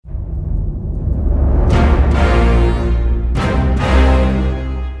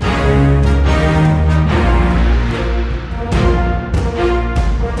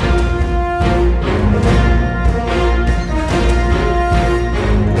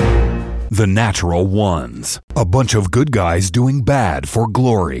The Natural Ones. A bunch of good guys doing bad for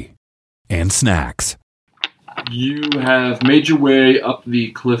glory. And snacks. You have made your way up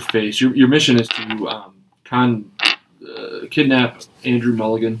the cliff face. Your mission is to kidnap Andrew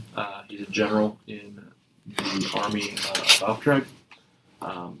Mulligan. He's a general in the army of Alftrag.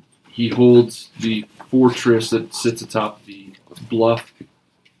 He holds the fortress that sits atop the bluff.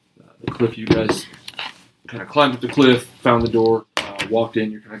 The cliff, you guys kind of climbed up the cliff, found the door, walked in.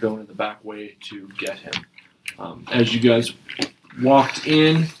 You're kind of going in the back way to get him. As you guys walked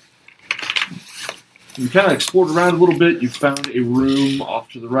in, you kind of explored around a little bit. You found a room off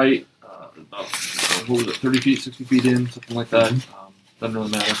to the right, about 30 feet, 60 feet in, something like that. Doesn't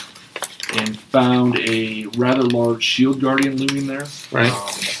really matter. And found a rather large shield guardian looming there. Right.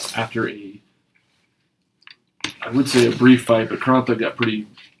 After I would say a brief fight, but Krantha got pretty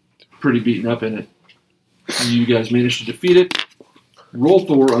beaten up in it. You guys managed to defeat it.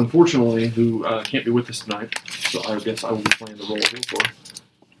 Rolthor, unfortunately, who can't be with us tonight, so I guess I will be playing the role of Rolthor.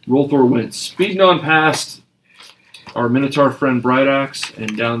 Rolthor went speeding on past our Minotaur friend Brightaxe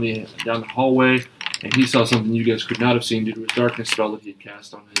and down the hallway, and he saw something you guys could not have seen due to his darkness spell that he had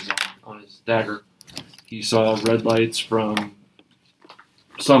cast on his dagger. He saw red lights from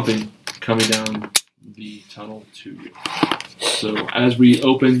something coming down the tunnel to you. So as we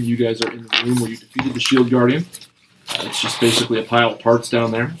open, you guys are in the room where you defeated the Shield Guardian. It's just basically a pile of parts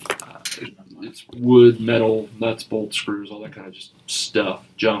down there. It's wood, metal, nuts, bolts, screws, all that kind of just stuff,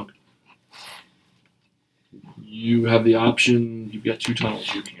 junk. You have the option. You've got two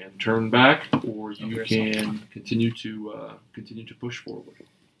tunnels. You can turn back, or you can continue to push forward.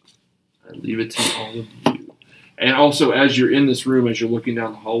 I leave it to all of you. And also, as you're in this room, as you're looking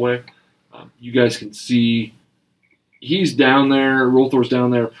down the hallway, you guys can see he's down there. Rolthor's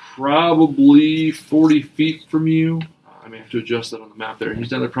down there, probably 40 feet from you. I may have to adjust that on the map there. He's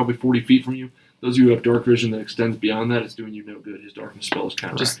down there probably 40 feet from you. Those of you who have dark vision that extends beyond that, it's doing you no good. His darkness spell is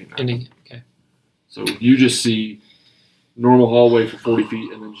counteracting that. Okay. So you just see normal hallway for 40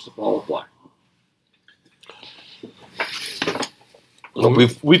 feet and then just a ball of black. Well,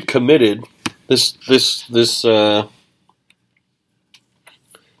 we've committed this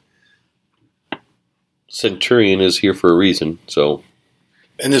Centurion is here for a reason, so.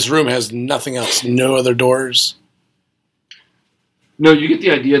 And this room has nothing else, no other doors. No, you get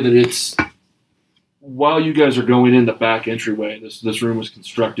the idea that it's while you guys are going in the back entryway. This room was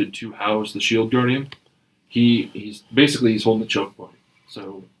constructed to house the Shield Guardian. He's holding the choke point.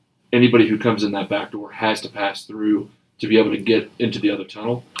 So anybody who comes in that back door has to pass through to be able to get into the other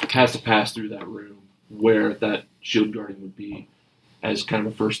tunnel. Has to pass through that room where that Shield Guardian would be as kind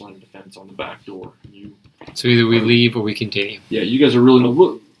of a first line of defense on the back door. So either we leave or we continue. Yeah, you guys are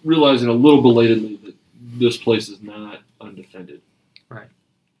really realizing a little belatedly that this place is not undefended. Right.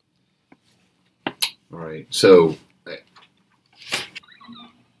 All right. So.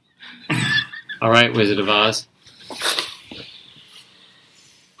 All right, Wizard of Oz.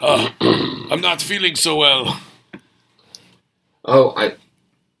 I'm not feeling so well. Well,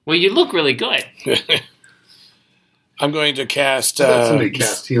 you look really good. I'm going to cast. Somebody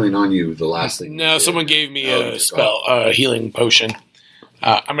cast healing on you. The last thing. No, someone gave me a spell, a healing potion.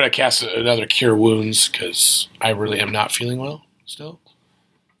 I'm going to cast another Cure Wounds because I really am not feeling well still.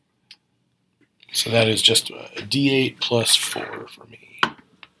 So that is just a D8 plus 4 for me.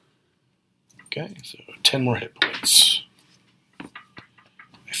 Okay, so 10 more hit points.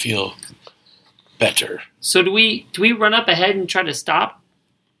 I feel better. So do we run up ahead and try to stop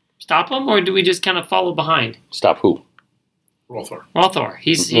him, or do we just kind of follow behind? Stop who? Rolthor.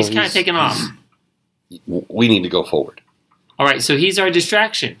 He's kind of taking off. We need to go forward. All right, so he's our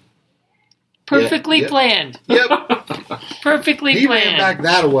distraction. Perfectly planned. Yep. Perfectly He planned. ran back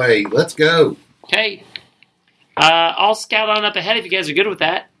that way. Let's go. Okay. I'll scout on up ahead if you guys are good with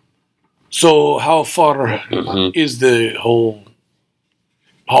that. So how far is the whole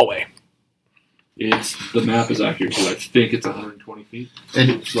hallway? The map is accurate too. I think it's 120 feet.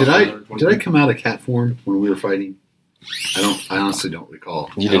 And did I come out of cat form when we were fighting? I honestly don't recall.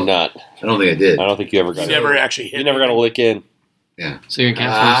 You did not. I don't think I did. I don't think you ever got it. Never actually hit. You never got a lick in. Yeah. So you're in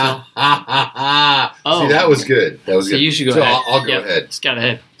cat form still? See, that was good. That was so good. you should go so ahead. I'll go ahead. Scout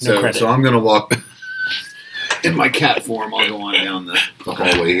ahead. No credit. So I'm going to walk in my cat form. I'll go on down the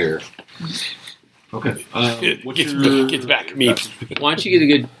hallway here. Okay. Gets back at me. Why don't you get a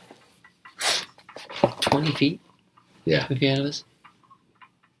good 20 feet? Yeah. Maybe out of us?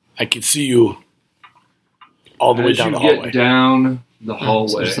 I can see you all the way down the As you hallway. get down the hallway,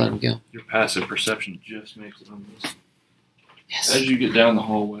 So just let him go. your passive perception just makes it on this. Yes. As you get down the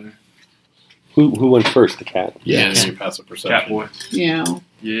hallway, Who went first? The cat. Yes. Your passive perception. Catboy. Yeah.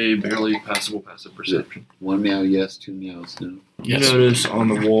 Yay, barely passable passive perception. 1 meow yes, 2 meows no. You notice on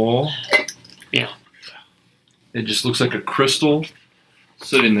the wall, Yeah. it just looks like a crystal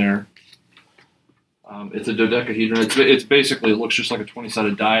sitting there. It's a dodecahedron. It's basically, it looks just like a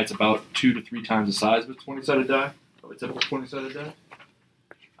 20-sided die. It's about 2 to 3 times the size of a 20-sided die, of a typical 20-sided die.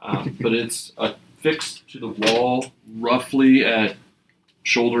 But it's affixed to the wall roughly at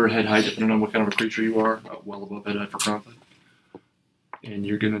shoulder, head height, depending on what kind of a creature you are, well above head height for Krantha. And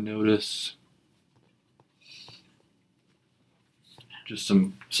you're going to notice just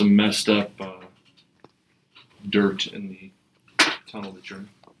some messed up dirt in the tunnel that you're in.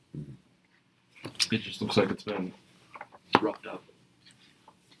 It just looks like it's been roughed up.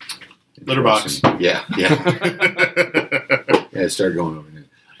 Letterbox. Yeah. Yeah, it started going over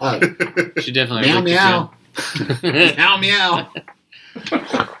there. She definitely Meow looked meow. at Meow meow.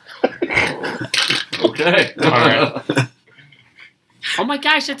 Okay. All right. Oh my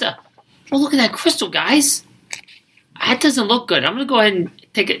gosh, that's a... Oh, look at that crystal, guys. That doesn't look good. I'm going to go ahead and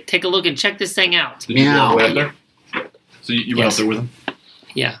take a look and check this thing out. So you Meow. went up there? So you went Yes. up there with him?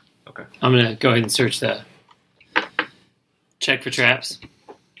 Yeah. Okay. I'm going to go ahead and search check for traps.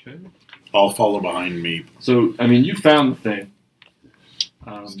 Okay. I'll follow behind me. So, I mean, you found the thing.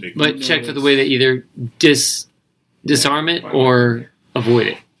 But check for the way to either disarm it or avoid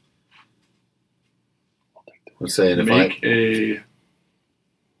it. Let's say, and if Make a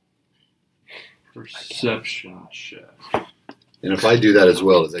perception check. I do that as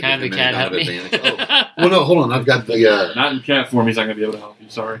well, does that Can I have give the him cat any help me? advantage? Oh. Well, no, hold on. I've got the. Not in cat form, he's not going to be able to help you.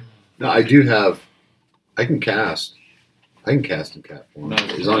 Sorry. No, I do have. I can cast in cat form. No,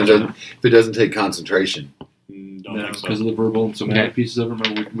 As long as if it doesn't take concentration. Don't No, think so. because of the verbal and somatic Okay. pieces of it.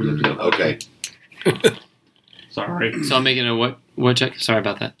 Remember, we looked it up. Okay. Sorry. So I'm making a what check? Sorry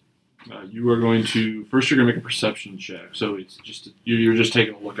about that. You are going to first. You're going to make a perception check. So it's just you're just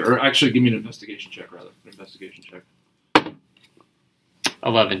taking a look at, or actually, give me an investigation check rather. An investigation check.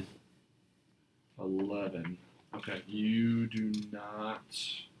 11. 11. Okay. You do not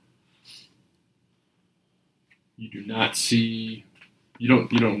see. You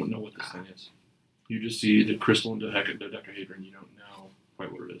don't know what this thing is. You just see the crystal and dodecahedron. You don't know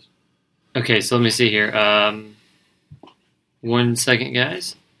quite what it is. Okay, so let me see here. 1 second,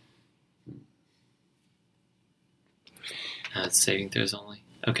 guys. It's saving throws only.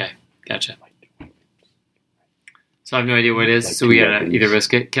 Okay, gotcha. So I have no idea what it is, so we gotta either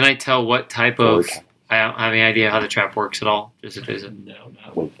risk it. Can I tell what type of... I don't have any idea how the trap works at all. Just if there's a... No,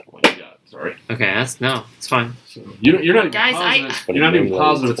 not what you got. Sorry. Okay, it's fine. So you're not even Guys, positive. You're not even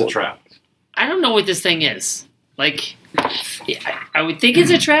positive it's a trap. I don't know what this thing is. Like, I would think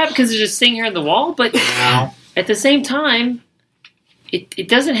it's a trap because it's just sitting here on the wall, but at the same time, it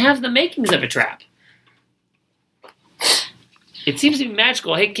doesn't have the makings of a trap. It seems to be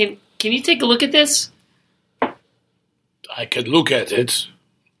magical. Hey, can you take a look at this? I could look at it.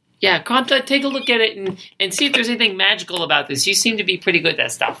 Yeah, Krantha, take a look at it and see if there's anything magical about this. You seem to be pretty good at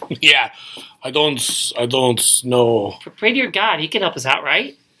that stuff. Yeah, I don't know. Pray to your God. He can help us out,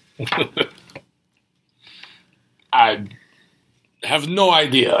 right? I have no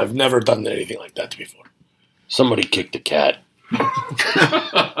idea. I've never done anything like that before. Somebody kicked the cat.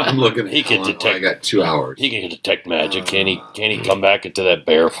 I'm looking at He can how long- detect- I got 2 hours. He can detect magic. Can he come back into that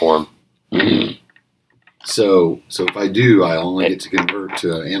bear form? So if I do, I only get to convert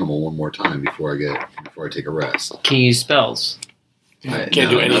to an animal one more time before I take a rest. Can you use spells? Can't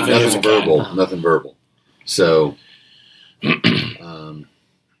do anything as a Nothing cat. verbal. Nothing verbal. So,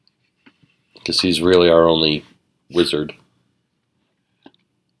 Because he's really our only wizard.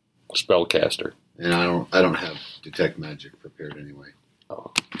 Spellcaster. and I don't have detect magic prepared anyway.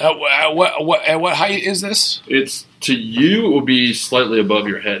 At what height is this? It's to you. It will be slightly above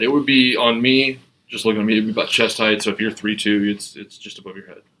your head. It would be on me. Just looking at me, it'd be about chest height. So if you're 3'2", it's just above your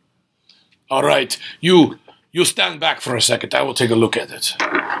head. All right, you stand back for a second. I will take a look at it.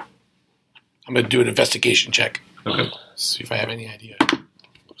 I'm going to do an investigation check. Okay. See if I have any idea.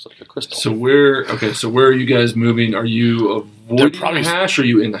 Looks like a crystal. So where are you guys moving? Are you avoiding probably- the hash, or are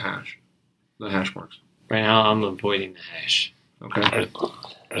you in the hash? The hash marks. Right now, I'm avoiding the hash. Okay.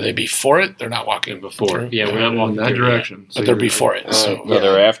 Are they before it? They're not walking Before. through? Yeah, we're not in walking that through direction. But they're before it. So No,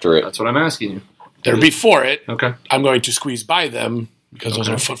 they're after it. That's what I'm asking you. they're before it. Okay. I'm going to squeeze by them because those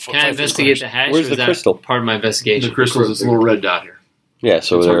are Yet. Can I 5 foot investigate squares. the hash? Where's or the is that crystal? part of my investigation? The crystal is this little red dot here. Yeah,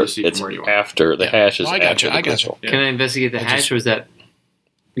 so It's hard they're, to see from it's where you are. after. The hash is Oh, I got after you, the I got you. crystal. Can I investigate the I hash, just- or is that...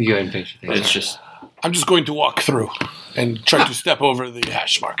 You go ahead and finish your thing. It's just I'm just going to walk through and try to step over the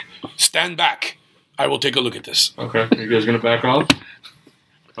hash mark. Stand back. I will take a look at this. okay. Are you guys gonna back off?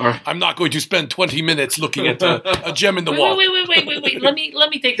 All right. I'm not going to spend 20 minutes looking at a gem in the wall. Wait. Let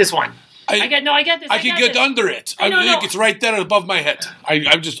me take this one. I got this. I can get under it. I think it's right there above my head.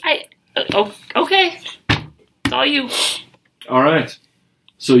 Okay. It's all you. All right.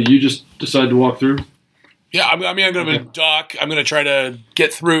 So you just decide to walk through? Yeah, I'm going to duck. I'm going to try to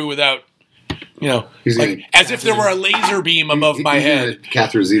get through without, as if there were a laser beam above my head.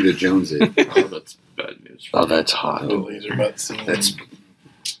 Catherine Zeta-Jones it. Oh, that's bad news. Oh, that's hot. The laser butt scene. That's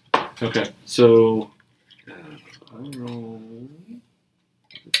Okay, so I don't know.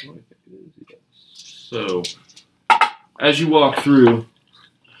 So as you walk through,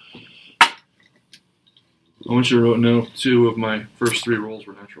 I want you to know 2 of my first 3 rolls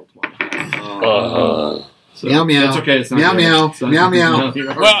were natural 20. So meow meow. That's okay. It's not Meow meow. Meow meow.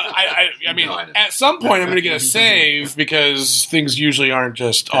 Well, I mean, at some point I'm going to get a save because things usually aren't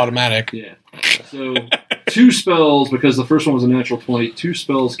just automatic. Yeah. So 2 spells, because the first one was a natural 20, 2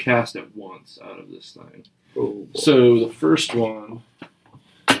 spells cast at once out of this thing. oh, So the first one.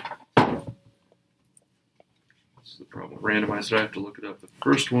 This is the problem. Randomized. I have to look it up. The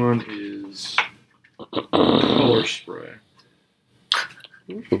first one is color spray.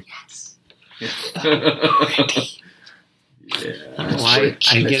 Why?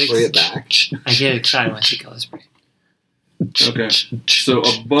 I get spray it back. I get excited when I see color spray. Okay. So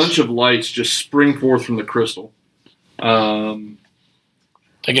a bunch of lights just spring forth from the crystal. I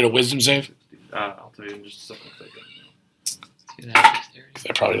get a wisdom save? I'll tell you in just a second. Do that.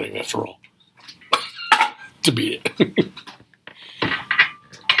 I probably don't even have to roll to beat it.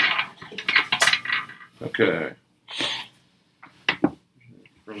 Okay.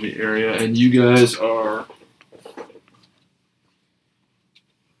 From the area, and you guys are.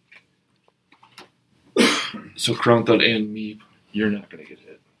 So Kronthud and Meep, you're not going to get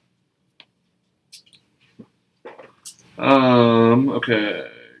hit. Okay.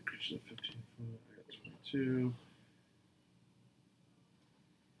 Creatures at 15, I got 22.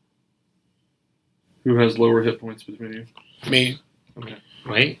 Who has lower hit points between you? Me, Okay.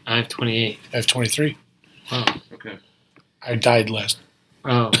 Wait, I have 28. I have 23. Oh. Okay. I died last.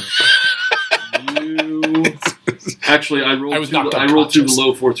 Oh. You. Actually, I rolled. I was knocked I rolled 2 unconscious.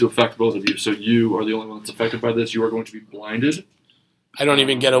 below for it to affect both of you. So you are the only one that's affected by this. You are going to be blinded. I don't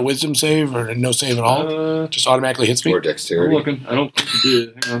even get a wisdom save or no save at all. Just automatically hits me. Or I'm dexterity. looking. I don't think you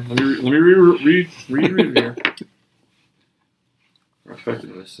did. Hang on. Let me read it here. Are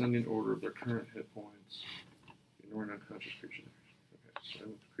affected in ascending order of their current hit points. Ignore an unconscious creature. Okay. So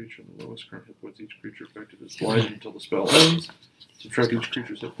with the creature in the lowest current hit points, each creature affected is blinded until the spell ends. Subtract each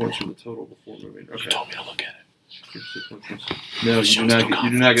creature's hit points from the total before moving. You Okay. told me to look at it. No, you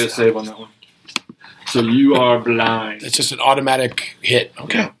do not get a save on that one. So you are blind. It's just an automatic hit.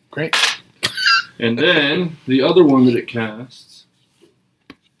 Okay, Yeah. great. And then the other one that it casts.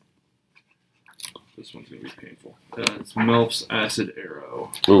 This one's gonna be painful. It's Melf's Acid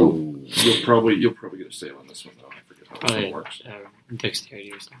Arrow. Ooh. You'll probably get a save on this one though. I forget how this one works.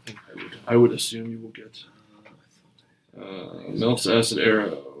 Dexterity or something. I would assume you will get Melf's Acid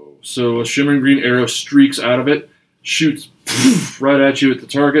Arrow. So a shimmering green arrow streaks out of it, shoots right at you at the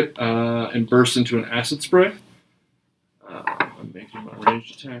target, and bursts into an acid spray. I'm making my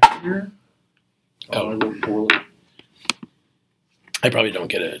ranged attack here. I rolled poorly. I probably don't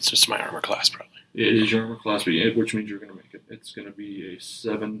get it. It's just my armor class, probably. It is your armor class, which means you're going to make it. It's going to be a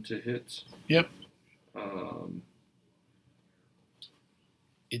 7 to hit. Yep.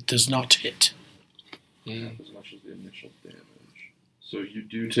 It does not hit. Half as much as the initial damage. So you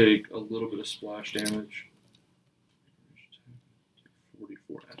do take a little bit of splash damage.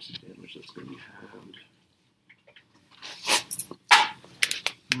 44 acid damage. That's going to be halved.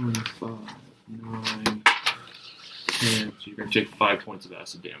 5, 9, 10. So you're going to take 5 points of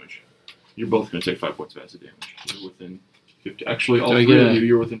acid damage. You're both going to take 5 points of acid damage. You're within 50. Actually, all three of you,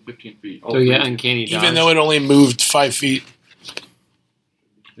 you're within 15 feet. Do we get uncanny dodge? Even though it only moved 5 feet.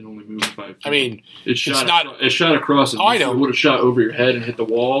 It only moved 5 feet. I mean, it shot across. Oh, I know. It would have shot over your head and hit the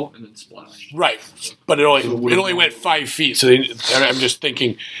wall and then splashed. right. But it only went 5 feet. So I'm just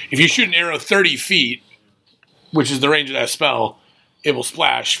thinking, if you shoot an arrow 30 feet, which is the range of that spell, it will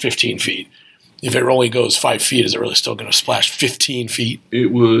splash 15 feet. If it only goes 5 feet, is it really still going to splash 15 feet?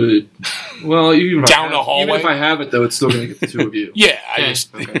 It would. Well, even Down the hallway? Even if I have it, though, it's still going to get the 2 of you. Yeah, I Okay.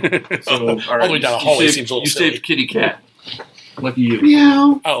 just Okay. So, all right. all the way down the hallway seems a little You silly. saved Kitty Cat. Lucky you.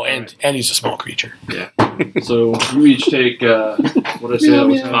 Meow. Oh, and he's a small creature. Yeah. So you each take what I said that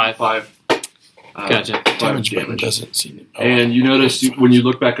was Meow, 5. Gotcha. 5 Damage button damage. doesn't seem. Oh, And you notice when you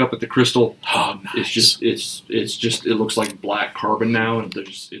look back up at the crystal, nice. it's just it looks like black carbon now, and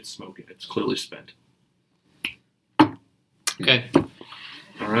it's smoking. It's clearly spent. Okay.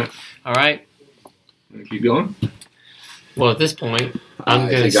 All right. All right. Wanna keep going. Well, at this point, I'm I going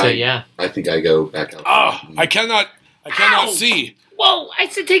to think say yeah. I think I go back out. I cannot Ow! see. Whoa! I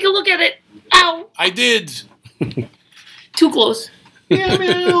said take a look at it. Ow! I did. Too close. Meow,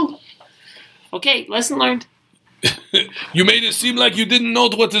 meow. Okay, lesson learned. You made it seem like you didn't know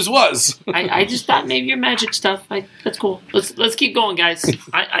what this was. I just thought maybe your magic stuff. That's cool. Let's keep going, guys.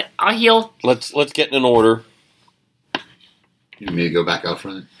 I'll heal. Let's get in order. You want me to go back out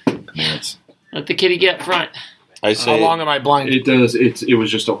front? Commands. Let the kitty get up front. I How say long am I blind? It does. It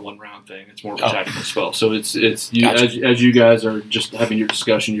was just a 1 round thing. It's more of a Oh. tactical spell. So it's you, Gotcha. as you guys are just having your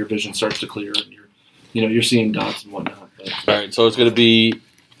discussion, your vision starts to clear, and you're seeing dots and whatnot. But all right. So it's gonna be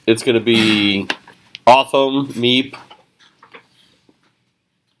Otham, Meep,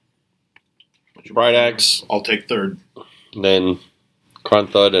 Bright Axe, I'll take third. then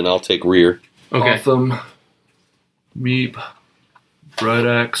Kronthud, and I'll take rear. Okay. Gotham, Meep, Bright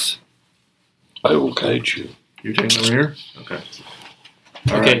Axe. I will guide you. You're taking the rear. Okay.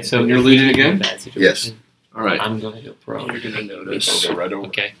 All Okay, right, so and you're if leading we get in a again. bad situation, All right. I'm going to go pro. You're gonna notice I'll go right over.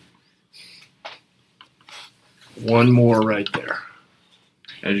 Okay. one more right there.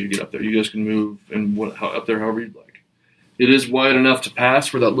 As you get up there, you guys can move and up there however you'd like. It is wide enough to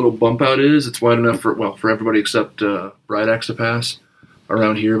pass where that little bump out is. It's wide enough for everybody except Bright Axe to pass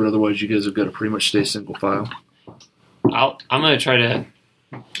around here, but otherwise you guys have got to pretty much stay single file. I'm going to try to.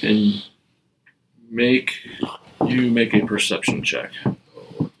 And make a perception check.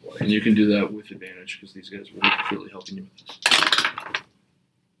 And you can do that with advantage because these guys will be really helping you with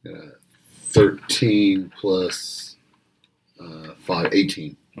this. 13 plus 5,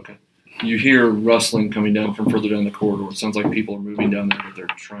 18. You hear rustling coming down from further down the corridor. It sounds like people are moving down there, but they're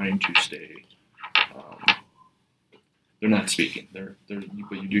trying to stay. They're not speaking. But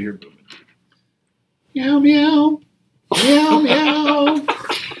you do hear movement. Meow, meow. Meow, meow.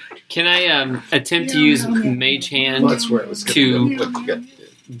 Can I attempt to use Mage Hand Well, that's where I was going to go. What you got?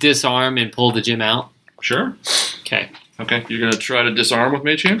 disarm and pull the gym out? Sure. Okay. Okay. You're gonna try to disarm with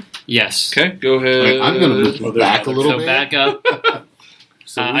Mage Hand. Yes. Okay. Go ahead. I'm going to move back a little So bit. back up.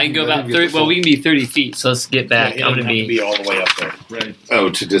 So I can go let about him get 30. the Well, full- we can be 30 feet. So let's get back. Yeah, I'm he going doesn't to have to be. be all the way up there. Right. Oh,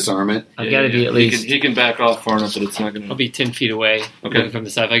 to disarm it? I've got to be at least. He can back off far enough that it's not gonna. I'll be 10 feet away. Okay. Looking from the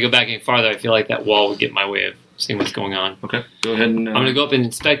side. If I go back any farther, I feel like that wall would get in my way of seeing what's going on. Okay. Go ahead and. I'm going to go up and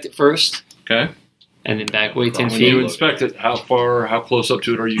inspect it first, Okay. and then back away 10 When you feet inspect it, how close up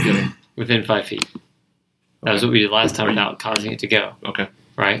to it are you getting? within 5 feet. That was what we did last time without causing it to go. Okay.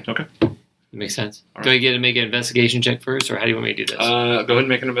 Right? Okay. That makes sense. All Do I get to make an investigation check first, or how do you want me to do this? Go ahead and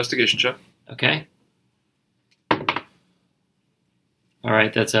make an investigation check. Okay. All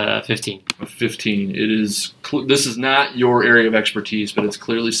right, that's a 15. A 15. It is. This is not your area of expertise, but it's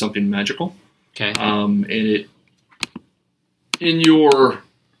clearly something magical. Okay. And it. In your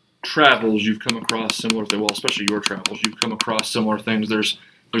travels, you've come across similar things. Well, especially your travels, you've come across similar things. There's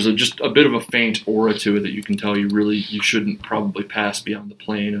just a bit of a faint aura to it that you can tell you shouldn't probably pass beyond the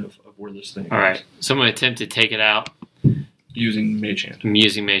plane of where this thing. All is. right. So I'm going to attempt to take it out. Using Mage Hand. I'm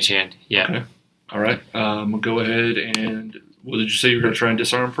using Mage Hand. Yeah. Okay. All right. Go ahead and. What did you say you were going to try and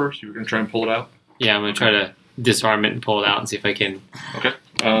disarm first? You were going to try and pull it out? Yeah, I'm going to try to disarm it and pull it out and see if I can. Okay.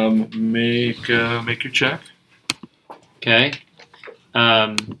 Make your check. Okay.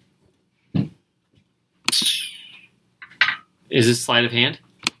 Is this sleight of hand?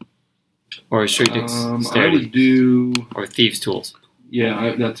 Or straight I dexterity? would do. Or thieves' tools?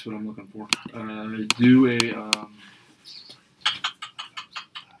 Yeah, that's what I'm looking for. Do a.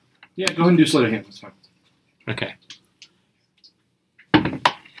 Yeah, go ahead and do sleight of hand. That's fine. Okay.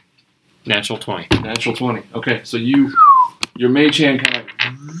 Natural 20. Natural 20. Okay, so your mage hand kind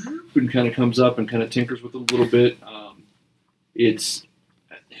of comes up and kind of tinkers with it a little bit. It's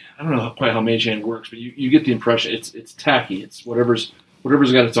I don't know quite how mage hand works, but you get the impression it's tacky. It's whatever's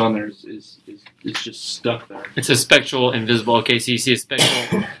got its on there is it's just stuck there. It's a spectral invisible. Okay, so you see a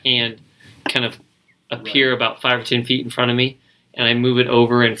spectral hand kind of appear about 5 or 10 feet in front of me, and I move it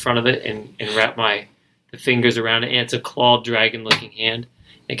over in front of it and wrap the fingers around it, and it's a clawed dragon-looking hand.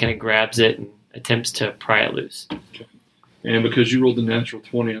 It kind of grabs it and attempts to pry it loose. And because you rolled the natural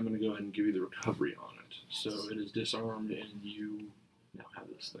 20, I'm going to go ahead and give you the recovery on it. So it is disarmed, and you now have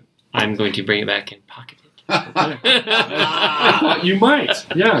this thing. I'm going to bring it back and pocket it. I thought you might.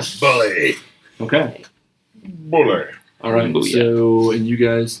 Yes. Bully. Okay. Bully. All right. Booyah. So, and you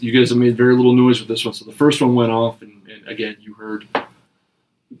guys have made very little noise with this one. So the first one went off, and again, you heard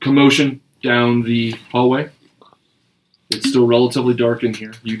commotion down the hallway. It's still relatively dark in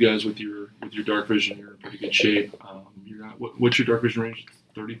here. You guys with your dark vision, you're in pretty good shape. You're not. What's your dark vision range?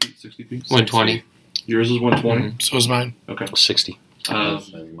 30 feet, 60 feet? 120. Yours is 120. So is mine. Okay. 60. I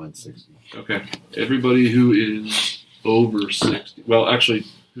think mine's 60. Okay. Everybody who is over 60. Well, actually,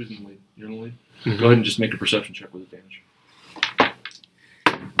 who's in the lead? You're in the lead? Mhm. Go ahead and just make a perception check with advantage.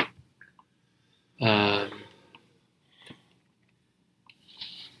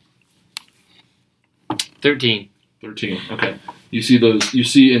 13. 13. Okay. You see those. You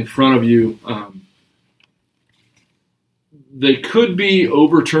see in front of you. They could be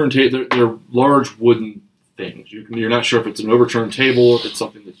overturned. They're large wooden things. You're not sure if it's an overturned table or if it's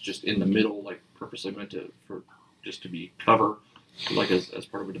something that's just in the middle, like purposely meant to be cover, like as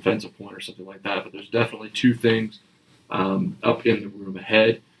part of a defensive point or something like that. But there's definitely two things up in the room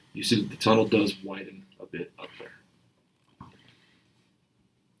ahead. You see that the tunnel does widen a bit up there.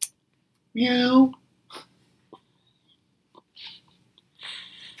 Meow.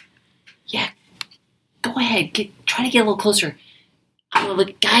 Yeah, go ahead. Try to get a little closer.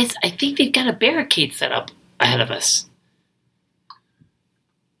 Look, guys, I think they've got a barricade set up ahead of us.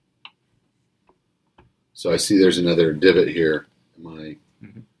 So I see there's another divot here.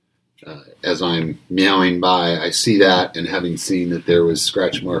 As I'm meowing by, I see that, and having seen that there was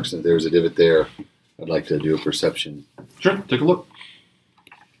scratch marks and that there was a divot there, I'd like to do a perception. Sure, take a look.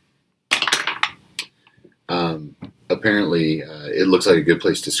 Apparently, it looks like a good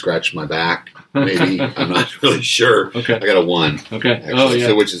place to scratch my back. Maybe. I'm not really sure. Okay. I got a 1. Okay. Actually, Oh, yeah.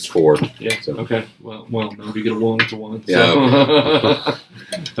 so which is 4. Yeah. So. Okay. Well, no. If you get a 1, it's a 1. Yeah.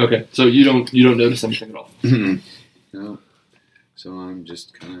 So. Okay. So you don't notice anything at all. No. So I'm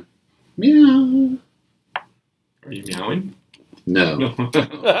just kind of meow. Are you meowing? No.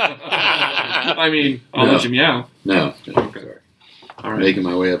 I mean, I'll let you meow. No. Okay. Sorry. All right. Making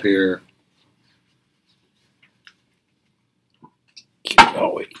my way up here.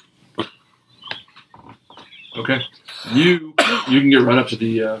 Oh, Okay. You can get right up to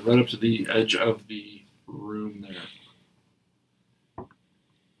the edge of the room there.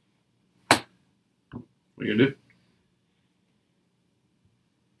 What are you gonna do?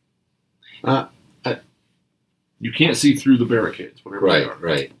 You can't see through the barricades. Whatever they are.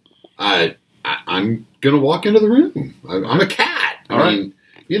 Right. I'm gonna walk into the room. I'm a cat. I mean,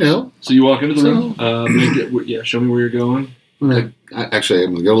 So you walk into the room. Show me where you're going. I'm gonna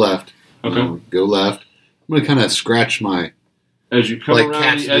go left. Okay. Go left. I'm gonna kind of scratch my. As you come Like around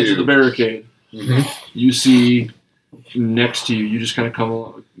cats the edge do. of the barricade, Mhm. you see next to you. You just kind of come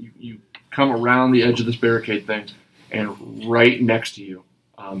along. You come around the edge of this barricade thing, and right next to you,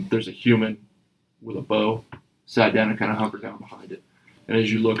 there's a human with a bow, sat down and kind of hunkered down behind it. And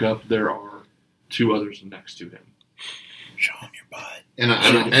as you look up, there are two others next to him. show him your butt. And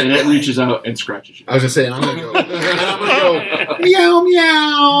it reaches out and scratches you. I was just saying, I'm gonna go. Meow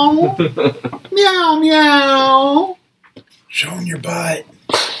meow meow meow. Show him your butt.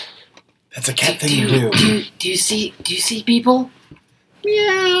 That's a cat thing do to do. you see people?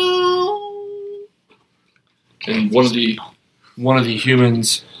 Meow. And one of the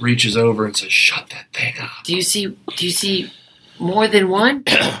humans reaches over and says, "Shut that thing up." Do you see more than one?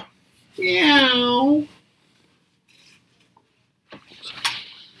 Meow.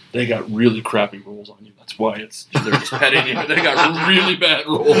 They got really crappy rules on you. That's why they're just petting you. They got really bad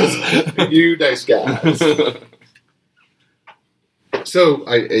rules. You nice guys. So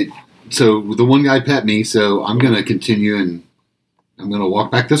so the one guy pet me. So I'm gonna continue and I'm gonna walk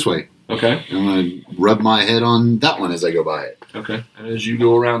back this way. Okay. I'm gonna rub my head on that one as I go by it. Okay. And as you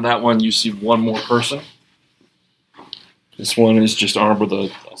go around that one, you see one more person. This one is just armed with a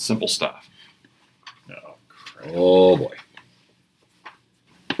simple staff. Oh boy.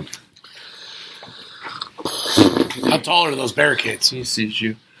 How tall are those barricades? He sees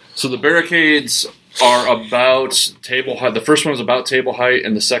you. So the barricades are about table height. The first one is about table height,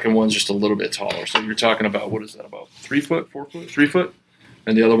 and the second one's just a little bit taller. So you're talking about, what is that, about 3 foot, 4 foot, 3 foot?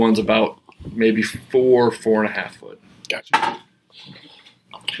 And the other one's about maybe 4.5 foot. Gotcha.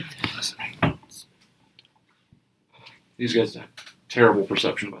 These guys have terrible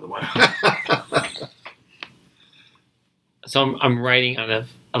perception, by the way. So I'm writing on a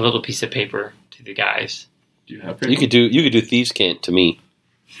little piece of paper to the guys. Do you have paper? You could do Thieves' Cant to me.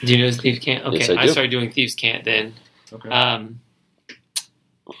 Do you know Thieves' Cant? Okay, Yes, I I do. started doing Thieves' Cant then. Okay.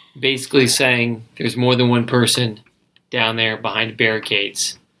 Basically saying there's more than one person down there behind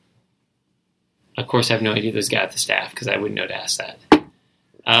barricades. Of course, I have no idea who's got the staff because I wouldn't know to ask that.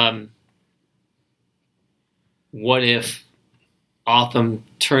 What if Otham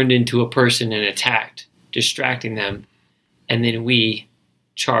turned into a person and attacked, distracting them, and then we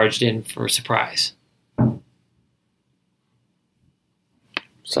charged in for a surprise?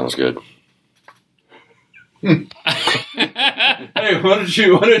 Sounds good. Hey, why don't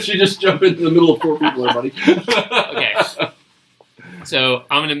you just jump into the middle of 4 people there, buddy? Okay. So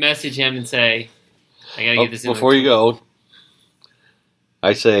I'm going to message him and say, I got to get this in. Before you go,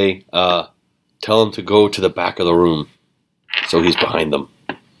 I say, tell him to go to the back of the room so he's behind them.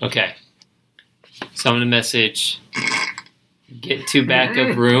 Okay. So I'm going to message, get to back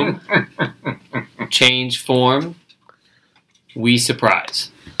of room, change form, we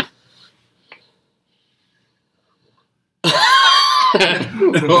surprise.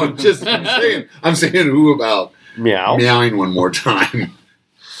 No, I'm saying who about Meow. meowing one more time.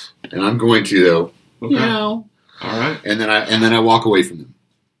 And I'm going to though. Okay. Meow. All right. And then I walk away from them.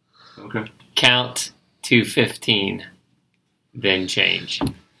 Okay. Count to 15, then change.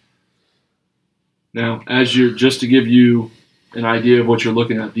 Now, just to give you an idea of what you're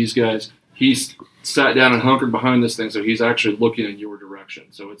looking at, these guys, he's sat down and hunkered behind this thing, so he's actually looking in your direction.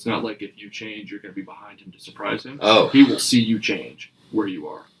 So it's not like if you change, you're going to be behind him to surprise him. Oh. He will see you change where you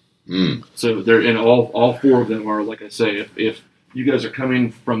are. Mm. So they're in all four of them are, like I say, if you guys are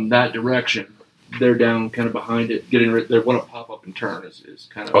coming from that direction, they're down kind of behind it, getting they want to pop up and turn is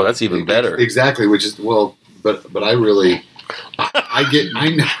kind of. Oh, that's even better. Exactly, which is but I really true. I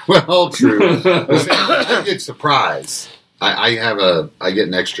get surprised. I get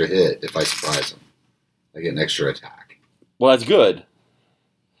an extra hit if I surprise them. I get an extra attack. Well, that's good.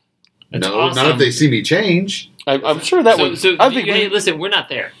 That's no, awesome. not if they see me change. I'm sure that would. So I think hey, listen, we're not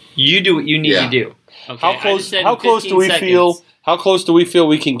there. You do what you need to do. Okay? How close do we feel? How close do we feel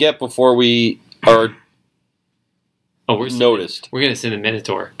we can get before we are noticed? We're going to send a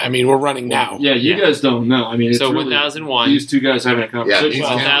Minotaur. I mean, we're running now. Yeah, you guys don't know. I mean, it's So really 1001. these two guys having a conversation.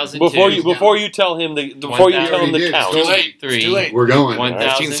 Yeah, 1002. Before you tell him the Too count. Too late. Three. It's too late. We're going.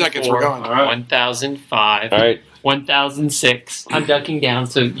 15 seconds, we're going. All right. 1005. All right. 1006. I'm ducking down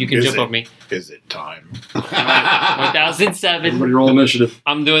so you can Is jump it? over me. Is it time? 1007. Everybody roll initiative.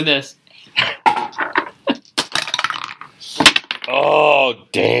 I'm doing this. Oh,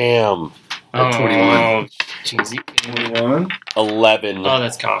 damn. 21. Jeez. 21. 11. Oh,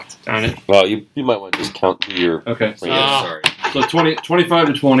 that's cocked. Darn it. Well, you might want to just count to your... Okay. Oh. Sorry. So 25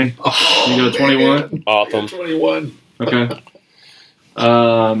 to 20. You go 21. Awesome. 21. Okay.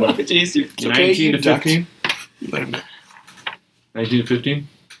 Jeez, you- 19 to 15. Let him know. 19 to 15.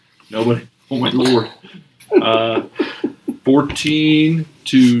 Nobody. Oh my lord. 14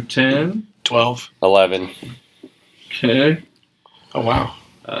 to 10. 12. 11. Okay. Oh, wow.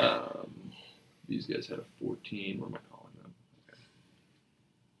 These guys had a 14. What am I calling them?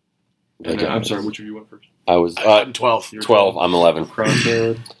 Okay. And, I'm sorry. Which of you went first? I was I'm 12. You're 12. I'm 11.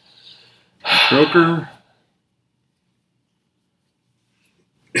 Crosshead. Broker.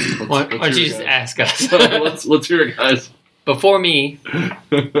 Why don't you just ask us? let's hear it, guys. Before me,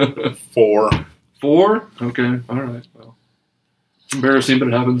 4. 4? Okay. All right. Well, it's embarrassing, but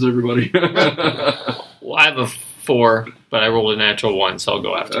it happens to everybody. well, I have a 4, but I rolled a natural 1, so I'll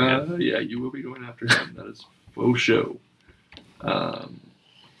go after him. Yeah, you will be going after him. That is faux show.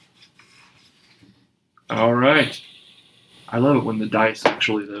 All right. I love it when the dice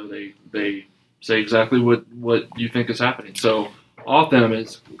actually, though, they say exactly what you think is happening. So Autumn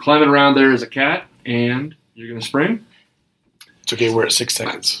is climbing around there as a cat, and you're going to spring. It's okay, we're at 6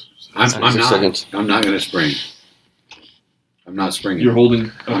 seconds. I'm 6 not. seconds. I'm not going to spring. I'm not springing. You're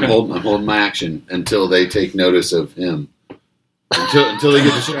holding. I'm Okay. holding my action until they take notice of him. Until they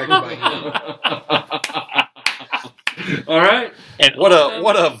get distracted by him. All right. And What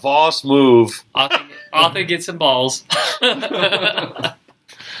a Voss move. Arthur gets some balls.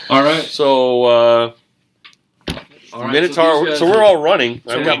 All right. So, All right, Minotaur. these So guys we're are- all running.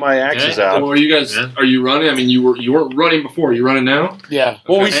 I've got my axes Yeah. out. Well, are you guys? Yeah. Are you running? I mean, you weren't running before. You running now? Yeah.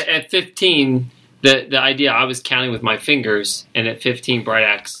 Well, At 15, the idea I was counting with my fingers, and at 15, Bright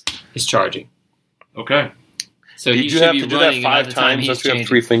Axe is charging. Okay. So he Did you should have be to do running that about 5 the time times? he's Since we have changing.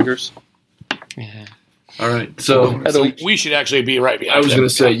 3 fingers. Yeah. All right. So We should actually be right behind I was them. going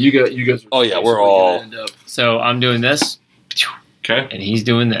to say you guys. Oh, yeah, we're basically all- gonna end up- So I'm doing this, Okay. and he's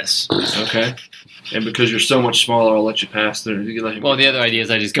doing this. Okay. And because you're so much smaller, I'll let you pass through. You can let him. Well, the other idea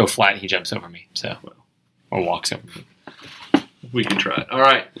is I just go flat, and he jumps over me, or walks over me. We can try it. All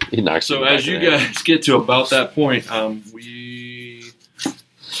right. He knocks So me as back you in the head. guys get to about that point, so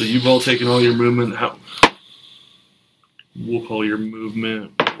you've all taken all your movement. We'll call your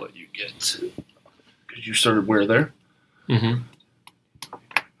movement. We'll let you get. Because you started where there? Mm-hmm.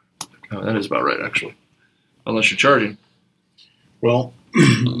 Oh, that is about right, actually. Unless you're charging. Well,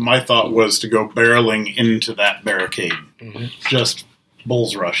 my thought was to go barreling into that barricade. Just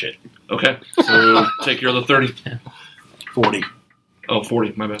bulls rush it. Okay. So take your other 30. 40. Oh,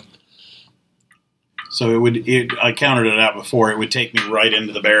 40. My bad. So I counted it out before. It would take me right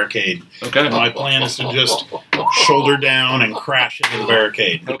into the barricade. Okay. My plan is to just shoulder down, and crash into the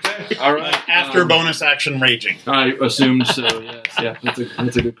barricade. Okay. All right. After bonus action raging. I assumed so. Yes. Yeah.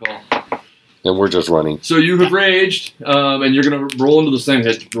 That's a good call. And we're just running. So you have raged, and you're going to roll into this thing.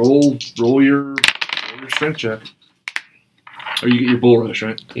 Roll your strength check. Or you get your bull rush,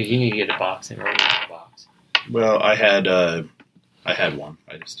 right? You need to get a box and roll in the box. Well, I had one.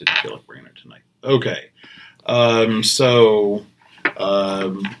 I just didn't feel like bringing it tonight. Okay.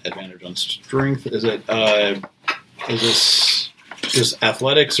 Advantage on strength. Is this just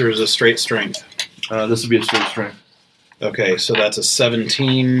athletics or is this straight strength? This would be a straight strength. Okay, so that's a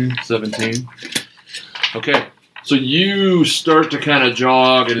 17. 17. Okay. So you start to kind of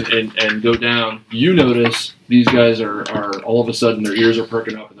jog and go down. You notice these guys are all of a sudden their ears are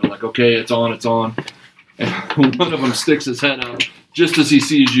perking up and they're like, okay, it's on. And one of them sticks his head up just as he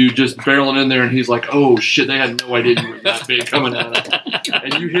sees you just barreling in there, and he's like, oh shit, they had no idea you were that big coming at them.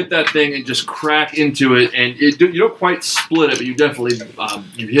 And you hit that thing and just crack into it, and you don't quite split it, but you definitely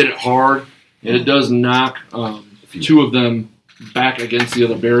you hit it hard, and it does knock two of them back against the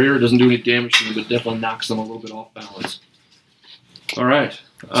other barrier. It doesn't do any damage to them, but definitely knocks them a little bit off balance. All right.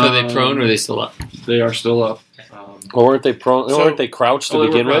 So are they prone or are they still up? They are still up. Or weren't they prone? Weren't they crouched to they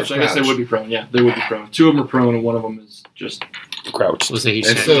begin were with? crouched. I guess they would be prone. Yeah, they would be prone. Two of them are prone, and one of them is just Crouched. We'll say he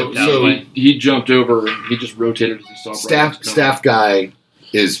And jumped out of the way. he jumped over and he just rotated as he saw Brian coming. Staff guy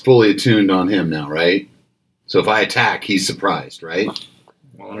is fully attuned on him now, right? So if I attack, he's surprised, right?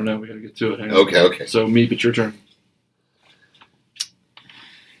 Well, I don't know. We got to get to it. Hang on. Okay. So, Meep, it's your turn.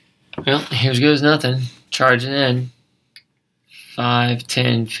 Well, here goes nothing. Charging in. 5,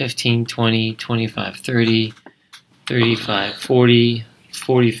 10, 15, 20, 25, 30, 35, 40,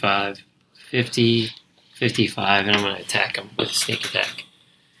 45, 50, 55, and I'm going to attack him with a sneak attack.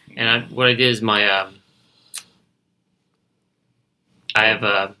 And what I did is I have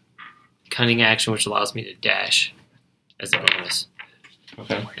a cunning action which allows me to dash as a bonus.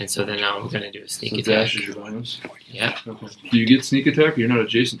 Okay. And so then now I'm going to do a sneak So attack. dash is your bonus. Yeah. Okay. Do you get sneak attack? You're not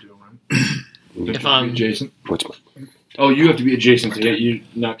adjacent to him, right? You have If to I'm- be adjacent. Which one? Oh, you have to be adjacent to you,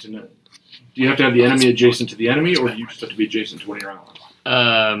 not to know. Do you have to have the enemy adjacent to the enemy, or do you just have to be adjacent to one of your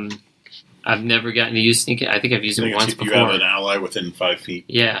allies? I've never gotten to use sneak. I think I've used it once You have before. an ally within 5 feet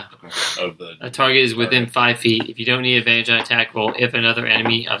Yeah. of the. A target is within 5 feet. If you don't need advantage on attack roll, if another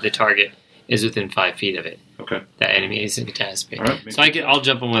enemy of the target is within 5 feet of it, Okay. that enemy is in catastrophe. All right. So I'll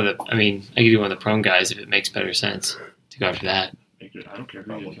jump on one of the. I mean, I can do one of the prone guys if it makes better sense to go after that. I don't care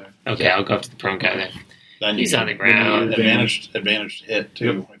who you attack. Okay, I'll go after the prone guy then. Then He's you on the can- ground. Advantage to hit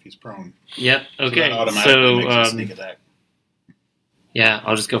too if he's prone. Yep. So Okay. that automatically makes a So sneak attack. yeah,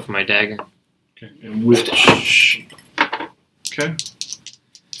 I'll just go for my dagger. Okay. And which? Okay.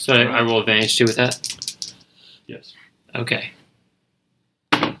 So I roll advantage too with that. Yes. Okay.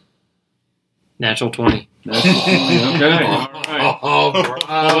 Natural 20. That's okay. All right. Oh,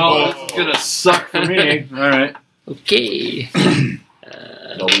 Well, this is gonna suck for me. All right. Okay.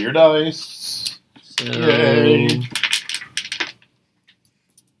 Double your dice. So Yay.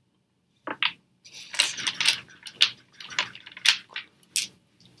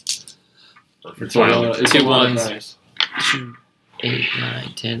 It's Wow. it's Two a lot of ones. dice. 8,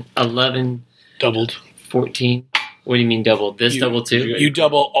 9, 10, 11, Doubled. 14. What do you mean double? This You- double too? You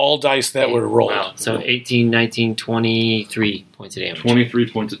double all dice that were rolled. Wow. So 18, 19, 23 points of damage. 23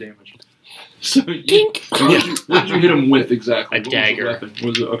 points of damage. So you, what did you hit him with exactly? A What was the dagger. weapon?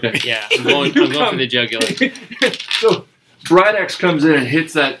 Was it okay? Yeah, I'm going for the jugular. So Bridex comes in and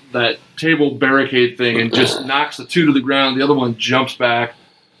hits that table barricade thing and just knocks the two to the ground. The other one jumps back,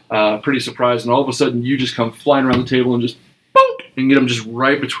 pretty surprised, and all of a sudden you just come flying around the table and just bonk, and get him just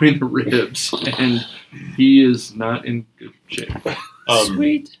right between the ribs, and he is not in good shape.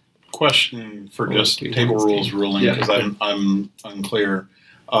 Sweet. Question for One, just two, table three. rules ruling Yeah. because I'm unclear.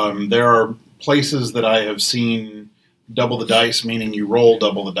 There are places that I have seen double the dice, meaning you roll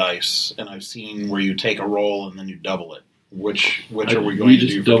double the dice, and I've seen where you take a roll and then you double it. Which are we going to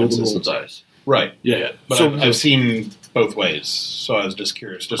just do for double the roll consistency? dice. Right. Yeah. But So- I've seen both ways, so I was just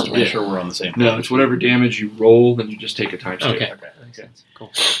curious, just to make Yeah. sure we're on the same page. No, it's whatever damage you roll, then you just take a times two. Okay. That makes sense.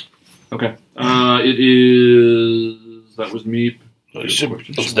 Cool. Okay. It is. That was me.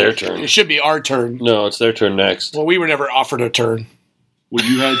 It's their turn. It should be our turn. No, it's their turn next. Well, we were never offered a turn. Well,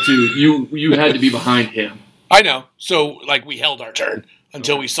 you had to. You had to be behind him. I know. So, like, we held our turn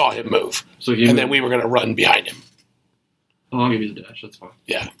until we saw him move. So he. And then we were going to run behind him. Oh, I'll give you the dash. That's fine.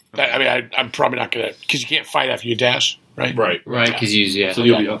 Yeah. I'm probably not going to, because you can't fight after you dash, right? Right. Right, because you So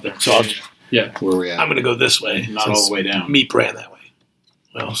you'll be up there. So Yeah. where we at? I'm going to go this way. Not all the way down. Meat ran that way.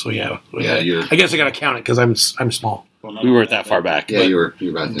 Well, so yeah. Yeah, you're. I guess I got to count it because I'm small. Well, no, We weren't that far back. Yeah, you were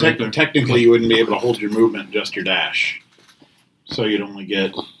about there. Technically, you wouldn't be able to hold your movement, just your dash. So you'd only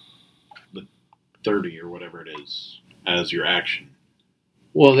get the 30 or whatever it is as your action.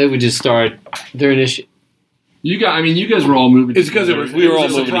 Well, they would just start their initiative. You guys were all moving. It's because together. we were all a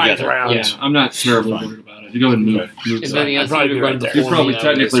moving surprise together. round. Yeah. I'm not terribly worried about it. You go ahead and move. Okay. move If aside. anything else, probably you'd be run right there. You're probably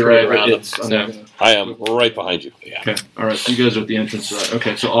technically right, but around them. it's. I'm So, not gonna- I am right behind you. Okay. All right. So you guys are at the entrance to that.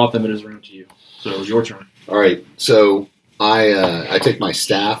 Okay. So Autumn, it is around to you. So your turn. All right, so I take my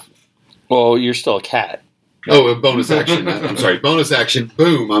staff. Well, you're still a cat. Oh, a bonus action. I'm sorry, bonus action.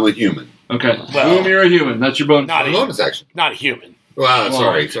 Boom, I'm a human. Okay. Well- Boom, you're a human. That's your bonus. Not A bonus action. Not a human. Wow, Well-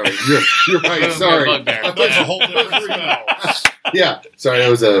 sorry. You're right. Sorry. Bugbear. That's a whole different spell. Yeah, sorry. I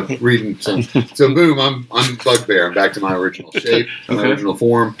was reading some. So boom, I'm bugbear. I'm back to my original shape, my Okay. original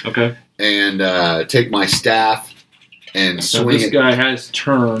form, Okay. and take my staff and Now swing this it. guy has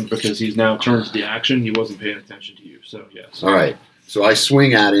turned because he's now turned to the action. He wasn't paying attention to you. So yes. All right, so I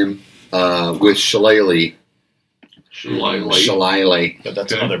swing at him with Shillelagh. Shillelagh. But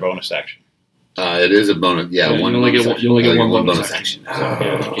that's Okay. another bonus action. It is a bonus. Yeah, Yeah, one. you only bonus get one- action. you only get I one bonus bonus action. action. So,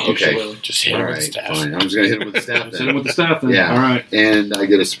 yeah, you get your Okay. Shillelagh. Just hit All him with right, the staff. fine. I'm just gonna hit him with the staff. Hit him Then. with the staff then. Yeah. All right. And I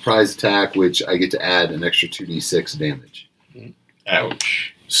get a surprise attack, which I get to add an extra 2d6 damage.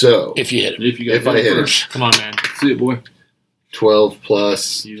 Ouch. So If you hit him. If you guys if I hit him, first. Come on, man. See it, boy. 12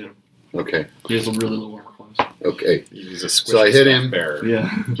 plus. You hit him. Okay, He has a really low armor class. okay. He's a So I hit him. Bearer. Yeah.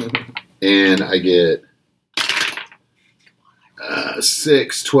 And I get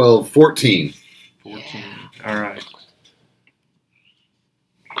 6, 12, 14. 14. All right.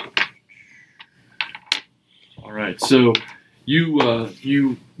 All right. So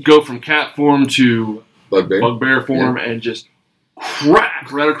you go from cat form to Bugbear. bugbear form and just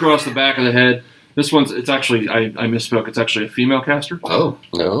crack right across the back of the head. This one's, it's actually, I misspoke. It's actually a female caster. Oh,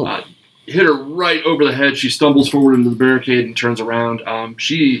 No. Hit her right over the head. She stumbles forward into the barricade and turns around.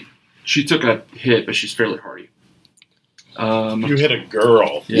 She took a hit, but she's fairly hardy. You hit a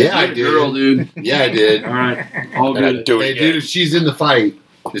girl. Yeah, I good did. girl, dude. yeah, I did. All right, all And I good. do Hey, it dude, again. if she's in the fight,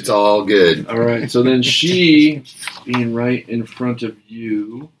 it's all good. All right, so then she, being right in front of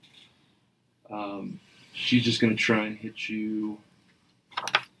you, she's just going to try and hit you.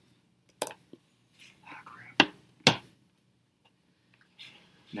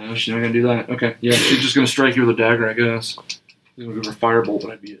 No, she's not going to do that. Okay, yeah, she's just going to strike you with a dagger, I guess. I'm going to give her a firebolt,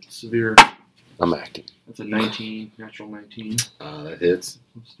 but I'd be at severe. I'm acting. That's a 19, natural 19. That hits.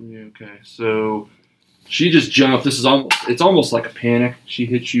 Plus 3, okay, so she just jumped. It's almost like a panic. She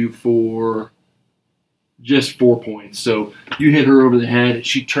hits you for just 4 points. So you hit her over the head.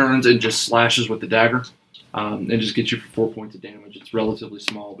 She turns and just slashes with the dagger, and just gets you for 4 points of damage. It's relatively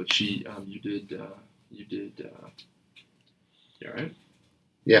small, but you did. You all right?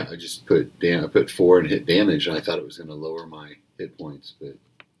 Yeah, I just put 4 and hit damage, and I thought it was going to lower my hit points, but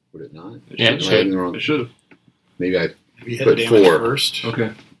would it not? Yeah, It Am I in the wrong- should have. Maybe I You hit Put damage 4. first.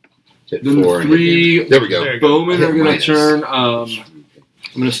 Okay. hit Then 4 and three- hit damage. There we go. There you go. Bowmen Hit are going to minus. turn. I'm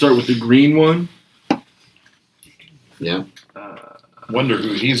going to start with the green one. Yeah. Wonder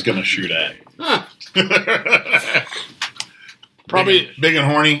who he's going to shoot at. Probably big and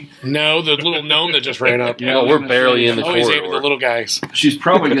horny. no, the little gnome that just ran up. Yeah, No, I was we're gonna barely say, in the Oh, he's aiming corridor. the little guys. She's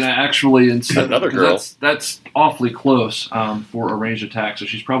probably going to actually instead Another because girl. That's awfully close for a ranged attack. So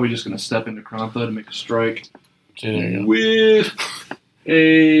she's probably just going to step into Krantha to make a strike There you go. with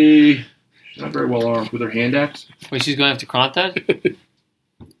a. She's not very well armed with her hand axe. Wait, she's going after Krantha?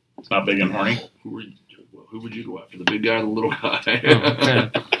 It's not big and horny. Who would you go after? The big guy or the little guy?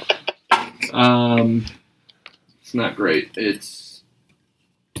 Oh, okay. It's not great. It's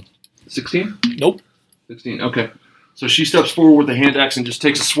 16. Nope. 16. Okay. So she steps forward with the hand axe and just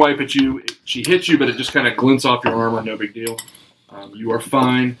takes a swipe at you. She hits you, but it just kind of glints off your armor. No big deal. You are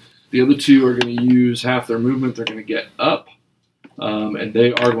fine. The other two are going to use half their movement. They're going to get up, and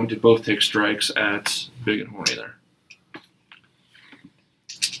they are going to both take strikes at Big and Horny there.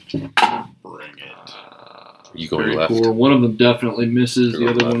 Bring it. You going Very left? cool. One of them definitely misses. The Go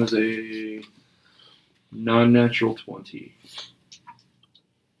other left. one is a non-natural 20.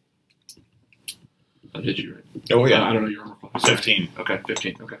 That hit you, right? Oh, I yeah. don't know your armor class. 15. Okay,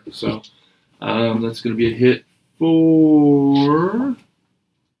 15. Okay, so that's going to be a hit for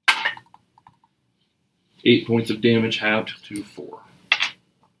 8 points of damage, halved to 4.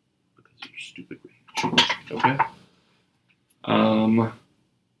 Because you're stupid. Okay.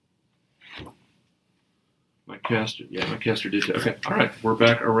 My caster did. Okay, all right. We're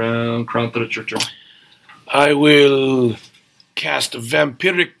back around Krantha. It's your turn. I will cast a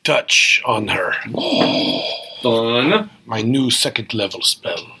vampiric touch on her. Done. My new second level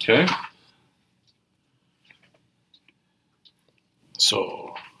spell. Okay.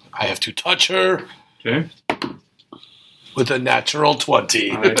 So I have to touch her Okay. with a natural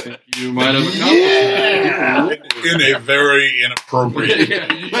 20. I think you might have accomplished that. In a very inappropriate.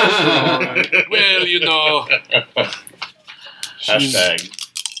 Yeah, you guessed it all right. Well, you know, Hashtag.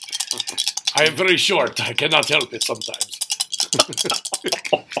 I am very short. I cannot help it sometimes.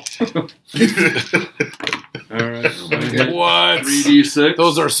 All right. What? 3d6.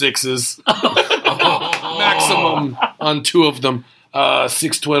 Those are 6s. Maximum on 2 of them.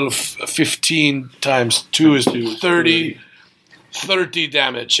 6, 12, 15 times 2 is 30. 30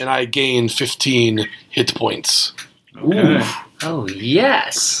 damage, and I gain 15 hit points. Okay. Oh,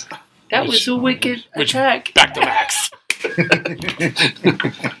 yes. That was a wicked attack. Back to max.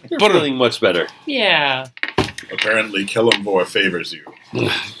 You're feeling much better. Yeah. Apparently, Killenvor favors you. All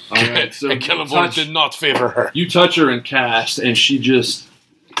right. So And Kellavor did not favor her. you touch her and cast, and she just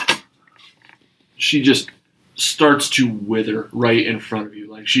starts to wither right in front of you.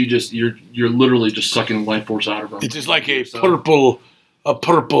 Like you're literally just sucking life force out of her. It is like a purple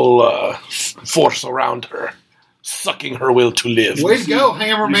force around her, sucking her will to live. Way to go,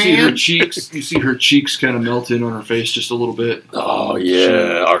 You see her Hammerman! cheeks. You see her cheeks kind of melt in on her face just a little bit. Oh,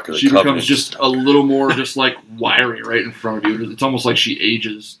 yeah. Ark of the She Covenant. becomes just a little more just like wiry right in front of you. It's almost like she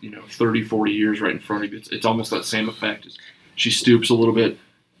ages, 30, 40 years right in front of you. It's almost that same effect. She stoops a little bit.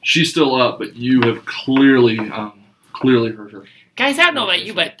 She's still up, but you have clearly hurt her. Guys, I don't know about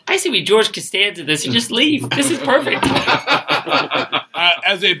you, but I say we George Costanza this and just leave. This is perfect.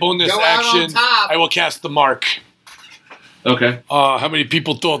 As a bonus Go out on action, top. I will cast the mark. Okay. How many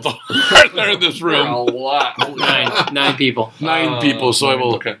people total are there in this A room? lot. 9 people. 9 people, so I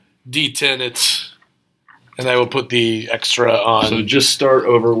will Okay. D10 it, and I will put the extra on. So just start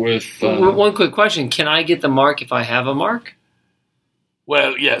over with. One quick question. Can I get the mark if I have a mark?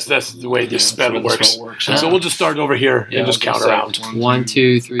 Well, yes, that's the way this spell works. Yeah. So we'll just start over here and just count around. 1,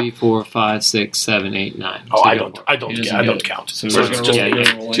 2, 3, 4, 5, 6, 7, 8, 9. Oh, So I go don't. for it. I don't. He doesn't I get don't it. count. So So we're it's gonna just roll-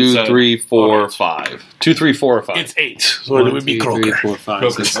 yeah, roll like 2, seven. 3, 4, Okay. 5. 2, 3, 4, or 5. it's 8. So 1, it would be 2, 3, Croaker. 4, 5,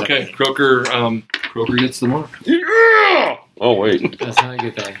 Croaker. 6, 7. Okay, Croaker gets the mark. Oh, wait. That's not a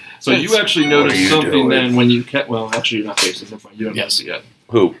good thing. So you actually notice are you something doing? then when you well, actually you're not facing. Never mind. You don't Yes. notice it yet.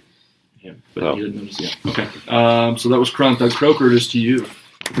 Who? Him, but Oh. you didn't notice it yet. Okay. So that was Krunk. Croaker, it is to you.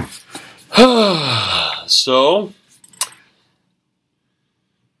 So,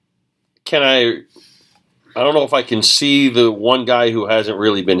 can I don't know if I can see the one guy who hasn't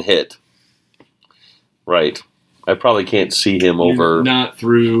really been hit. Right. I probably can't see him over, You're not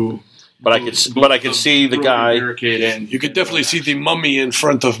through. but I could see the broken guy. barricade and You could definitely see the mummy in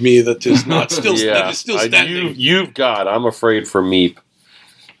front of me that is not still that Yeah, is still standing. you've got. I'm afraid for Meep.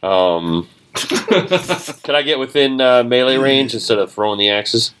 Can I get within melee range instead of throwing the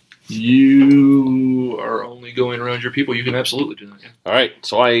axes? You are only going around your people. You can absolutely do that. Yeah. All right,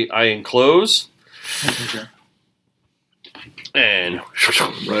 so I enclose and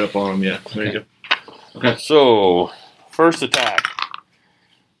Right up on him. Yeah. There you go. so first attack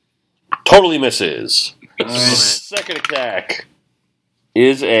totally misses. Second attack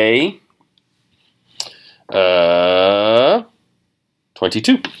is a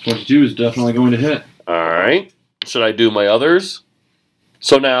 22. 22 is definitely going to hit. All right, should I do my others?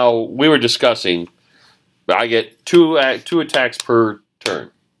 So now we were discussing. I get two attacks per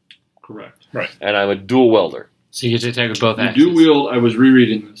turn, Correct. and I'm a dual welder. So you get to attack with both You axes. dual wield. I was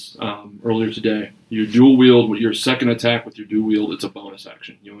rereading this earlier today. You dual wield with your second attack with your dual wield. It's a bonus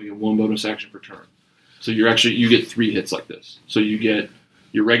action. You only get one bonus action per turn. So you get 3 hits like this. So you get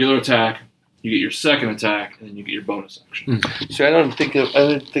your regular attack, you get your second attack, and then you get your bonus action. See, I didn't think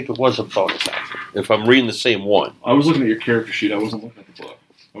it was a bonus action. If I'm reading the same one, I was looking at your character sheet. I wasn't looking at the book.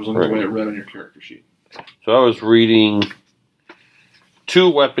 I was looking at the Right. way it read on your character sheet. so I was reading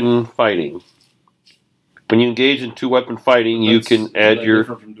 2-weapon fighting. When you engage in 2-weapon fighting, you can Is add that your.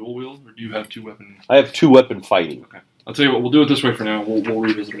 different from dual wield, or do you have 2 weapon? I have 2-weapon fighting, Okay. I'll tell you what. We'll do it this way for now. We'll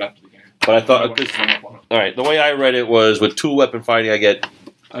revisit it after the game. but I thought Otherwise, this. hang up on it. All right, the way I read it was with 2-weapon fighting, I get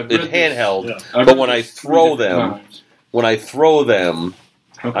I've it's read this- handheld. yeah. I've But read when I this 3 throw different them- times. When I throw them,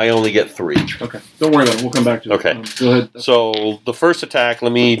 Okay. I only get 3. Okay. Don't worry about it. We'll come back to it. Okay. Go ahead. So the first attack,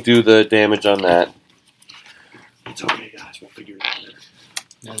 let me do the damage on that. It's okay, guys. We'll figure it out later.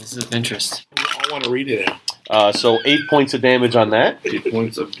 No, this is of interest. I want to read it out. So 8 points of damage on that. 8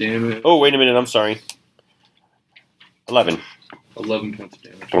 points of damage. Oh, wait a minute, I'm sorry. 11. 11 points of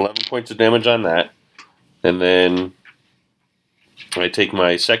damage. 11 points of damage on that. And then I take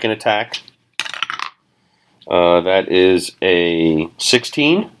my second attack. That is a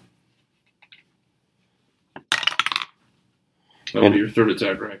 16. That would be your third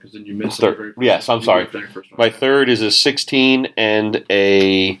attack, right? Because then you missed Third. it very Yes, I'm sorry. My third is a 16 and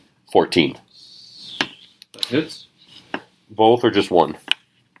a 14. That hits. Both or just one?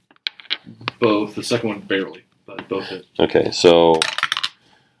 Both. The second one barely, but both hit. Okay, so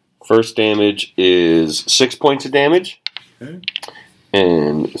first damage is 6 points of damage. Okay.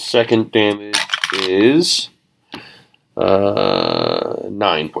 And second damage is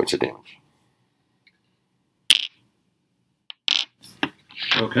 9 points of damage.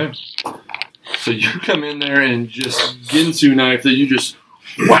 Okay. So you come in there and just Ginsu knife that you just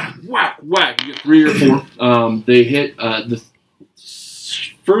whack, whack, whack. You get 3 or 4. They hit. The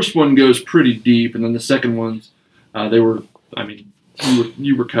first one goes pretty deep, and then the second ones, they were. I mean,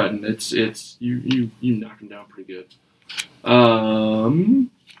 you were cutting. It's you knocked them down pretty good.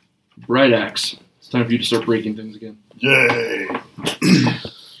 Bright Axe. It's time for you to start breaking things again. Yay!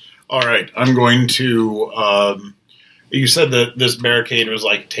 All right, I'm going to. You said that this barricade was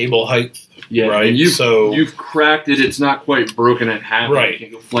like table height, Yeah, right? and you've cracked it. It's not quite broken in half. Right. You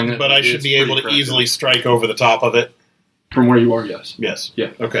can't go fling it. But I should It's be able pretty to cracked. easily strike over the top of it. From where you are, yes. Yes.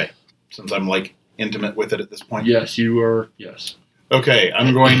 Yeah. Okay. Since I'm like intimate with it at this point. Yes, you are. Yes. Okay,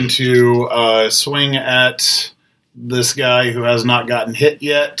 I'm going to swing at this guy who has not gotten hit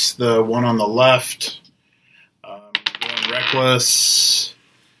yet. The one on the left. Going reckless.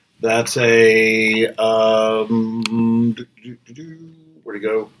 That's a where'd he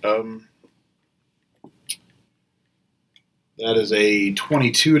go? That is a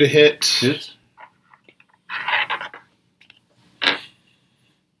 22 to hit. Hits.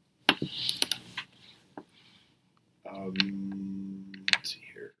 Let's see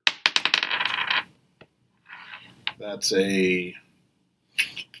here. That's a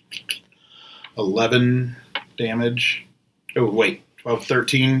 11 damage. Oh wait, 12,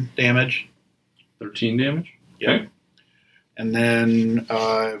 13 damage. 13 damage. Yep. And then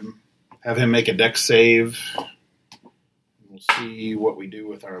have him make a dex save. We'll see what we do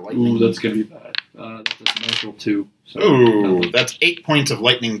with our lightning. Ooh, that's gonna be bad. That's a natural 2. So Ooh, that's 8 points of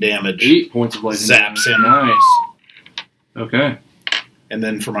lightning damage. 8 points of lightning. Zaps him. Nice. Okay. And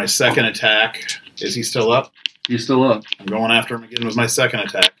then for my second attack, is he still up? He's still up. I'm going after him again with my second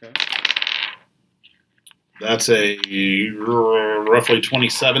attack. Okay. That's a roughly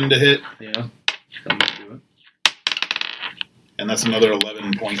 27 to hit, Yeah. That might do it. and that's another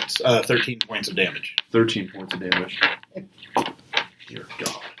 13 points of damage. 13 points of damage. Dear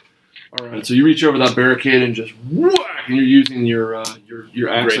God. All right. So you reach over that barricade and just whack, and you're using your axe, Great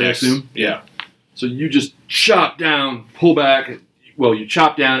I axe. assume. Yeah. So you just chop down, pull back. Well, you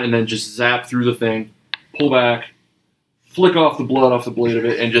chop down and then just zap through the thing, pull back, flick off the blood off the blade of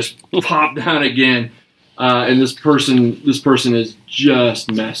it, and just pop down again. And this person is just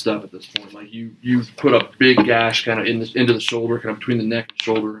messed up at this point. Like you put a big gash kind of into the shoulder, kind of between the neck and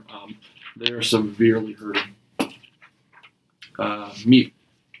shoulder. They're severely hurting. Meat.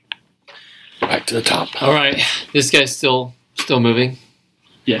 Back to the top. All right, this guy's still moving.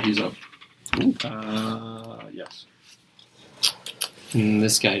 Yeah, he's up. Yes. And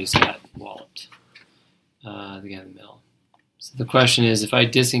this guy just got walloped. The guy in the middle. So the question is, if I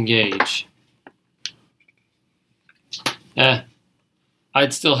disengage,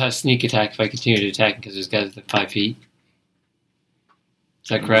 I'd still have sneak attack if I continue to attack because there's guys at 5 feet. Is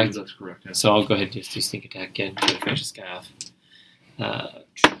that correct? That's correct. Yeah. So I'll go ahead and just do sneak attack again to finish this guy off.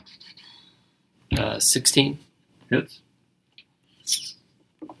 16 Hits.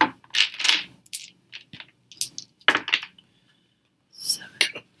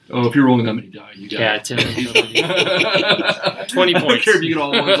 Oh, if you're rolling that many die, you got Yeah, it. 10. 20 points. I don't care if you get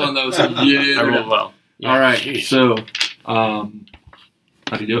all ones on those. Yeah, I rolled well. All right. So, how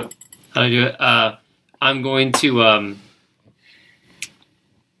do you do it? How do I do it? I'm going to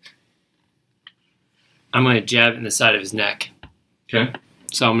jab in the side of his neck. Okay.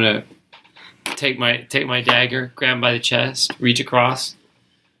 So I'm gonna take my dagger, grab him by the chest, reach across.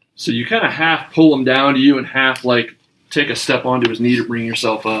 So you kind of half pull him down to you and half like take a step onto his knee to bring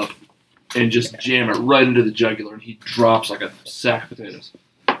yourself up and just jam it right into the jugular, and he drops like a sack of potatoes.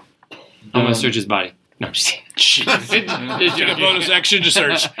 I'm gonna search his body. No, I'm just kidding. Get a bonus action to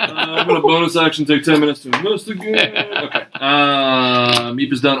search. I'm going to bonus action, take 10 minutes to investigate. Okay.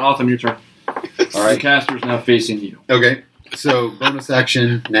 Meep is done. Autumn, your turn. All right. The caster is now facing you. Okay. So bonus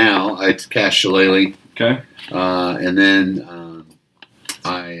action now. I cast Shillelagh, Okay. and then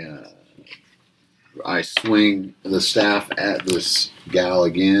I swing the staff at this gal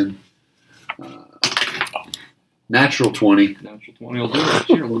again. Natural 20. Natural 20 will do it.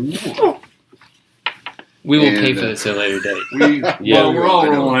 Dear Lord. We will And, pay for this at a later date. Well, we're all I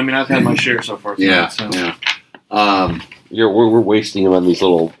know. rolling. I mean, I've had my share so far. Yeah. Tonight, so. Yeah. We're wasting them on these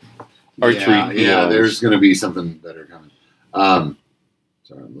little archery. Yeah, there's going to be something better coming.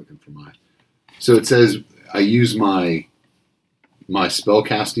 Sorry, I'm looking for my. So it says I use my spell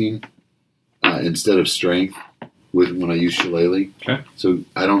casting instead of strength when I use Shillelagh. Okay. So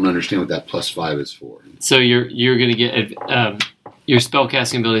I don't understand what that +5 is for. So you're going to get your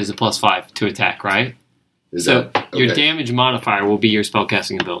spellcasting ability is a +5 to attack, right? Your damage modifier will be your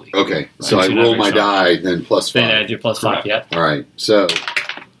spellcasting ability. Okay, so Right, I so roll not my yourself. die, then +5. Then add your +5. Yeah. All right, so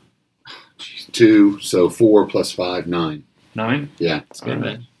 2, so 4 + 5, 9. 9. Yeah, That's good,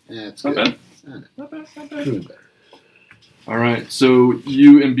 man. yeah, it's Not good. bad. Not bad. Doing better. All right. So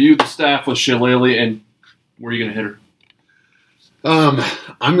you imbue the staff with Shillelagh, and where are you going to hit her?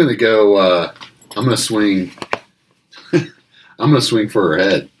 I'm gonna go. I'm gonna swing. I'm gonna swing for her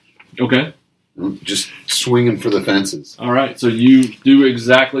head. Okay. I'm just swinging for the fences. All right. So you do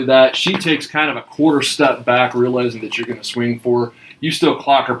exactly that. She takes kind of a quarter step back, realizing that you're going to swing for her. You still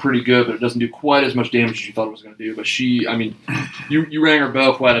clock her pretty good, but it doesn't do quite as much damage as you thought it was going to do. But you rang her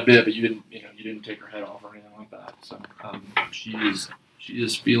bell quite a bit, but you didn't take her head off or anything like that. So she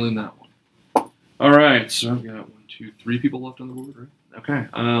is feeling that one. All right. So I've got 1, 2, 3 people left on the board, right? Okay.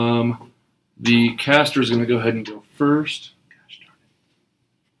 The caster is going to go ahead and go first. Gosh darn it.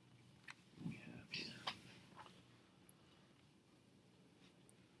 We have here.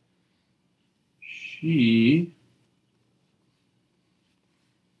 She.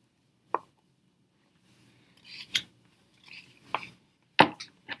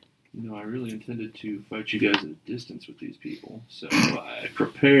 I really intended to fight you guys at a distance with these people, so I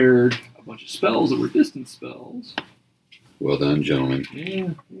prepared a bunch of spells that were distance spells. Well done, gentlemen. Yeah.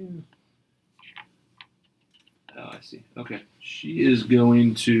 Oh, I see. Okay. She is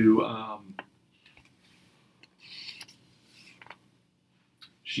going to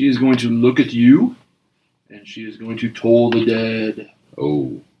look at you, and she is going to toll the dead.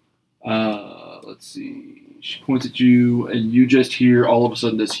 Oh. Let's see. She points at you, and you just hear all of a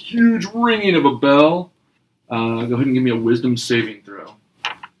sudden this huge ringing of a bell. Go ahead and give me a wisdom saving throw.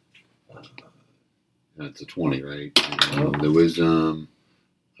 That's a 20, right? The wisdom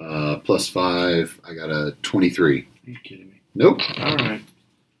 +5. I got a 23. Are you kidding me? Nope. All right.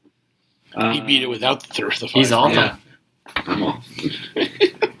 He beat it without the 5. He's awful. Yeah. I'm off.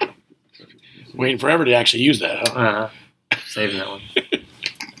 Waiting forever to actually use that, huh? Saving that one.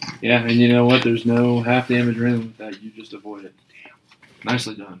 Yeah, and you know what? There's no half damage or anything with that. You just avoid it. Damn.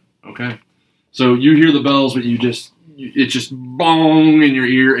 Nicely done. Okay. So you hear the bells, but it's just bong in your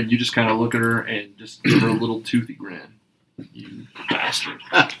ear, and you just kind of look at her and just give her a little toothy grin. You bastard.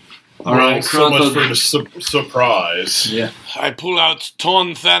 All right, so much Krantha- for the surprise. Yeah. I pull out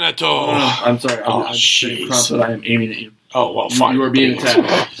Ton Thanato. I'm sorry. Oh, I'm saying, jeez. Krantha, I am aiming at you. Oh, well, fine. You are being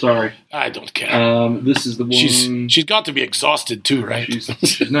attacked. Sorry. I don't care. This is the one. She's got to be exhausted too, right?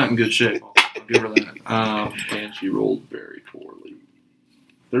 She's not in good shape. I'll give her that. And she rolled very poorly.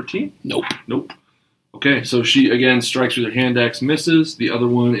 13? Nope. Okay, so she again strikes with her hand axe, misses. The other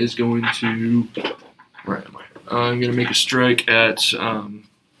one is going to. Where am I? I'm going to make a strike at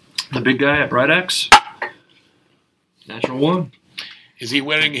the big guy at Bright Axe. Natural 1. Is he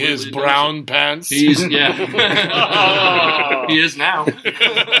wearing his brown pants? He's yeah. He is now.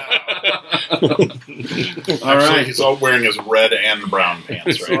 All right. He's all wearing his red and brown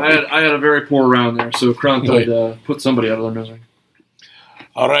pants, So right? I had a very poor round there. So Krantha put somebody out of their misery.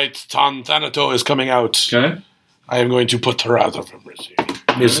 All right, Ton Thanato is coming out. Okay. I am going to put her out of her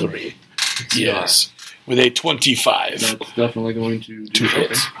misery. Yes, with a 25. That's definitely going to do Two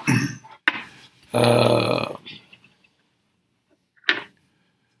hits. 1d10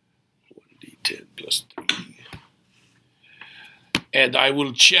 plus 3. And I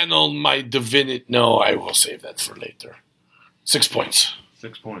will channel my divinity. No, I will save that for later. 6 points.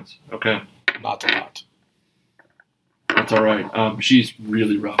 6 points. Okay. Not a lot. That's all right. She's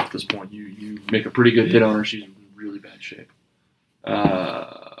really rough at this point. You make a pretty good hit on her. She's in really bad shape.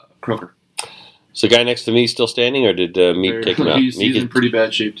 Croaker. Is the guy next to me still standing, or did Meek take him out? He's Meek in pretty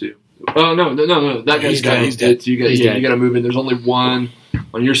bad shape too. Oh no! That guy's He's dead. down. He's dead. You He's dead. got to move in. There's only one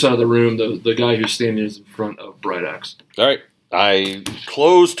on your side of the room. The guy who's standing is in front of Bright Axe. All right. I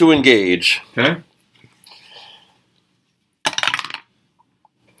close to engage. Okay.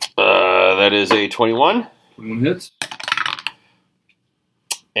 That is a 21 One hits.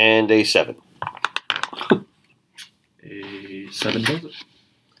 and a 7. A 7 does it.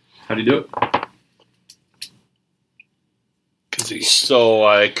 How do you do it? So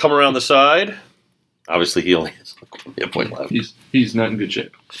I come around the side. Obviously, he only has a point left. He's not in good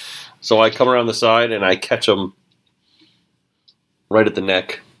shape. So I come around the side and I catch him right at the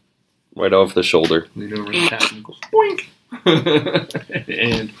neck Right off the shoulder. Lean over and tap him. Boink!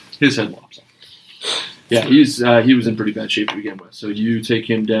 And his head lops off. Yeah, he was in pretty bad shape to begin with. So you take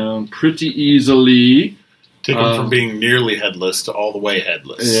him down pretty easily. Take him from being nearly headless to all the way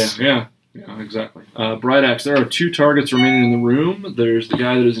headless. Yeah, exactly. Bright Axe, there are 2 targets remaining in the room. There's the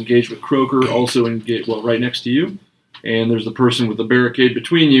guy that is engaged with Croaker, also engaged, right next to you. And there's the person with the barricade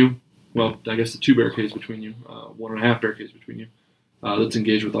between you. Well, I guess the 2 barricades between you. 1.5 barricades between you. That's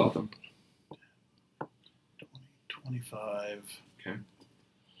engaged with Otham. 25. Okay.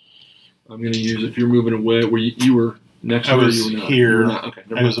 I'm going to use, if you're moving away, where you were next to I her, was you were not. here. You were not. Okay,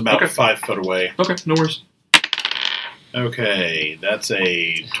 I was about 5 foot away. Okay, no worries. Okay, that's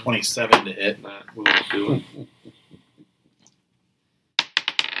a 27 to hit. That will do it.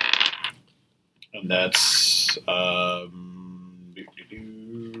 And that's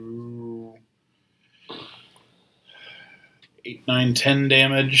 8, 9, 10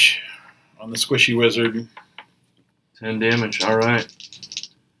 damage on the squishy wizard. 10 damage, alright.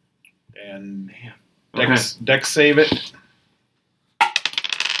 And Okay. dex save it.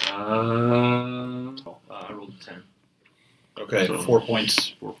 I rolled a 10. Okay, So- 4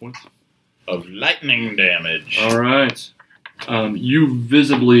 points 4 points. of lightning damage. Alright. You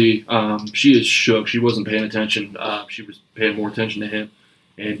visibly, she is shook. She wasn't paying attention. She was paying more attention to him.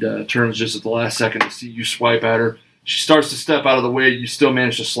 And turns just at the last second to see you swipe at her. She starts to step out of the way. You still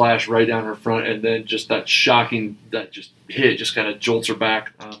manage to slash right down her front. And then just that shocking, that just hit just kind of jolts her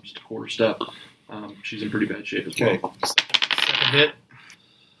back just a quarter step. She's in pretty bad shape as Okay, well. second hit.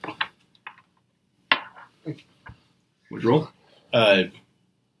 Would you roll?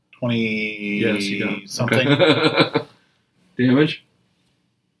 20 Yes, you got it. something. Okay. Damage?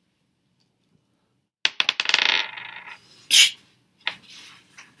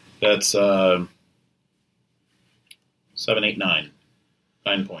 That's 7, 8, 9.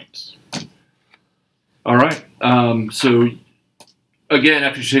 9 points. All right. So, again,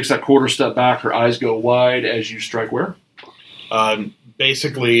 after she takes that quarter step back, her eyes go wide as you strike where?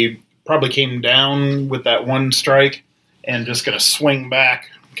 Basically, probably came down with that one strike and just going to swing back,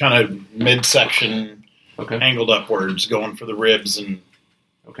 kind of midsection, Okay. angled upwards, going for the ribs. And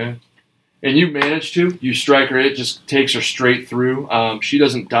Okay. And you manage to. You strike her. It just takes her straight through. She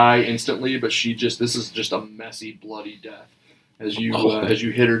doesn't die instantly, but this is just a messy, bloody death. As you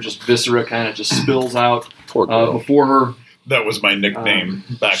hit her, just viscera kind of just spills out Poor girl. before her. that was my nickname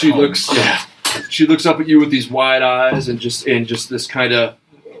back She home. She looks up at you with these wide eyes and just this kind of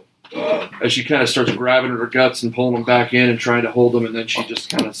as she kind of starts grabbing at her guts and pulling them back in and trying to hold them, and then she just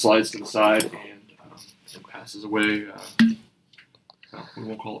kind of slides to the side and passes away. Well, we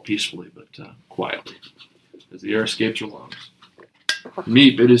won't call it peacefully, but quietly, as the air escapes her lungs.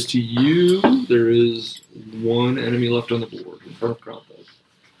 Meep, it is to you. There is one enemy left on the board in front of Kronthos.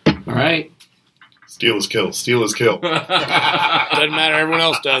 All right. Steal his kill. Steal his kill. Doesn't matter. Everyone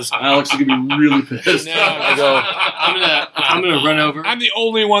else does. Alex is gonna be really pissed. No, I go. I'm gonna run over. I'm the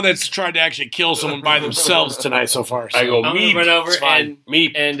only one that's tried to actually kill someone by themselves tonight so far. So. I go, I'm Meep. gonna run over It's fine.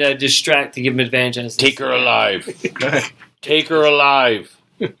 Meep. and distract to give him advantage. On his Take her alive. Okay. Take her alive.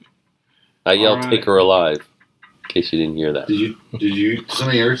 I yelled, All right. take her alive. In case you didn't hear that. Did you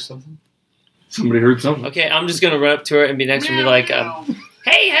somebody hear something? Somebody heard something. Okay, I'm just gonna run up to her and be next to her and be like,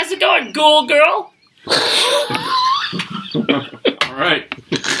 "Hey, how's it going, ghoul girl?" All right.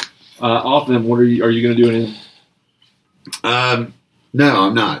 Off them. What are you going to do? Anything? No,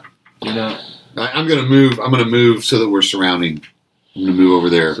 I'm not. You're not. I'm going to move. I'm going to move so that we're surrounding. I'm going to move over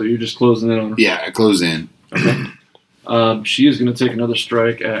there. So you're just closing in on her. Yeah, I close in. She is going to take another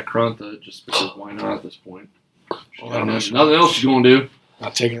strike at Krantha just because why not at this point? Nothing else she's going to do.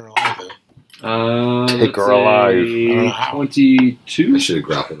 Not taking her alive. Though. Take her that's alive. a I don't know how. 22. I should have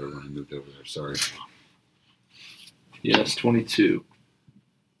grappled her when I moved over there. Sorry. Yes, 22.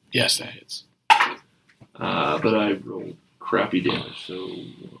 Yes, that hits. But I rolled crappy damage, so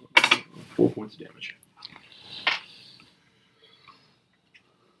 4 points of damage.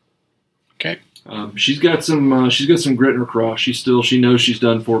 Okay. She's got some grit in her cross. She knows she's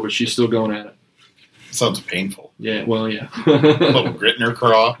done for, but she's still going at it. Sounds painful. Yeah, well, yeah. A little grit in her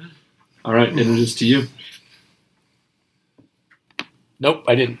craw. All right, and it is to you. Nope,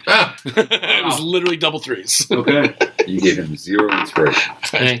 I didn't. It was literally double threes. Okay. You gave him 0 inspiration.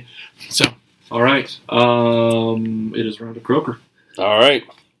 Hey, So All right. It is round to Croaker. All right.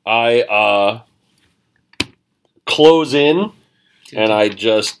 I close in, and I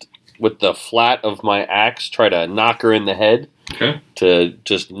just, with the flat of my axe, try to knock her in the head Okay. to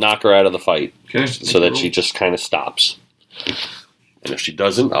just knock her out of the fight Okay. so that she just kind of stops. And if she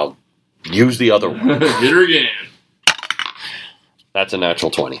doesn't, I'll use the other one. hit her again. That's a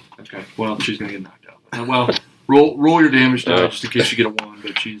natural 20. Okay. Well, she's gonna get knocked out. Well, roll your damage die just in case you get a 1.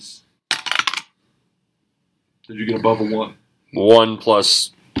 But she's. Did you get above a 1? 1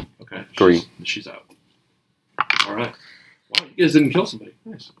 plus Okay. 3. She's out. All right. Wow, you guys didn't kill somebody.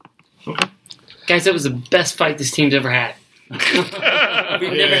 Nice. Okay. Guys, that was the best fight this team's ever had. We've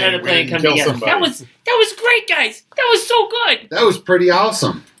never had a plan come kill together. somebody. That was great, guys. That was so good. That was pretty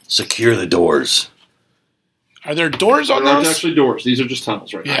awesome. Secure the doors. Are there doors on There aren't those? actually doors. These are just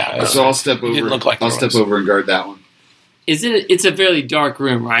tunnels right Yeah. now. So I'll step It didn't over. look like I'll there step was. over and guard that one. It's a fairly dark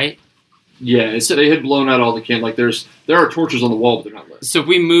room, right? Yeah, so they had blown out all the can. Like there are torches on the wall, but they're not lit. So if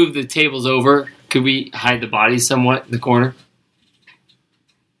we move the tables over, could we hide the bodies somewhat in the corner?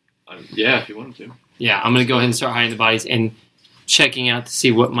 Yeah, if you wanted to. Yeah, I'm going to go ahead and start hiding the bodies and checking out to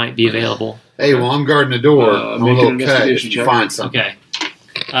see what might be available. Hey, while I'm guarding the door, I'm a make an little cut investigation if you check. find something. Okay.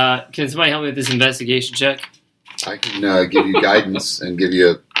 Can somebody help me with this investigation check? I can give you guidance and give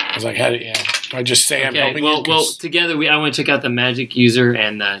you. I was like, I just say I'm Okay, helping well, you. 'Cause together I want to check out the magic user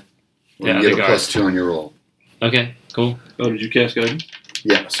and the You other get a guard. +2 on your roll. Okay, cool. Oh, did you cast guidance?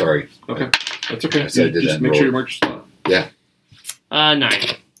 Yeah, sorry. Okay, that's okay. I said I did Just that make roll. sure you mark your spot.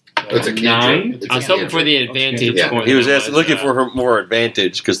 9. It's a 9? cantrip. It's I a was hoping for cantrip. the advantage. Yeah. more He than was I asking, looking for her more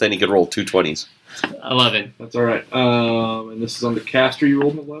advantage because then he could roll 2 20s. 11. That's all right. And this is on the caster. You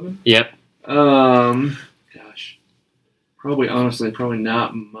rolled an 11. Yep. Gosh, probably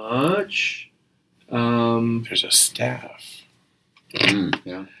not much. there's a staff.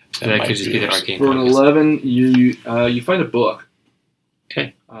 Yeah. That might could just be the yours. arcane For an focus. 11, you find a book.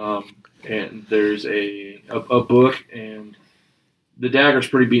 Okay. And there's a book, and the dagger's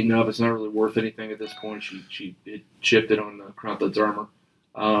pretty beaten up. It's not really worth anything at this point. She chipped it on Kronthud's armor.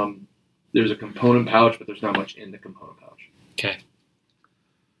 There's a component pouch, but there's not much in the component pouch. Okay.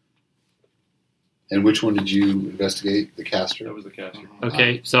 And which one did you investigate? The caster? That was the caster.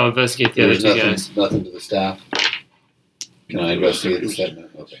 Okay, so I'll investigate the other There's two nothing, guys. nothing to the staff. Can I investigate the staff? No.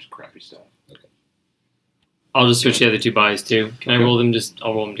 Okay. Crappy stuff. I'll just switch the other two bodies too. Can I Okay. roll them?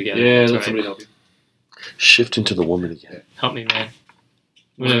 I'll roll them together. Yeah, That's let all right. somebody help you. Shift into the woman again. Help me, man.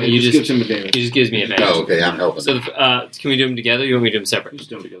 It You just just gives him advantage. he just gives me advantage. Oh, okay. I'm helping. So can we do them together? Or you want me to do them separate? Just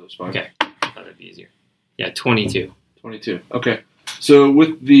do them together. It's fine. Okay. I thought that'd be easier. Yeah, 22. 22. Okay. So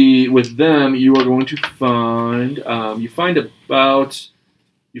with them, you are going to find you find a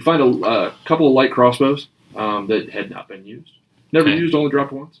couple of light crossbows that had not been used, never Okay. used, only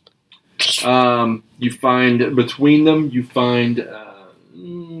dropped once. You find between them,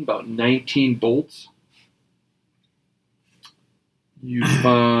 about 19 bolts. You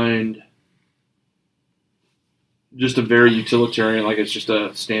find just a very utilitarian, like it's just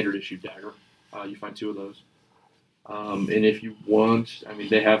a standard issue dagger. You find 2 of those. And if you want,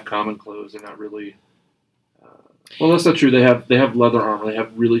 they have common clothes. They're not really. Well, that's not true. They have leather armor. They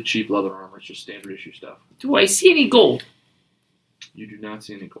have really cheap leather armor. It's just standard issue stuff. Do I see any gold? You do not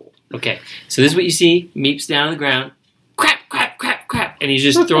see any gold. Okay, so this is what you see. Meep's down on the ground. Crap, crap, crap, crap. And he's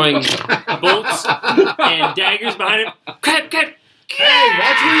just throwing bolts and daggers behind him. Crap, crap. Hey,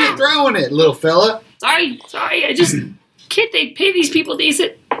 watch where you're throwing it, little fella. Sorry. I just... Can't they pay these people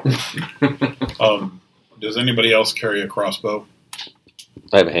decent? Does anybody else carry a crossbow?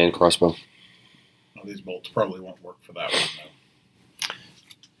 I have a hand crossbow. Oh, these bolts probably won't work for that one, though.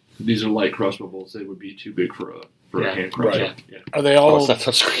 These are light crossbow bolts. They would be too big for a Yeah. hand crossbow. Right. Yeah. Are they Oh, all it's not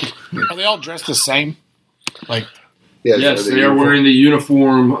touchscreen. are they all dressed the same? Like Yes, they are wearing the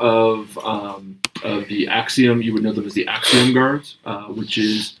uniform of the Axiom. You would know them as the Axiom Guards, which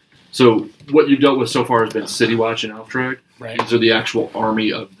is so. What you've dealt with so far has been City Watch and Alftrag. right? These are the actual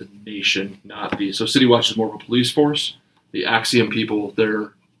army of the nation, not the. So City Watch is more of a police force. The Axiom people,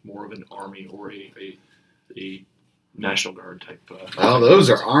 they're more of an army or a National Guard type. Oh, those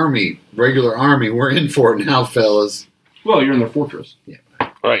are army, regular army. We're in for it now, fellas. Well, you're in their fortress.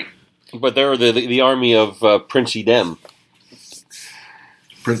 Right. But they're the army of Prince Edem.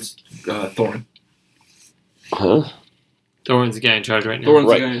 Prince Thorin. Huh? Thorin's the guy in charge right now. Thorin's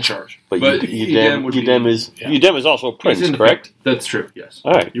Right. the guy in charge. But, Edem would be- Edem is Yeah. Edem is also a prince, he's in the correct? front. That's true. Yes.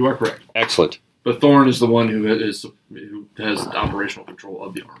 All right. You are correct. Excellent. But Thorin is the one who has operational control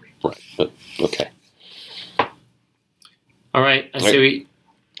of the army. Right. Okay. All right, I say we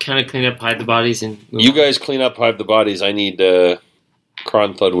kind of clean up, hide the bodies, and move You on. guys clean up, hide the bodies. I need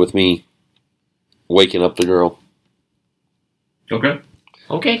Kronthud with me, waking up the girl. Okay.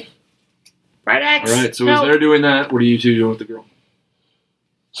 Okay. Right, Axe. All right. So No. as they're doing that, what are you two doing with the girl?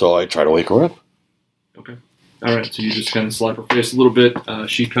 So I try to wake her up. Okay. All right. So you just kind of slap her face a little bit.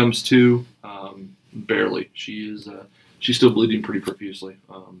 She comes to, barely. She's still bleeding pretty profusely,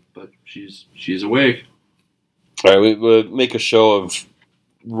 but she's awake. All right, we make a show of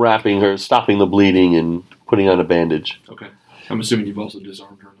wrapping her, stopping the bleeding, and putting on a bandage. Okay. I'm assuming you've also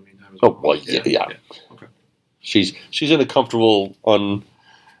disarmed her in the meantime as Oh, well. well, yeah. Okay. She's in a comfortable,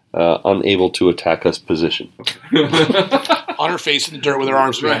 unable to attack us position. On her face in the dirt with her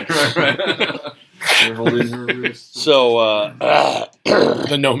arms Right. spread. You're holding her wrist. So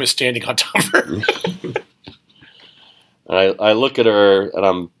The gnome is standing on top of her. I look at her and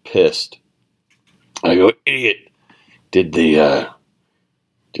I'm pissed. I go, idiot! Did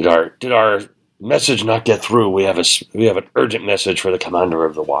our message not get through? We have an urgent message for the commander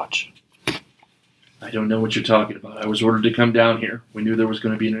of the watch. I don't know what you're talking about. I was ordered to come down here. We knew there was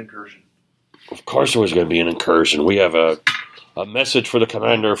going to be an incursion. Of course, there was going to be an incursion. We have a message for the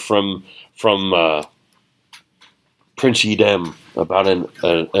commander from Prince Yidem about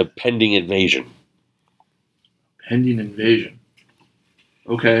a pending invasion. Pending invasion.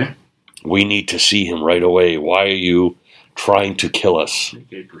 Okay. We need to see him right away. Why are you trying to kill us?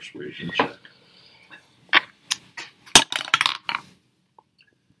 Make a persuasion check.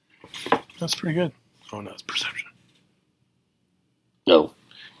 That's pretty good. Oh, no, it's perception. No.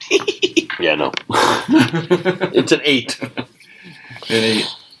 Yeah, no. It's an 8. An 8.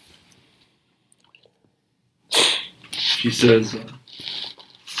 She says,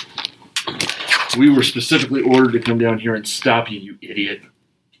 we were specifically ordered to come down here and stop you, you idiot.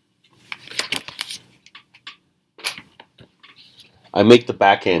 I make the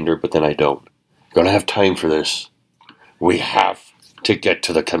backhander, but then I don't. Don't have time for this. We have to get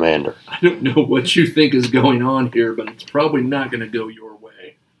to the commander. I don't know what you think is going on here, but it's probably not going to go your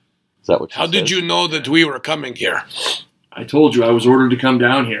way. Is that what? How did you know that we were coming here? I told you I was ordered to come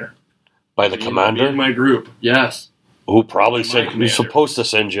down here. By the Me commander? and my group, yes. Who probably My said commander. he's supposed to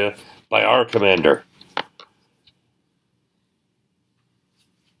send you by our commander. Do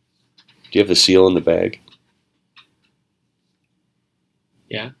you have the seal in the bag?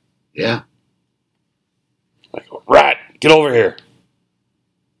 Yeah. Yeah. I go, Rat, get over here.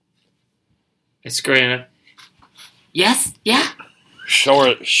 I scream it. Yes, yeah. Show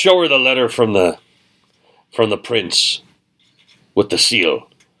her the letter from the prince with the seal.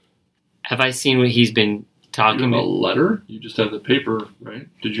 Have I seen what he's been You talking have a about? letter? You just have the paper, right?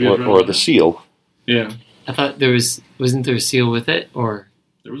 Did you have it on Or the seal. Yeah. I thought wasn't there a seal with it, or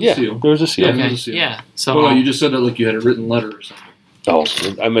There was a seal. There was a seal. Yeah. okay, there's a seal. yeah. So Well, I'll, you just said that like you had a written letter or something. Oh,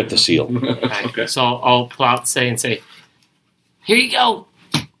 I meant the seal. right. Okay. So I'll pull out and say, "Here you go."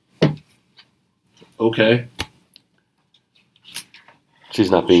 Okay. She's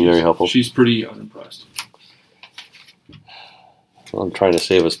not being very helpful. She's pretty unimpressed. I'm trying to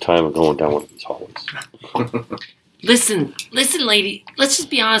save us time of going down one of these hallways. Listen, lady. Let's just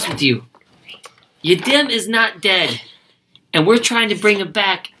be honest with you. Yadim is not dead, and we're trying to bring him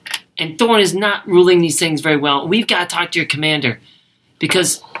back. And Thorn is not ruling these things very well. We've got to talk to your commander,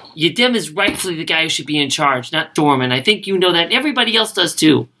 because Yadim is rightfully the guy who should be in charge, not Thorman. I think you know that. Everybody else does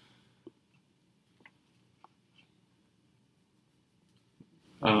too.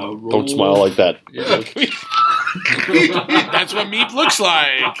 Roll. Don't smile like that. Yeah. That's what meat looks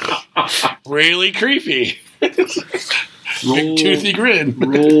like. Really creepy. Roll, Big toothy grin.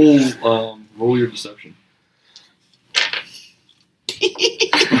 roll your deception.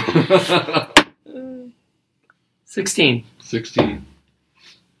 16. 16.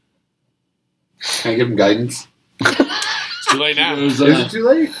 Can I give him guidance? It's too late now. Goes, Is it too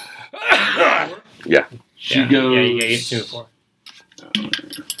late? Yeah. she goes. Yeah, you gotta get 2 and 4.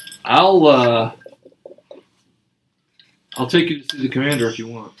 I'll take you to see the commander if you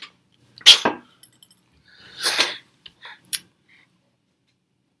want.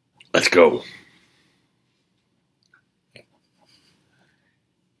 Let's go.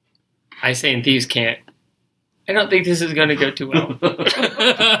 I say and thieves can't. I don't think this is going to go too well.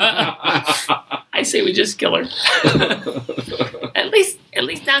 I say we just kill her. at least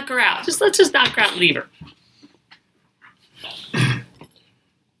knock her out. Let's just knock her out and leave her.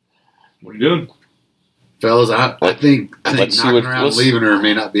 What are you doing? Fellas, I think Let's see knocking what- her out and let's- leaving her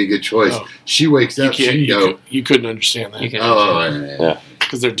may not be a good choice. Oh. She wakes up, she can go. You couldn't understand that. You can Oh,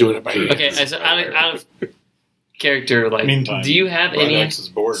 Because they're doing it by hand. Okay, so out of character, like, Meantime, do you have Brian any X is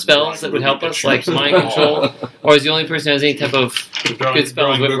bored. spells that would help us, like mind control? Or is the only person who has any type of good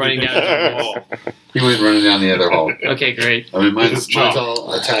spells with running down? he went running down the other hall. Okay, great. I mean, mine's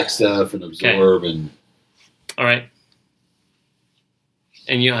all attack stuff and absorb and All right.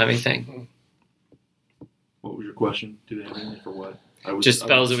 And you don't have anything? What was your question? Do they have anything for what? Just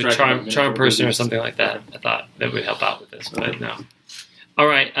spells that would charm person or something like that. I thought that would help out with this, but no. All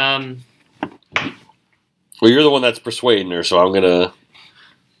right. Well, you're the one that's persuading her, so I'm gonna.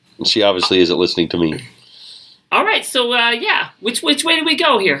 She obviously isn't listening to me. All right, so which way do we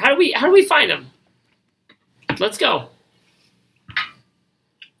go here? How do we find them? Let's go.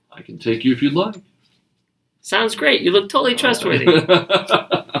 I can take you if you'd like. Sounds great. You look totally trustworthy.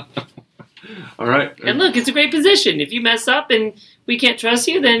 All right. And look, it's a great position. If you mess up and we can't trust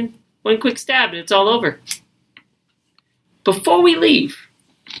you, then one quick stab and it's all over. Before we leave,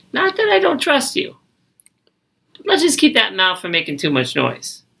 not that I don't trust you, but let's just keep that mouth from making too much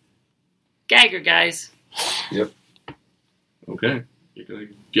noise. Gag her, guys. Yep. Okay. You're going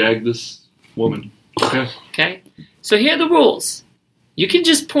to gag this woman. Okay. Okay? So here are the rules. You can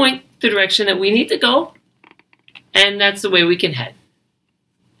just point the direction that we need to go, and that's the way we can head.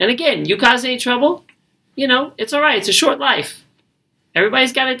 And again, you cause any trouble, it's all right. It's a short life.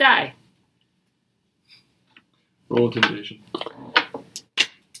 Everybody's got to die. Roll intimidation.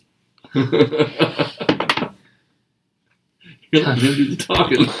 You're not going to do the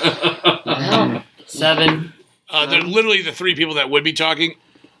talking. 7. They're literally the 3 people that would be talking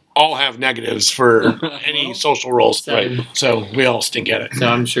all have negatives for any social roles. 7. So we all stink at it. So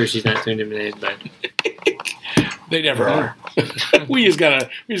I'm sure she's not too intimidated, but They never are. we just gotta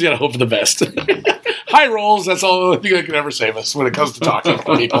hope for the best. High rolls, that's all I think that can ever save us when it comes to talking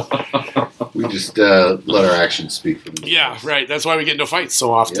to people. We just let our actions speak for themselves. Yeah, right. That's why we get into fights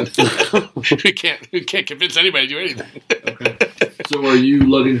so often. Yep. we can't convince anybody to do anything. Okay. So are you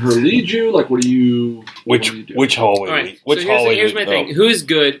letting her lead you? Like, what do you do? Which hallway? all right. Which so hallway? here's my thing. Who is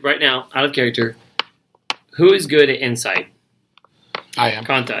good right now, out of character? Who is good at insight? I am.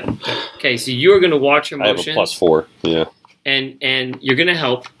 Contact. Okay, so you are going to watch your I have motions. a +4. Yeah. And you're going to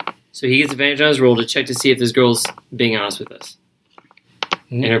help. So he gets advantage on his roll to check to see if this girl's being honest with us.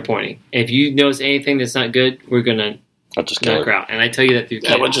 And her pointing. And if you notice anything that's not good, we're going to I'll just kill knock her her. out. And I tell you that through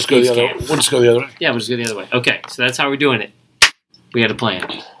Yeah, we'll just go the other. We'll just go the other way. Yeah, we'll just go the other way. Okay, so that's how we're doing it. We had a plan.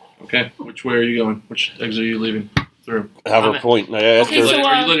 Okay. Which way are you going? Which exit are you leaving through? Have her point. I asked Okay, her. so,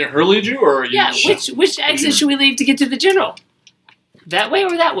 Are you letting her lead you, or are you? Yeah, which exit should we leave to get to the general? That way or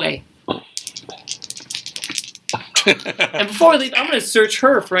that way? And before we leave, I'm going to search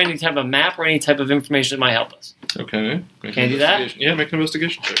her for any type of map or any type of information that might help us. Okay. Make Can I an do that? investigation- Yeah, make an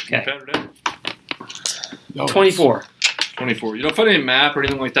investigation check. Okay. Pat her down. No. 24. 24. You don't find any map or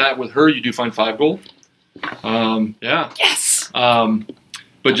anything like that. With her, you do find 5 gold. Yeah. Yes!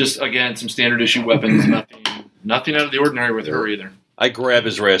 But just, again, some standard issue weapons. Nothing out of the ordinary with her either. I grab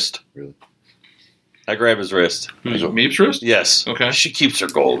his wrist. Really? I grab his wrist. Who's Meep's wrist? Yes. Okay. She keeps her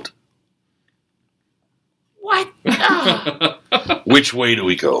gold. What? Oh, Which way do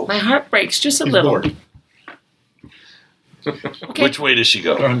we go? my heart breaks just a little. bored. Okay. Which way does she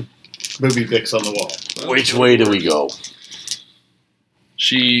go? Movie pics on the wall. Which way do we go?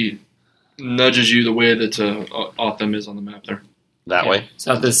 She nudges you the way that Otham is on the map there. That way?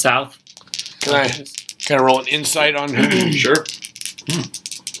 South is south. Can I roll an insight on who? Sure.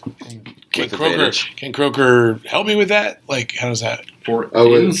 With advantage. Can Croker help me with that? Like, how does that? For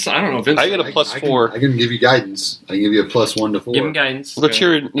Oh, wait. I don't know if I get a +4. I can give you guidance. I can give you a +1 to 4. Give him guidance. What's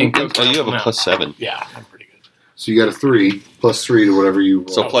your? And Oh, you have a no. +7. Yeah, I'm pretty good. So you got a 3 +3 to whatever you roll.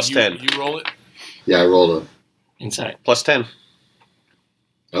 So plus you, 10. You roll it. Yeah, I rolled Insight. +10.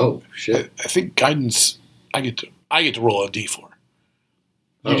 Oh shit! I think guidance. I get to roll a d4. You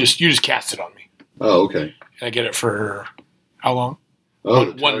Oh. just cast it on me, Oh okay. and I get it for how long? Oh,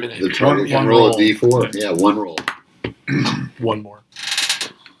 One- the 1 target- minute. The target One can roll roll. a d4. Yeah, one roll. One more.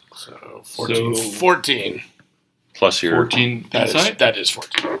 So 14. So- 14. Plus your. 14 insight? That is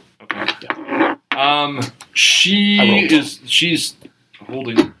 14. Okay. Yeah. I She rolled she's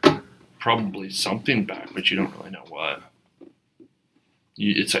holding probably something back, but you don't really know what.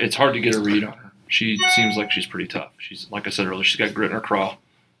 It's hard to get a read on her. She seems like she's pretty tough. She's, like I said earlier, she's got grit in her craw,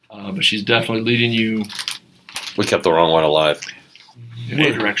 but she's definitely leading you We kept the wrong one alive. in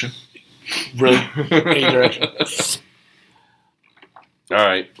a direction. Really? Any direction. All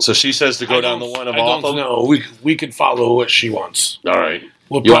right. So she says to go down the one of I don't Otham. know. We could follow what she wants. All right.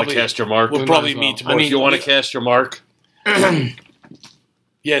 We'll You want probably to cast your mark? we'll probably meet tomorrow. If you want to cast your mark,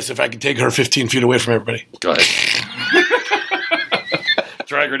 Yes, if I could take her 15 feet away from everybody. go ahead.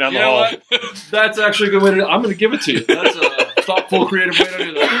 Drag her down You the know hall. what? That's actually a good way to. I'm going to give it to you. That's a thoughtful, creative way to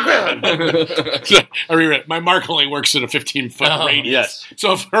do that. I reread it. My mark only works in a 15-foot Oh, radius. Yes.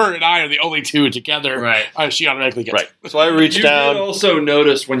 So if her and I are the only two together, Right. She automatically gets Right. So I reach You down. did also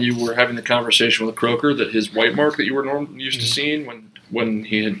notice when you were having the conversation with Croker that his white mark that you were used to seeing when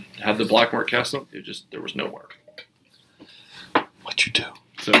he had the black mark cast on, there was no mark. What you do?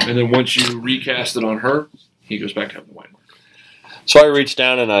 So, and then once you recast it on her, he goes back to having the white mark. So I reach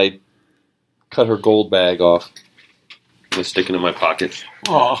down and I cut her gold bag off. I stick it in my pocket.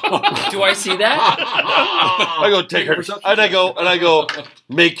 Oh. Do I see that? I go take her, and I go,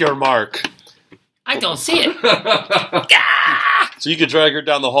 make your mark. I don't see it. So you can drag her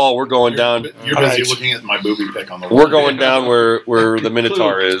down the hall. We're going down. You're busy looking at my booby pick on the wall. We're going down where the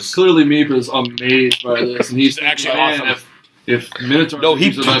Minotaur is. Clearly, Meep is amazed by this, and he's actually thinking, awesome. If Minotaur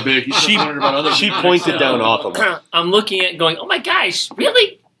is that big, he's just wondering about other. She pointed down off of him. I'm looking at it going, oh my gosh,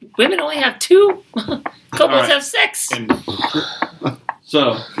 really? Women only have 2? Kobolds have 6. And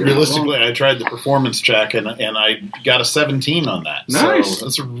So realistically, I tried the performance check, and I got a 17 on that. Nice. So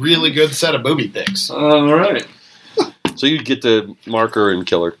that's a really good set of booby picks. all right. So you get to mark her and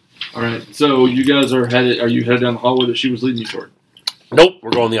kill her. All right. So you guys are headed. Are you headed down the hallway that she was leading you toward? Nope, we're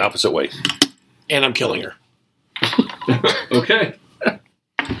going the opposite way. And I'm killing her. Okay.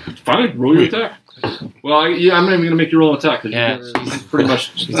 Fine. Roll your attack. Well, I'm not even going to make you roll an attack because Yeah, pretty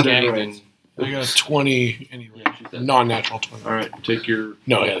much she's dead gagged right. and I got a 20 anyway. Yeah, she's dead. Non-natural 20. All right. Take your.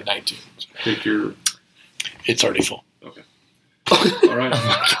 No, I got a 19. Take your. It's already full. All right.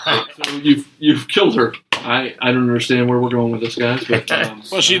 So you've killed her. I don't understand where we're going with this, guys. But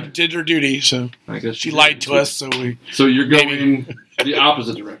Well, she did her duty, so I guess she lied to us. So we So you're going the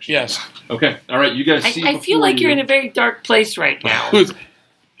opposite direction. yes. Okay. All right. You guys see. I feel like you're in a very dark place right now.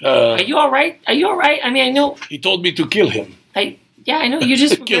 Are you all right? Are you all right? I mean, I know. He told me to kill him. I know. You're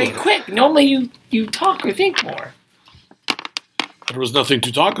just Kill very her. quick. Normally, you talk or think more. There was nothing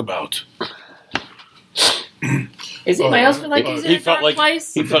to talk about. Is anybody else feel like he's in He a felt dark like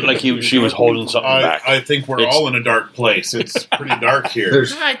place? he felt like she was holding something back. I think we're It's- all in a dark place. It's pretty dark here.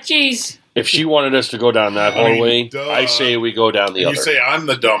 There's Ah, jeez. If she wanted us to go down that I mean, hallway, duh. I say we go down the You other. say I'm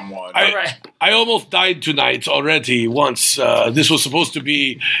the dumb one. I- All right. I almost died tonight already once. This was supposed to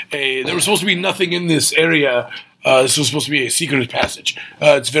be there was supposed to be nothing in this area. This was supposed to be a secret passage.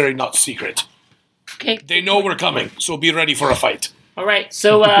 It's very not secret. Okay. They know we're coming, so be ready for a fight. All right.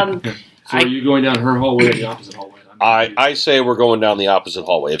 So, So are you going down her hallway or the opposite hallway? I say we're going down the opposite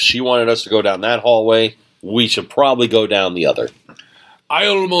hallway. If she wanted us to go down that hallway, we should probably go down the other. I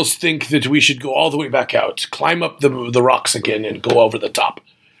almost think that we should go all the way back out, climb up the rocks again, and go over the top.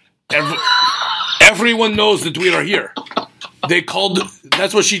 Everyone knows that we are here. They called.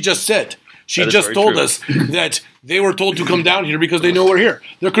 That's what she just said. She That is just very told true. us that they were told to come down here because they know we're here.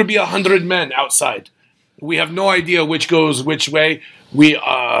 There could be 100 men outside. We have no idea which goes which way. We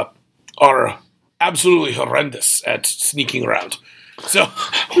are absolutely horrendous at sneaking around. So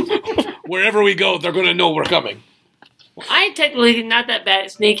wherever we go, they're going to know we're coming. I'm technically not that bad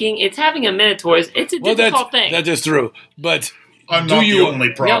at sneaking. It's having a Minotaur. It's a difficult thing. That is true. But I'm do not you- the only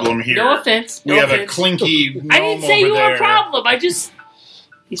problem no, here. No offense. We No have offense. a clinky gnome I didn't say over you were there. a problem.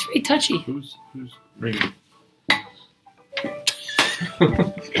 He's very touchy. Who's ringing?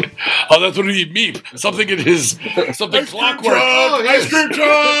 oh, that would be Meep. Something in his something clockwork. Oh, Ice cream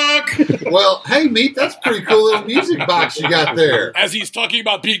truck! well, hey, Meat, that's a pretty cool little music box you got there. As he's talking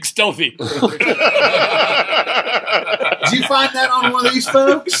about being stealthy. Did you find that on one of these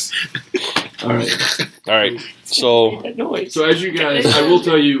folks? All right. All right. So That noise. So as you guys, I will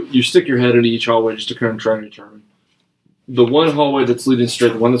tell you, you stick your head into each hallway just to kind of try and determine. The one hallway that's leading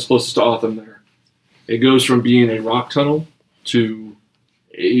straight, the one that's closest to Otham there, it goes from being a rock tunnel to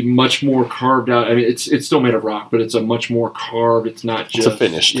a much more carved out. I mean, it's still made of rock, but it's a much more carved. It's not just a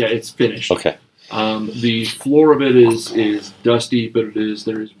finished. Yeah, it's finished. okay. The floor of it is dusty, but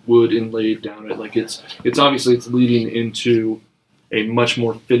there is wood inlaid down it. Like it's obviously it's leading into a much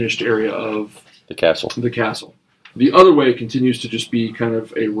more finished area of The castle. the castle. The other way continues to just be kind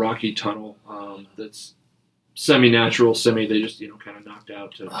of a rocky tunnel that's semi-natural, they just kind of knocked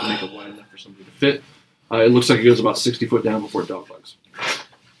out to make it wide enough for somebody to fit. It looks like it goes about 60 foot down before it doglegs.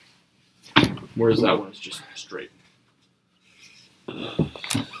 Whereas that one is just straight. We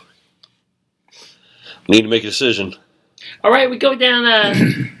need to make a decision. All right, we go down.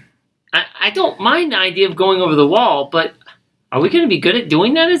 I don't mind the idea of going over the wall, but are we going to be good at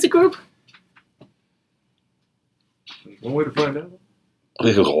doing that as a group? There's one way to find out.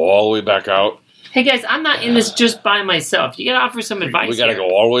 We can go all the way back out. Hey guys, I'm not in this just by myself. You got to offer some advice. We got to here. go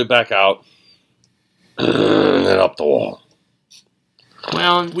all the way back out. And then up the wall.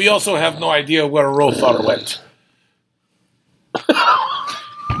 Well, We also have no idea where Rothar went.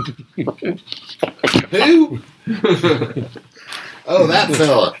 Who? Oh, that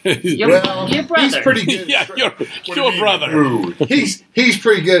fella. your Well, brother. he's pretty good. Yeah, your brother. Rude. He's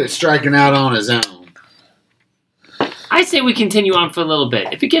pretty good at striking out on his own. I say we continue on for a little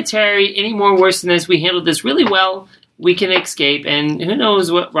bit. If it gets hairy any more worse than this, we handled this really well. We can escape, and who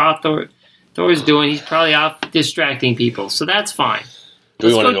knows what Thor's doing? He's probably off distracting people, so that's fine. Do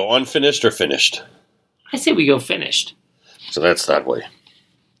we Let's want to go unfinished or finished? I say we go finished. So that's that way.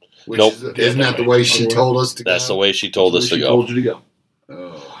 Which Nope. Isn't that the way she told us to go? That's the way she told us to She go. told you to go.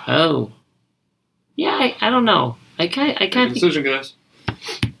 Oh. Oh. Yeah, I don't know. I Make a can't think. decision, guys.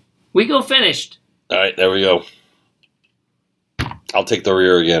 We go finished. All right, there we go. I'll take the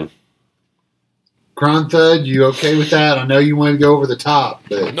rear again. Kronthud, you okay with that? I know you want to go over the top,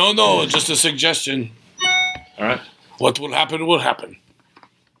 but No, just a suggestion. All right. What will happen will happen.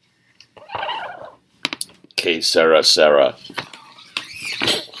 Okay, Sarah. Should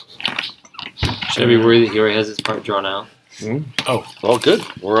I be worried that he already has his part drawn out? Well, good.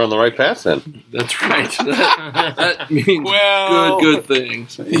 We're on the right path then. That's right. that means Well, good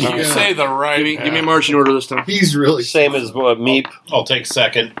things. You say the right. Give me a marching order this time. he's really Same as Meep. I'll take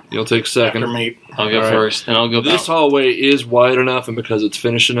second You'll take second. after me. I'll go All right. first, and I'll go This back. hallway is wide enough, and because it's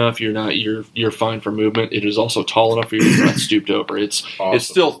finished enough, you're fine for movement. It is also tall enough for you to not stooped over. It's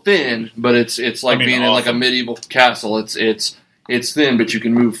still thin, but it's like being in like a medieval castle. It's thin, but you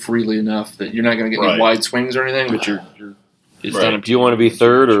can move freely enough that you're not going to get any Right. wide swings or anything. But it's Right. not. Do you want to be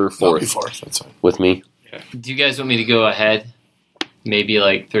third or I'll be fourth fourth. That's fine. with me? Do you guys want me to go ahead? Maybe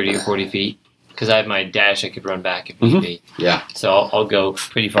like 30 or 40 feet? Because I have my dash I could run back if need Mhm. be. Yeah. So I'll go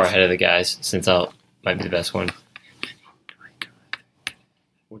pretty far ahead of the guys since I'll might be the best one.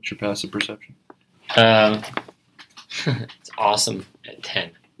 What's your passive perception? It's awesome at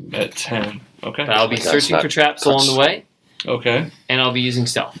 10. At 10. Okay. But I'll be That's searching not for traps along the way, Okay. and I'll be using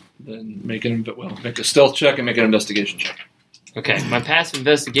stealth. Then make a stealth check and make an investigation check. Okay, my passive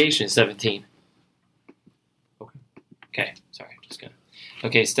investigation is 17. Okay, sorry, just gonna.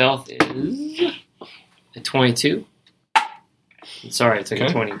 Okay, stealth is a 22. Sorry, I took a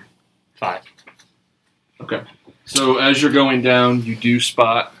Okay. 25. So as you're going down, you do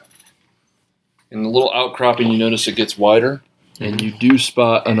spot in the little outcropping. You notice it gets wider, and you do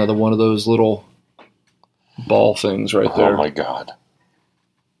spot another one of those little ball things right there. Oh my God!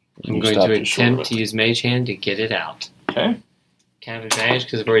 I'm You going stopped to just short of attempt to use Mage Hand to get it out. Okay. Can't have advantage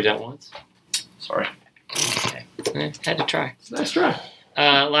because I've already done it once. Sorry. Okay, had to try. Nice try.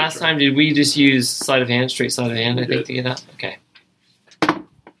 Last time, did we just use sleight of hand, straight sleight of hand, We I think, did. to get out? Okay.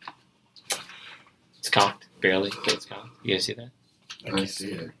 It's cocked, barely, but it's cocked. You guys see that? I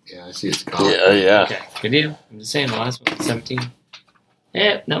see it. Yeah, I see it's cocked. Yeah. Okay, good deal. I'm just saying, the last one, 17.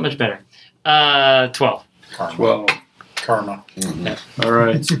 Yeah, not much better. 12. Karma. 12. Karma. All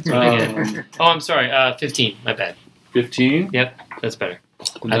right. Oh, I'm sorry, 15. My bad. 15. Yep, that's better.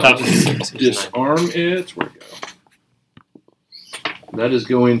 Now, I thought it was 6. It was 9. disarm it. Where'd it go? That is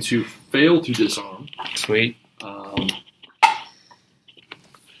going to fail to disarm. Sweet. And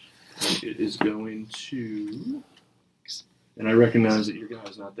it is going to. And I recognize that your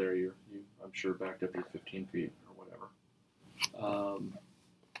guy's not there. You I'm sure, backed up your 15 feet or whatever.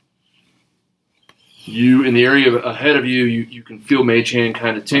 You, in the area ahead of you, you can feel Mage Hand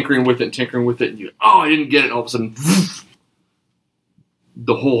kind of tinkering with it, and you, I didn't get it. And all of a sudden,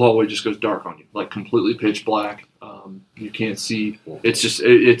 the whole hallway just goes dark on you, like completely pitch black. You can't see. It's just,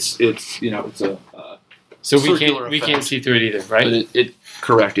 it's a. So we circular can't effect. see through it either, right? But it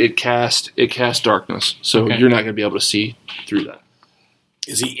correct. It cast darkness, so Okay. you're not going to be able to see through that.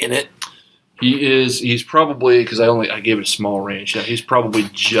 Is he in it? He's probably, because I gave it a small range. Yeah, he's probably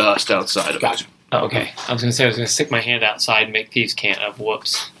just outside of Gotcha. Oh, okay. I was going to say I was going to stick my hand outside and make thieves can't of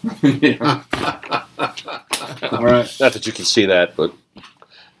whoops. it. Yeah. All right. Not that you can see that, but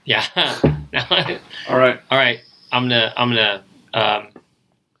Yeah. All right. All right. I'm gonna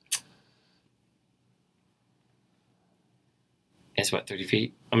it's what, 30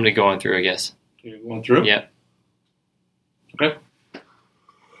 feet? I'm gonna go on through, I guess. You're going through? Yep. Okay.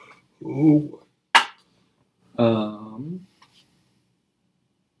 Ooh.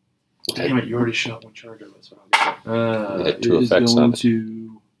 Damn it, you already shot one charge of it, so I'll You get had two it is effects going on it.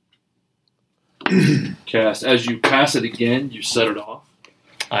 to cast. As you pass it again, you set it off.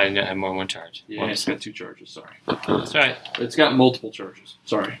 I have more than one charge. Yeah, Whoops. it's got 2 charges, sorry. That's right. It's got multiple charges.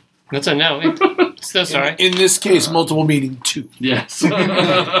 Sorry. That's a no. Still sorry. In this case, multiple meaning 2. Yes.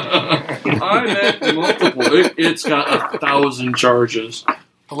 I meant multiple. It's got 1,000 charges.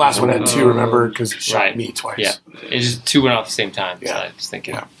 The last one had 2, remember? Because it shot Right. me twice. Yeah. It's just 2 went off at the same time. So Yeah. I was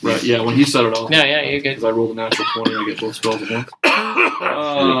thinking. Yeah. Right, yeah, when he set it off. No, yeah, you're good. Because I rolled a natural 20, I get both spells at once.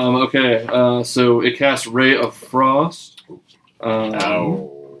 Okay, so it casts Ray of Frost.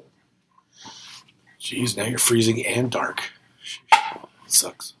 Ow. Jeez, now you're freezing and dark.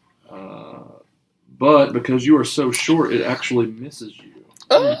 Sucks. But because you are so short, it actually misses you.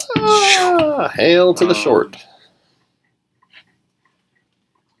 hail to the short.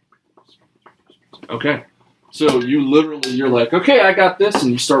 Okay. So you're like, okay, I got this,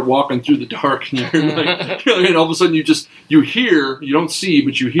 and you start walking through the dark, and you're like, and all of a sudden you hear, you don't see,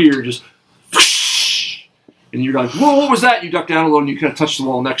 but you hear just, and you're like, whoa, what was that? You duck down a little, and you kind of touch the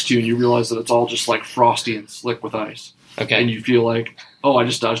wall next to you, and you realize that it's all just like frosty and slick with ice. Okay. And you feel like, oh, I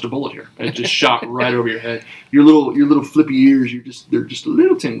just dodged a bullet here. It just shot right over your head. Your little flippy ears, they're just a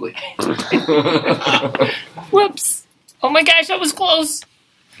little tingly. Whoops! Oh my gosh, that was close.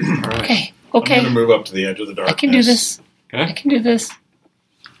 Okay. I'm going to move up to the edge of the darkness. I can do this. Okay. I can do this.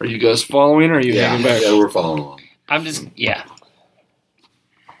 Are you guys following, or are you hanging back? Yeah, we're following along. I'm just I'm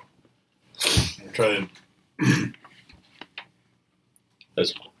trying to.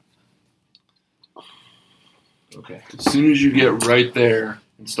 That's Okay. As soon as you get right there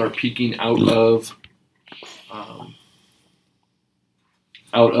and start peeking out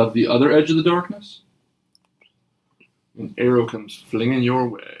of the other edge of the darkness, an arrow comes flinging your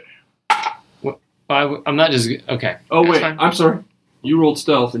way. I'm not just okay. Oh That's wait, fine. I'm sorry. You rolled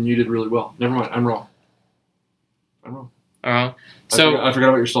stealth and you did really well. Never mind. I'm wrong. So I forgot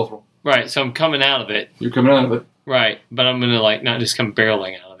about your stealth roll. right, so I'm coming out of it. You're coming out of it. Right, but I'm gonna not just come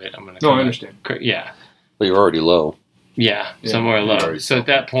barreling out of it. I'm gonna. No, come I understand. Yeah, Well, you're already low. yeah, Yeah, somewhere you're low. already So at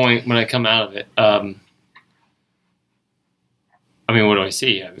that point, when I come out of it, I mean, what do I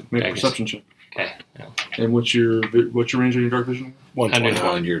see? Make I a guess- perception check. Okay. Yeah. And what's your range on your dark vision? 120.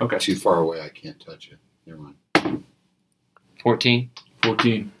 Oh, and you're Okay. too far away. I can't touch you. Never mind. 14.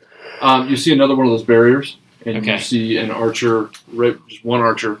 14. You see another one of those barriers, and Okay. you see an archer, just one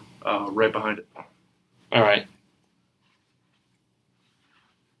archer, right behind it. All right.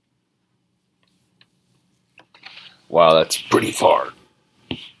 Wow, that's pretty far.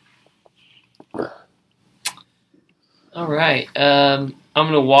 All right. I'm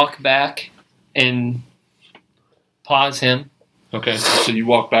gonna walk back and pause him. Okay, so you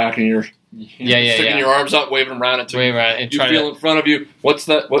walk back and you're sticking your arms up, waving them around until Wait around and you try feel to. in front of you. What's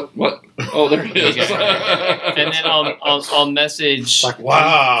that? What? Oh, there it is. Okay. And then I'll message.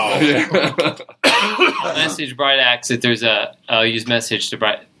 wow. I'll message Bright Axe that there's a. I'll use message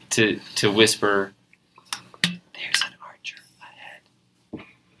to whisper. There's an archer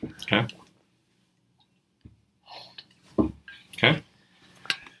ahead. Okay.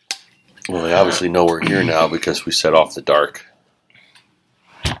 Well, they obviously know we're here now because we set off the dark.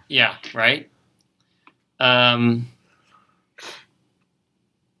 Yeah. Right.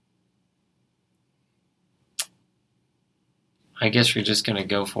 I guess we're just gonna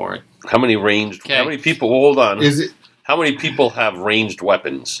go for it. How many ranged? Okay. How many people? Hold on. Is it? How many people have ranged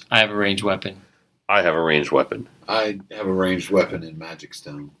weapons? I have a ranged weapon, I have a ranged weapon. I have a ranged weapon in Magic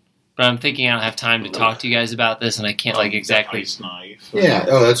Stone. but I'm thinking I don't have time to talk to you guys about this, and I can't exactly. Ice knife. Yeah.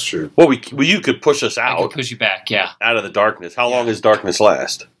 Oh, that's true. Well, you could push us I can out push you back. Yeah. out of the darkness. How long does darkness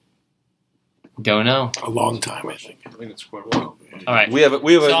last? Don't know. a long time, I think. I think it's quite a while. All right. We have a So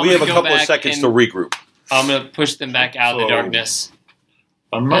I'm we have gonna a go couple of back seconds to and- regroup. I'm gonna push them back out of the So- darkness.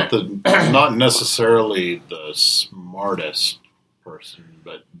 I'm not necessarily the smartest person,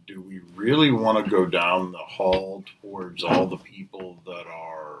 but do we really want to go down the hall towards all the people that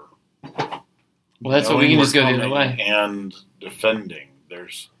are? Well, that's what we knowing can just we're go the other coming way. and defending.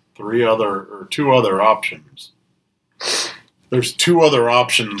 There's two other options. There's two other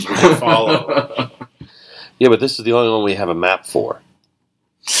options we can follow. Yeah, but this is the only one we have a map for.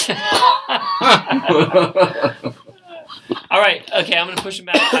 All right. Okay. I'm gonna push them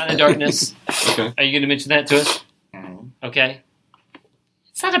back out of the darkness. Okay. Are you gonna mention that to us? Mhm. Okay.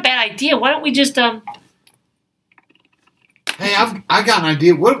 It's not a bad idea. Why don't we just Hey, I got an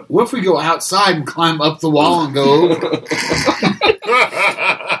idea. What if we go outside and climb up the wall and go over?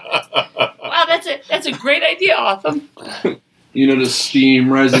 Wow, that's a great idea, Autumn. You notice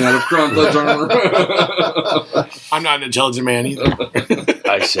steam rising out of Kronthud's armor. I'm not an intelligent man either.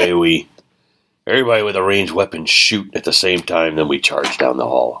 I say everybody with a ranged weapon shoot at the same time, then we charge down the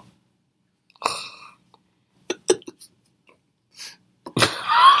hall.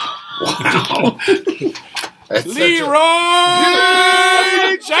 Wow. That's Leroy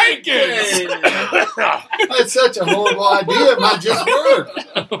Jenkins! That's such a horrible idea. It might just work.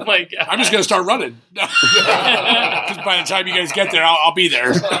 Oh my god. I'm just going to start running. Because by the time you guys get there, I'll be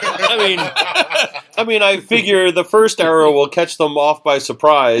there. I figure the first arrow will catch them off by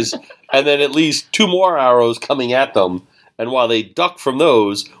surprise, and then at least two more arrows coming at them. And while they duck from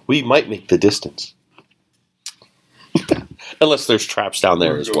those, we might make the distance. Unless there's traps down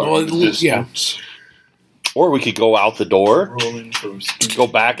there as well. Well, yeah. Or we could go out the door, Rolling for speed. go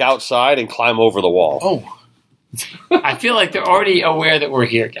back outside, and climb over the wall. Oh, I feel like they're already aware that we're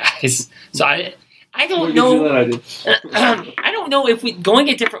here, guys. So I don't What gives you know. that idea? I don't know if we're going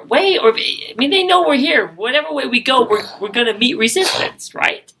a different way or. I mean, they know we're here. Whatever way we go, we're going to meet resistance,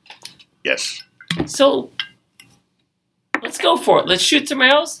 right? Yes. So let's go for it. Let's shoot some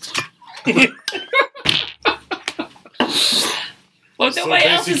arrows. Well, So nobody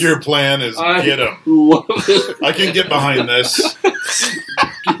else basically, is. your plan is I get him. love it. I can get behind this.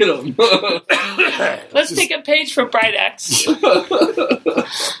 Get him. Let's take a page from Bright Axe.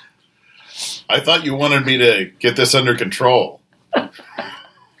 I thought you wanted me to get this under control.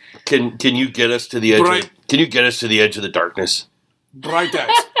 Can you get us to the edge? Right. Can you get us to the edge of the darkness? Bright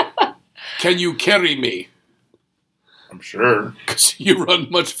Axe, can you carry me? I'm sure. Because you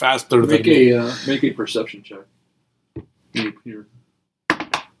run much faster than Make me. a perception check. Here.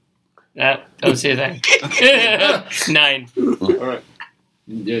 Don't say that. 9. All right.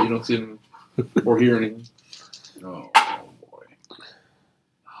 Yeah, you don't see anything or hear anything. Oh boy.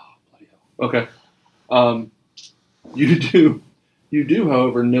 Bloody hell. Okay. You do,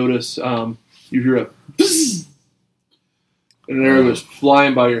 however, notice you hear a bzzz, and an arrow goes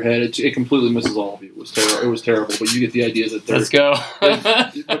flying by your head. It completely misses all of you. It was terrible, but you get the idea that they're Let's go.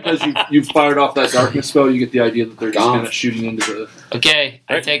 because you've fired off that darkness spell. You get the idea that they're just Gone. kind of shooting into the. Okay,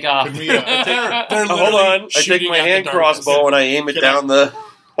 I take off. Can we, They're Hold literally on. I take shooting my at the hand darkness. crossbow and I aim it Can down the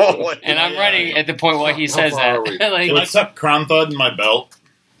hallway. And I'm running at the point where he says far are that. we? can I Like, tuck Crown Thud in my belt?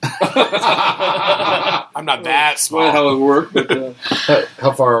 I'm not that That's not small. how it worked. But,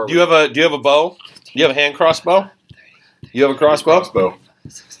 How far? Are Do you have a bow? Do you have a hand crossbow? You have a crossbow? Crossbow.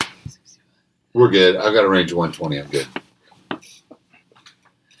 We're good. I've got a range of 120. I'm good.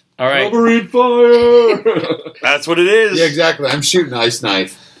 all right. Covering fire. That's what it is. Yeah, exactly. I'm shooting ice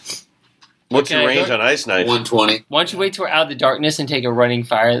knife. What's your Okay. range on ice knife? 120. Why don't you wait till we're out of the darkness and take a running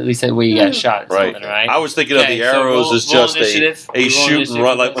fire? At least that way you got shot. Or Right. something, right? I was thinking Okay, of the so arrows roll- as roll just initiative. a Roll shoot and initiative.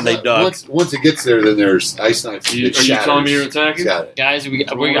 run like when they duck. Once it gets there, then there's ice knife. Are you It shatters. telling me you're attacking? Got it. Guys, I'm Yeah.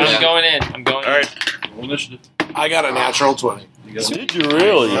 going in. I'm going All right. Roll initiative. I got a natural 20. You got it. Did you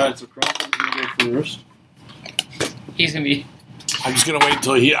really? All right, so Crawford's gonna go first. in. He's going to be... I'm just gonna wait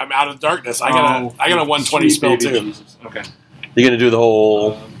until I'm out of darkness. I got a 120 sweet spell baby too. Jesus. Okay. You're gonna do the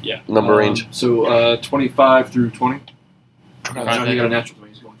whole Yeah. number range. So 25 through 20. Right, You then. got a natural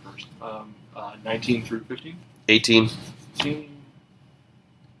 20. He's going first. 19 through 15. 18. 15.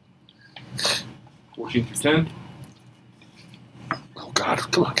 14 through 10. Oh God!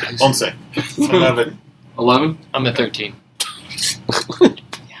 Come on, guys. 11. 11. I'm at 13.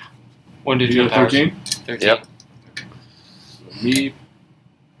 When did You you got 13? 13. Yep. Me.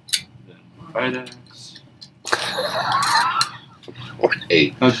 Then Vidax.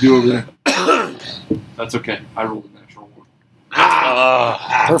 8. How'd you do over there? That's okay. I rolled a natural one.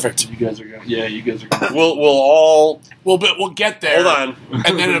 Perfect. You guys are going. Yeah, you guys are going. We'll all We'll get there. hold on.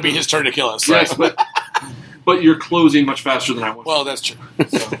 And then it'll be his turn to kill us. Yes, but you're closing much faster than I was. Well, that's true.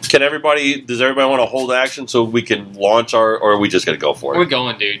 Does everybody want to hold action so we can launch our, or are we just gonna go for We're it?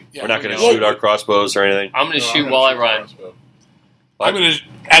 going, dude. Yeah, We're not gonna well, shoot our crossbows or anything. I'm going to shoot while I run. I'm gonna,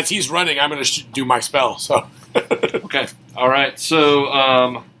 as he's running, I'm gonna do my spell. So Okay. All right. So,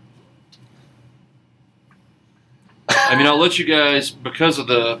 I mean, I'll let you guys because of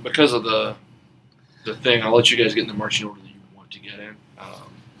the thing. I'll let you guys get in the marching order that you want to get in.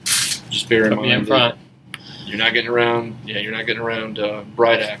 Just bear in Put mind me in that front. you're not getting around. Yeah, you're not getting around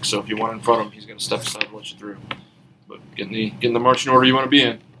Bright Axe. So if you want in front of him, he's going to step aside and let you through. But get in the marching order you want to be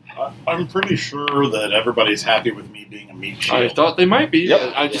in. I'm pretty sure that everybody's happy with me being a meat I shield. thought they might be.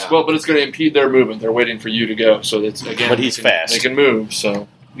 Yep. But it's going to impede their movement. They're waiting for you to go. So it's again. But he's they can- fast. They can move. So.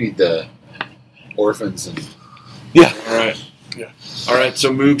 Need the orphans and All right. Yeah. All right.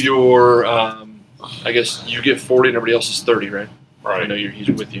 So move your. I guess you get 40, and everybody else is 30, right? I know he's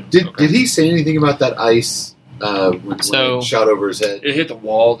with you. Did Okay. he say anything about that ice when So- it shot over his head? It hit the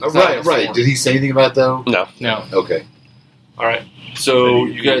wall. Oh, It's not right, a right. storm. Did he say anything about that though? No. No. Okay. All right. So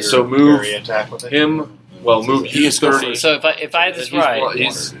you guys. So move attack with it. him. Well, move. He is He's 30. So if I have this He's- right,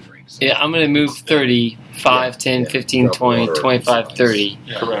 he's- yeah, I'm going to move 30, 5, 10, 15, 20, 25, 30.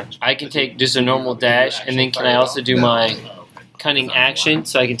 correct. I can take just a normal dash, and then can I also do my cunning action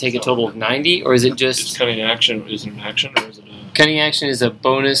so I can take a total of 90? Or is it Is just... cutting action? Is it an action or is it a? Cunning action is a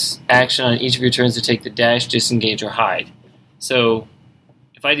bonus action on each of your turns to take the dash, disengage, or hide. So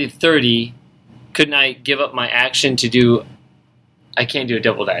if I did 30, couldn't I give up my action to do... I can't do a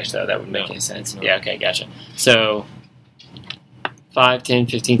double dash, though. That wouldn't make No. any sense. No. Yeah, okay, gotcha. So 5, 10,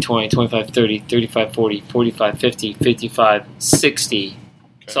 15, 20, 25, 30, 35, 40, 45, 50, 55, 60.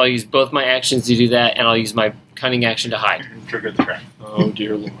 So I'll use both my actions to do that, and I'll use my cunning action to hide. Trigger the trap. Oh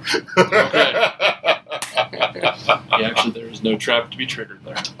dear lord. Actually, there is no trap to be triggered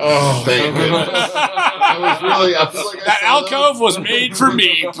there. Oh, Thank goodness. I feel like I that saw them. alcove was made for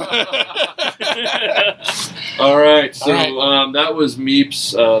me. All right, so All right. that was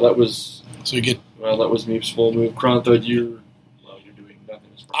Meep's. That was So full move. Kronthud, you're doing nothing.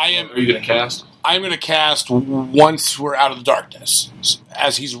 I am. Are you going to cast? I'm going to cast once we're out of the darkness.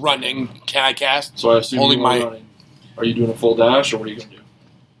 As he's running, can I cast? So I assume Only you are my- running. Are you doing a full dash, or what are you going to do?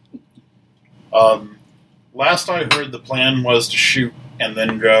 Last I heard, the plan was to shoot and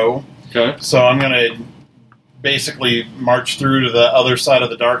then go. Okay. So I'm going to basically march through to the other side of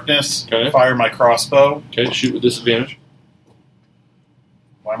the darkness, Okay. fire my crossbow. Okay. Shoot with disadvantage.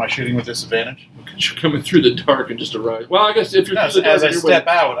 Why am I shooting with disadvantage? Because you're coming through the dark and just arrive. Well, I guess if you're No, through the dark, as I you're step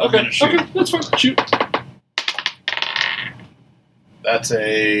out, I'm Okay. going to shoot. Okay. That's fine. Shoot. That's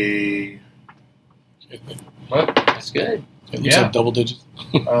a That's good. It looks Yeah. like double digits.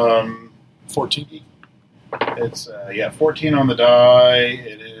 14. It's 14 on the die.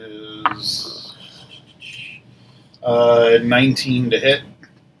 It is 19 to hit.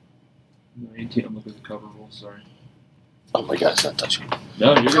 19. I'm looking at the cover roll. Sorry. Oh my God, it's not touching.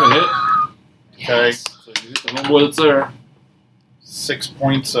 No, you're going to hit. Okay, So you hit the homeboy that's there. 6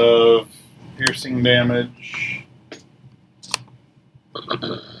 points of piercing damage,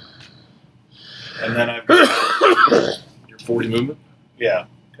 and then I've got Your 40 movement. yeah.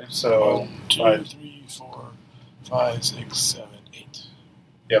 So 1, 2, 5. 3, 4, 5, 6, 7, 8.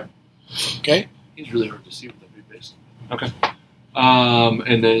 Yep. Okay. He's really hard to see with that big base. Okay.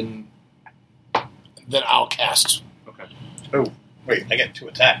 And then Then I'll cast. Wait, I get 2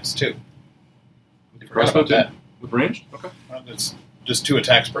 attacks too. with the Forgot crossbow about that. too? With range. Okay. It's just 2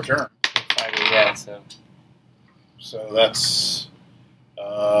 attacks per turn. Yeah, so So that's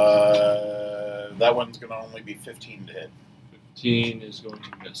that one's going to only be 15 to hit. 15 is going to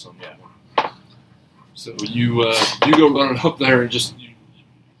miss on that one. So you go running up there and just you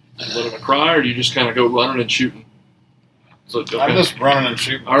let him cry, or do you just kind of go running and shooting? So okay. I'm just running and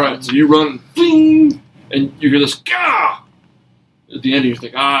shooting. All right. So you run, bling, and you hear this gah. At the end, you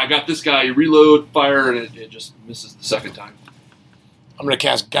think, I got this guy. You reload, fire, and it just misses the second time. I'm going to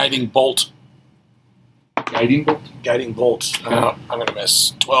cast Guiding Bolt. Guiding bolt. Guiding Bolt. Okay. I'm going to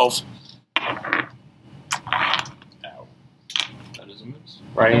miss. 12. Ow. That is a miss.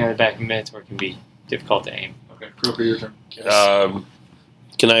 riding on the back of minutes where it can be difficult to aim. Okay, Croker, your turn. Yes.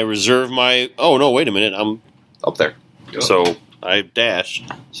 Can I reserve my? Oh no! Wait a minute. I'm up there, Go. so I dash.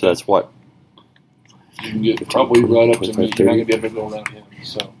 So that's what. You can get probably right up to me. 25, You're not going to be able to go around him.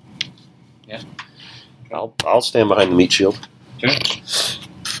 So, I'll stand behind the meat shield. okay.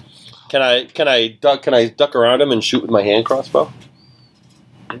 Can I duck around him and shoot with my hand crossbow?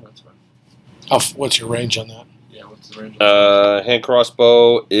 Yeah, that's fine. What's your range on that? Yeah, what's the range? Hand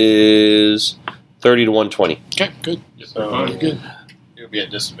crossbow is 30 to 120. Okay, good. Yes, So fine. Good. You'll be at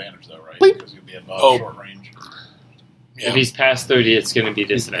disadvantage though, right? Bleep. Because you'll be at short range. Yeah. If he's past 30, it's going to be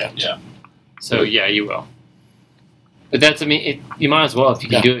disadvantage. Yeah. So yeah, you will. But that's, I mean, you might as well if you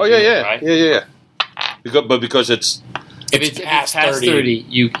can do it. Oh do it, yeah. Right? Because it's If It's it's past past 30.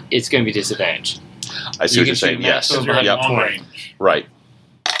 30, it's going to be disadvantage. I see You what can you're saying. shoot Yes. maximum Because you're at Yep. long range. Right.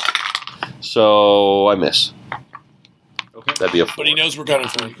 So I miss. Okay. That'd be a. But he knows we're gunning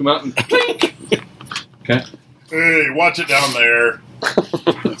for You him. come out and okay. Hey, watch it down there.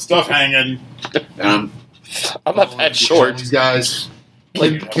 Stuff hanging. And I'm not that short. these guys.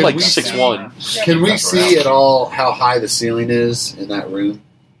 I'm Can like we 6'1". Can we see at all how high the ceiling is in that room?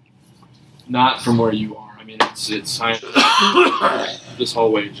 Not from where you are. I mean, it's high. This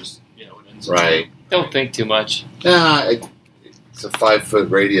hallway just it ends. Right. Don't think too much. Nah, it's a 5-foot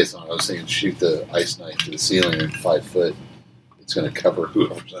radius on it. I was saying shoot the ice knife to the ceiling in 5 foot. It's going to cover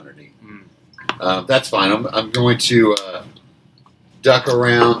whoever's underneath. That's fine. I'm going to duck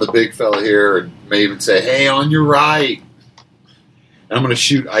around the big fella here and may even say, hey, on your right. And I'm going to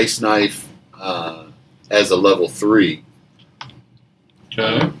shoot ice knife as a level 3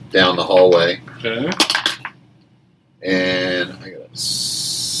 Okay. down the hallway. Okay. And I got a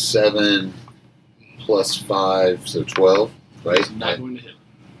 7 plus 5, so 12, right? It's not going to hit.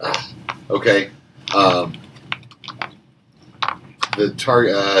 Okay. The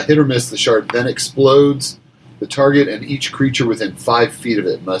target hit or miss the shard, then explodes. The target and each creature within 5 feet of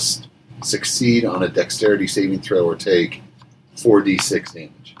it must succeed on a dexterity saving throw or take 4d6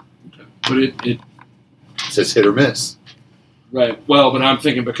 damage. Okay. But it It says hit or miss. right. Well, but I'm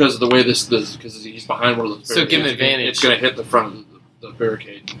thinking because of the way this because he's behind one of those. So give him barricades, advantage. It's going to hit the front of the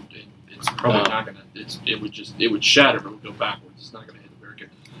barricade. It's probably not going to. It would shatter, but it would go backwards. It's not going to hit the barricade.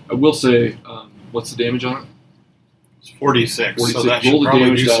 I will say, what's the damage on it? It's 46. 46. So that should Roll the probably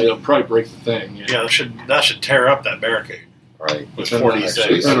damage do die. some- It'll probably break the thing. Yeah, that should tear up that barricade. Right. With Depending on 46.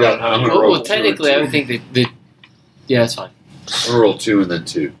 actually- depending on how I'm you gonna roll Well, technically, I would think that yeah, it's fine. I'm gonna roll 2 and then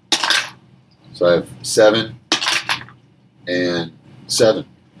 2. So I have 7 and 7.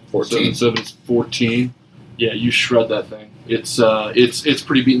 14. 7 is 14. Yeah, you shred that thing. It's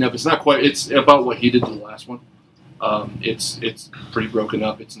pretty beaten up. It's not quite. It's about what he did to the last one. It's pretty broken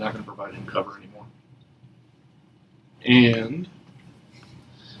up. It's not going to provide him cover anymore. And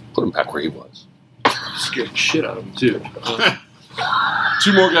Put him back where he was. scared the shit out of him too.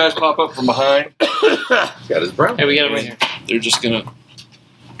 2 more guys pop up from behind. He's got his brown. Hey, we got him right here. They're just gonna.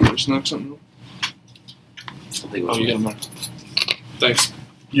 Just knock something. I think it Oh, was you got him right. Thanks.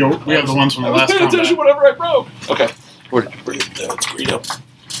 We have the ones from the I was last paying attention combat. whenever I broke. Okay. Where did you bring it down? It's green up.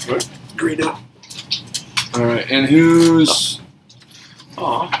 What? Green up. All right. And who's?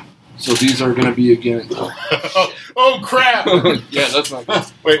 Aw. So these are going to be again. Oh, crap! Yeah, that's not good.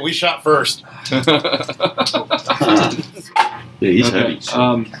 Wait, we shot first. Yeah, he's Okay, heavy.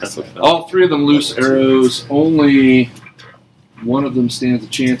 That's what felt. all 3 of them loose arrows. Only one of them stands a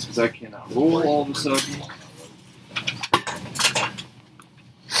chance because I cannot roll all of a sudden.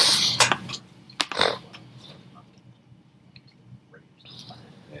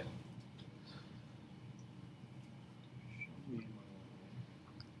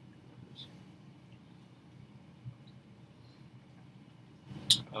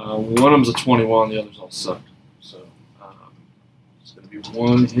 One of them's a 21, the others all suck. So it's going to be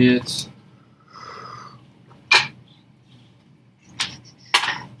 1 hit.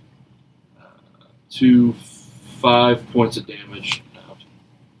 To 5 points of damage out.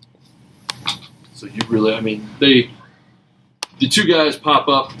 So you really, I mean, the 2 guys pop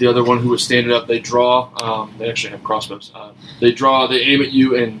up. The other one who was standing up, they draw. They actually have crossbows. They draw, they aim at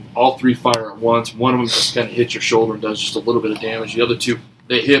you, and all 3 fire at once. One of them just kind of hits your shoulder and does just a little bit of damage. The other 2,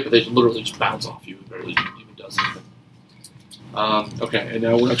 they hit, but they literally just bounce off you. It barely even does anything. Okay, and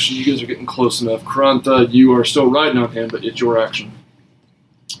now we're actually, you guys are getting close enough. Kranta, you are still riding on him, but it's your action.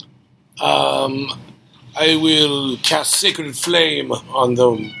 I will cast Sacred Flame on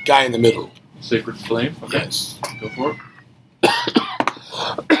the guy in the middle. Sacred Flame. Okay. Yes. Go for it.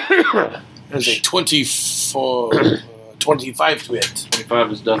 There's a 24, 25 to hit.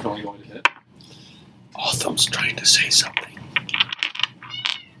 25 is definitely going to hit. Otham's trying to say something.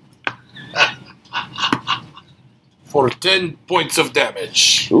 For 10 points of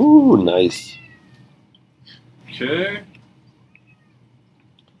damage. Ooh, nice. Okay.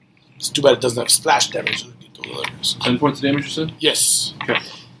 It's too bad it doesn't have splash damage. 10 points of damage, you said? Yes.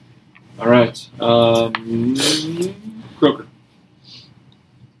 All right. Croker.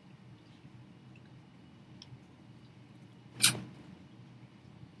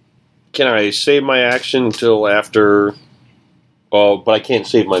 Can I save my action until after? Oh, but I can't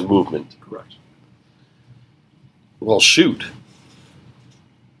save my movement. Correct. Well, shoot.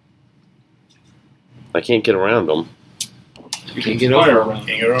 I can't get around them. You can get Fire over. around.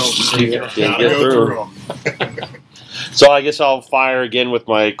 Can't get over. Can't Gotta get go through. through them. So I guess I'll fire again with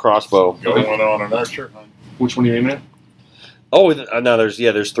my crossbow. Going on an archer. Which one are you aiming at? Oh, no, there's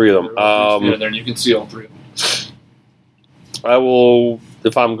 3 of them. Yeah, there you can see all 3 of them. I will,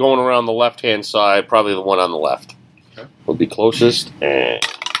 if I'm going around the left-hand side, probably the one on the left. Okay. Will be closest. And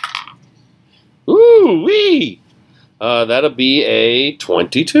ooh wee! That'll be a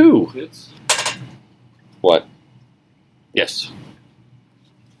 22. Hits. What? Yes.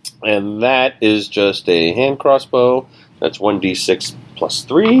 And that is just a hand crossbow. That's 1d6 plus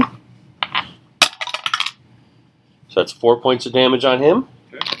 3. So that's 4 points of damage on him.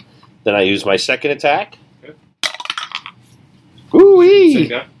 Okay. Then I use my second attack. Okay. Ooh-wee! Same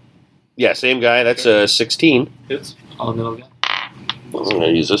guy. Yeah, same guy. That's a 16. Hits. Oh, no, guy. I'm going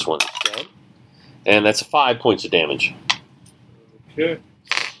to use this one instead. And that's 5 points of damage. Okay.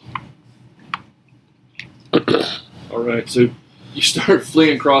 All right, so you start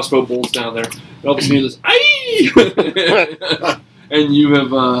flinging crossbow bolts down there, and all of a sudden you hear this, "Aye!" And you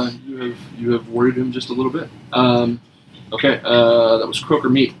have worried him just a little bit. Okay, that was Croker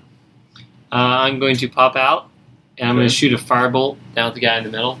Meat. I'm going to pop out, and I'm going to shoot a firebolt down at the guy in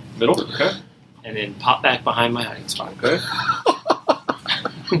the middle, Middle. Okay. and then pop back behind my hiding spot. Okay.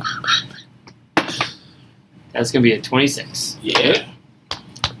 That's going to be a 26. Yeah.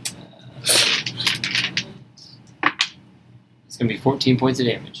 It's going to be 14 points of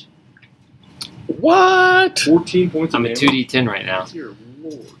damage. What? 14 points. I'm of at damage. 2d10 right now. Dear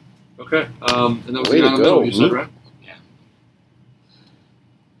Lord. Okay. And that was Way the guy to in the middle, go, you said, Luke. right? Yeah.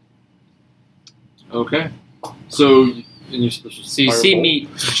 Okay. So, and you, this was So you see firebolt. me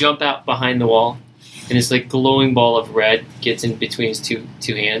jump out behind the wall and this like glowing ball of red gets in between his two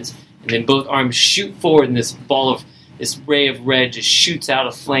hands, and then both arms shoot forward, and this ray of red just shoots out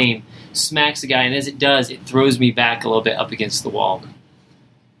a flame, smacks the guy, and as it does, it throws me back a little bit up against the wall.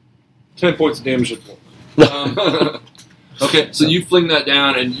 10 points of damage. Okay, so you fling that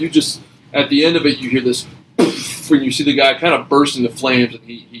down, and you just, at the end of it, you hear this, when you see the guy kind of burst into flames, and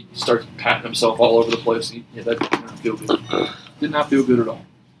he starts patting himself all over the place. That did not feel good. Did not feel good at all.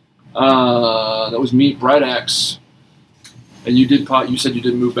 That was me, Bright Axe. And you said you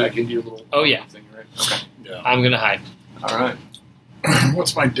didn't move back into your little thing, right? Okay. Yeah. I'm going to hide. All right.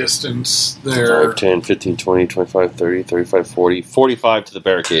 What's my distance there? 5, 10, 15, 20, 25, 30, 35, 40. 45 to the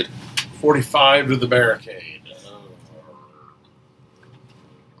barricade. 45 to the barricade.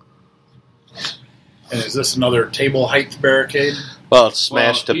 And is this another table height barricade? Well, it's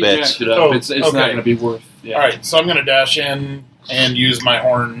smashed to he bits. jacked it up. Oh, It's okay. not going to be worth. Yeah. All right, so I'm going to dash in and use my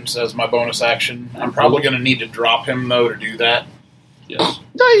horns as my bonus action. I'm probably going to need to drop him, though, to do that. Yes.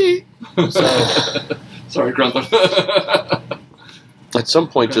 So Sorry, Grunther. At some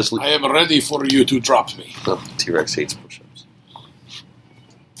point, just I am ready for you to drop me. oh, T-Rex hates push-ups.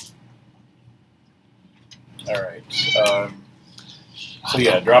 All right. So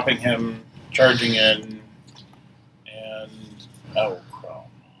yeah, dropping him, charging in, and chrome.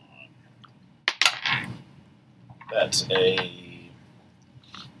 That's and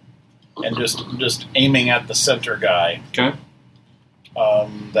just aiming at the center guy. Okay.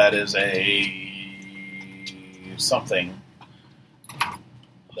 That is a something.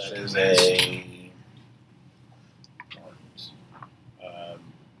 That is a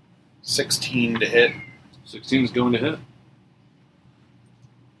 16 to hit. 16 is going to hit.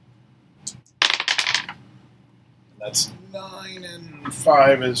 That's 9 and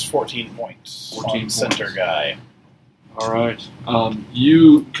 5 is 14 points. 14 on center points. guy. All right.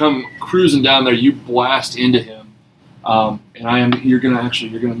 You come cruising down there. You blast into him, and you're gonna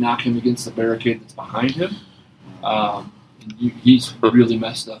knock him against the barricade that's behind him. He's really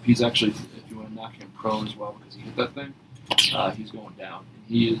messed up. He's actually, if you want to knock him prone as well because he hit that thing, he's going down.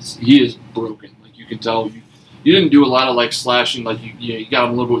 He is broken. Like you can tell, you didn't do a lot of like slashing. Like you got him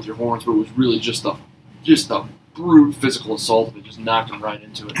a little bit with your horns, but it was really just a brute physical assault of it. Just knocked him right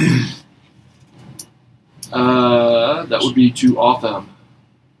into it. That would be to Otham.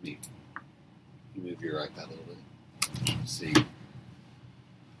 You move your right that a little bit. Let's see.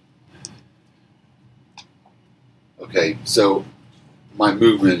 Okay, so my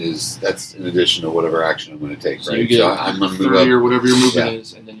movement that's in addition to whatever action I'm going to take, So right? you get I'm going to move 30 up. or whatever your movement Yeah.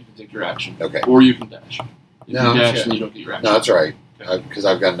 is, and then you can take your action. Okay. Or you can dash. If No, you dash, yeah. then you don't get your action. No, that's right, Okay. because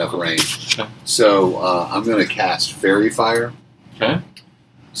I've got enough range. Okay. So I'm going to cast Fairy Fire. Okay.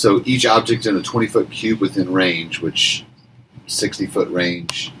 So each object in a 20-foot cube within range, which 60-foot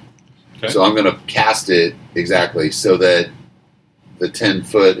range. Okay. So I'm going to cast it exactly so that the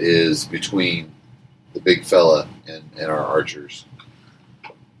 10-foot is between the big fella and our archers.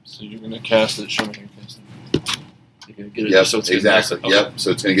 So you're going to cast it. Show me how you're casting. You're going to get it. Yep, so it's exactly. Gonna Yep.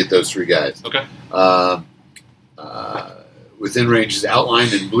 So it's going to get those three guys. Okay. Within range is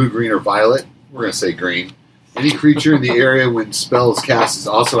outlined in blue, green, or violet. We're going to say green. Any creature in the area when spell is cast is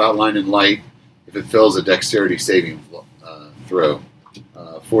also outlined in light if it fails a dexterity saving throw.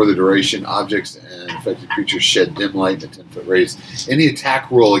 For the duration, objects and affected creatures shed dim light in a 10-foot radius. Any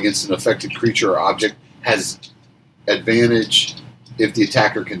attack roll against an affected creature or object has advantage if the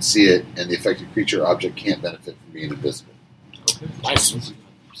attacker can see it and the affected creature or object can't benefit from being invisible. Okay. Nice.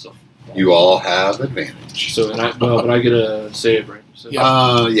 So, You all have advantage. but I get a save, right? So,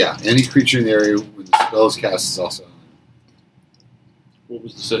 Yeah. Any creature in the area when the spell is cast is also. What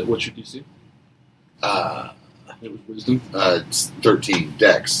was the set? What's your DC? It was Wisdom. It's 13.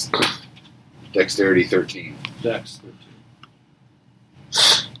 Dex. Dexterity 13. Dex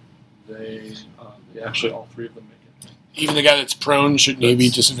 13. They actually all three of them make it. Even the guy that's prone should maybe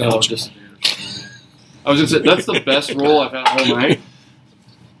disadvantage. Disadvantage. I was gonna say that's the best roll I've had all night.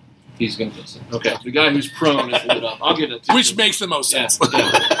 He's gonna miss it. Okay, the guy who's prone is lit up. I'll give it. Which makes the most sense.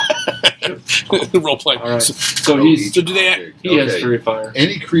 Yeah. Role play. All right. So, So he's So do they- Object. he has Okay. Fury Fire.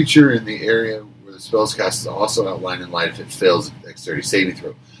 Any creature in the area where the spell is cast is also outlined in light if it fails a dexterity saving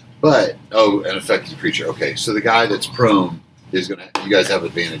throw. But, an affected creature. Okay, so the guy that's prone is going to, you guys have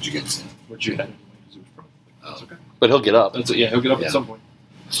advantage against him. Which you had anyway because he was prone. Oh. That's okay. But he'll get up. That's it. Yeah, he'll get up Yeah. at some point.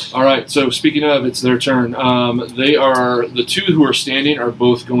 All right. So speaking of, it's their turn. They are the two who are standing are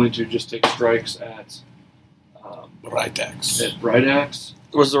both going to just take strikes at right axe. Bright Axe.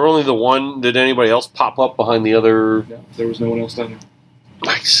 Was there only the one? Did anybody else pop up behind the other? No, there was no one else down there.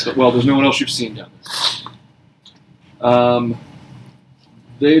 Nice. Well, there's no one else you've seen down there.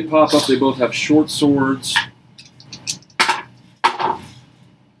 They pop up. They both have short swords.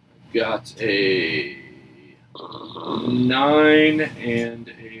 Got a 9 and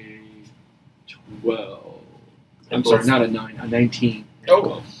a 12. I'm sorry, not a 9, a 19.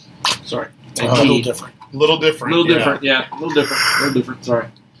 Oh. Sorry. A little different. A little different. A little different, yeah. A little different, sorry.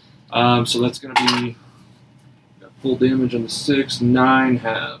 So that's going to be got full damage on the 6, 9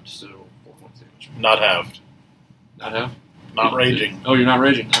 halved, so 4 points damage. Not halved. Not halved? Not raging. Oh, you're not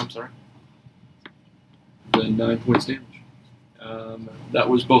raging. I'm sorry. Then 9 points damage. That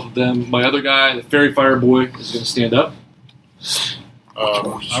was both of them. My other guy, the Fairy Fire Boy, is going to stand up.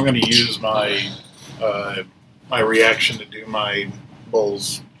 I'm going to use my my reaction to do my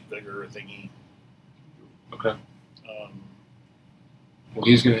Bull's Vigor thingy. Okay. Well,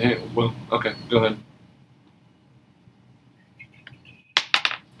 he's going to hit. Well, okay, go ahead.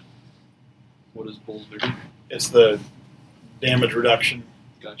 What is Bull's Vigor? It's the damage reduction.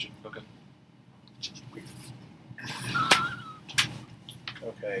 Gotcha. Okay.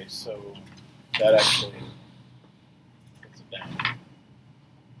 Okay, so that actually puts it down to a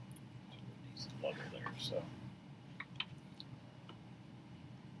decent level there. So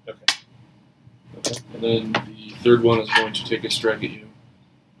Okay. And then the third one is going to take a strike at you.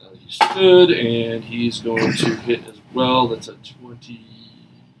 He stood, and he's going to hit as well. That's a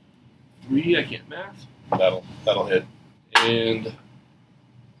 23. I can't math. that'll hit. And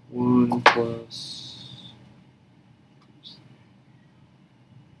 1 plus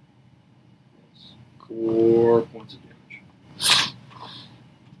 4 points of damage.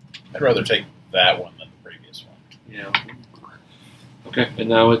 I'd rather take that one than the previous one. Yeah. Okay, and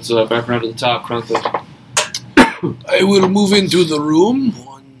now it's back around to the top. Krantha. I will move into the room.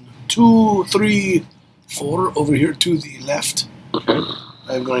 1, 2, 3, 4 over here to the left. Okay.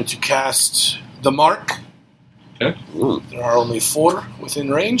 I'm going to cast the mark. Okay. There are only 4 within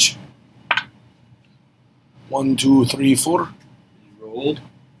range. 1, 2, 3, 4. You rolled.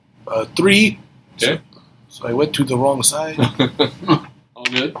 3. Okay. So I went to the wrong side. All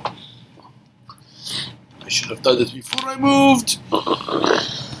good. I should have done this before I moved.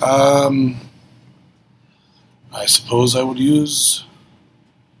 I suppose I would use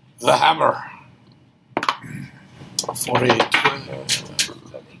the hammer for a I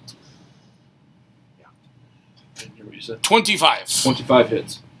didn't hear what you said. 25. 25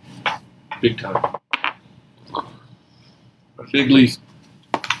 hits. Big time. Big leap.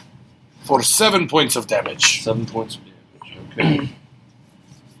 For 7 points of damage. 7 points of damage. Okay.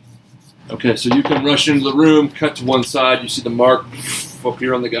 Okay, so you come rush into the room, cut to one side, you see the mark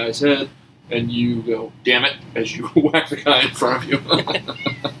appear on the guy's head, and you go, damn it, as you whack the guy in front of you.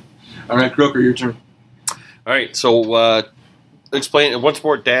 All right, Croker, your turn. All right, so explain once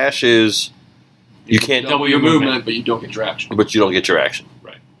more. Dash is you can't double your movement, but you don't get your action. but you don't get your action.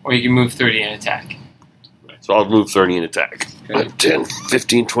 Or you can move 30 and attack. So I'll move 30 and attack. Okay. 10,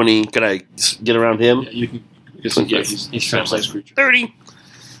 15, 20. Can I get around him? Yeah, you can. Because he's tramp-sized creature. 30.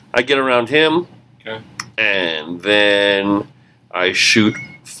 I get around him. Okay. And then I shoot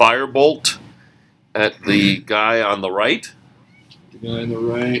Firebolt at the guy on the right. The guy on the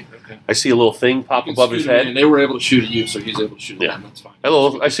right. Okay. I see a little thing pop You can above his shoot him, head. and they were able to shoot at you, so he's able to shoot at Yeah. them. That's fine.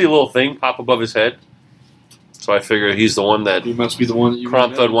 I see a little thing pop above his head. So I figure he's the one that He must be the one that you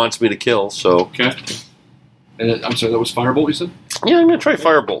Kromthud wants me to kill. So Okay. And I'm sorry, that was Firebolt, you said? yeah, I'm gonna try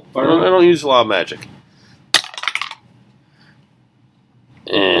Firebolt. Firebolt. I don't use a lot of magic.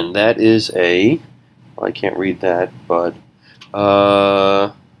 And that is I can't read that, but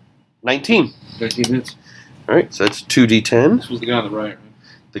 19. 19 hits. All right, so that's 2d10. This was the guy on the right, right?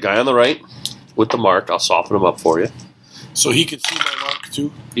 The guy on the right with the mark. I'll soften him up for you. So he could see my mark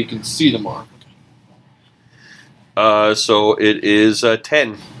too. He can see the mark. So it is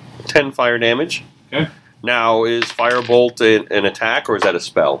 10 fire damage. Okay. Now, is Firebolt an attack or is that a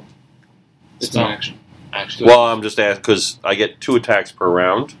spell? It's an action. Actually, Well, I'm just asking because I get 2 attacks per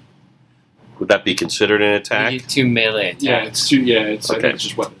round. Would that be considered an you attack? get 2 melee attacks. Yeah, it's two. Yeah, it's I Okay. think it's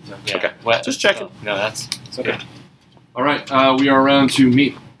just weapons. Yeah. Okay. What? Just checking. No, that's Okay. All right, we are around to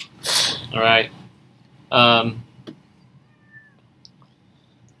meat. all right.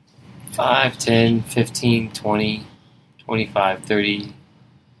 5, 10, 15, 20, 25, 30. Do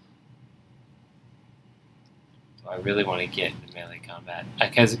I really want to get into melee combat?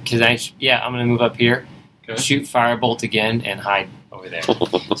 I'm going to move up here, Okay. shoot Firebolt again, and hide over there. So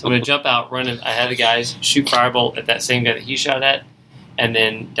I'm going to jump out, run ahead of the guys, shoot Firebolt at that same guy that he shot at, and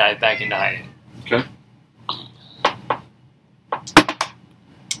then dive back into hiding. Okay.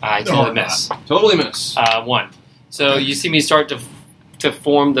 I totally miss. Totally miss. 1. So you see me start to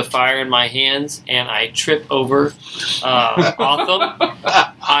form the fire in my hands, and I trip over Otham,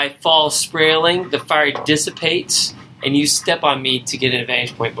 I fall spiraling, the fire dissipates, and you step on me to get an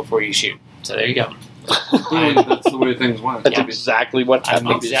advantage point before you shoot. So there you go. That's the way things went. That's exactly what I'm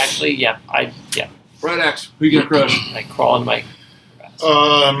happened. exactly, Right, Axe. Who you gonna crush? I crawl in my grass.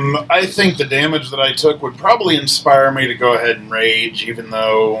 I think the damage that I took would probably inspire me to go ahead and rage, even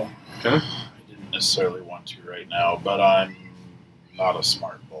though Okay. I didn't necessarily want to right now, but I'm not a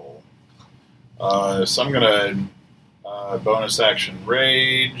smart bull. So I'm going to bonus action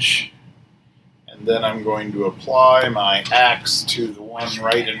rage, and then I'm going to apply my axe to the one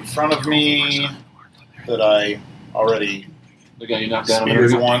right in front of me that I already The guy you knocked down.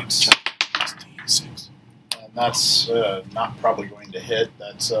 speared once. And that's not probably going to hit.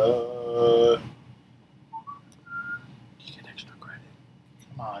 That's Come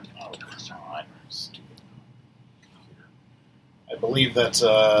on. Oh, come on. Stupid computer. I believe that's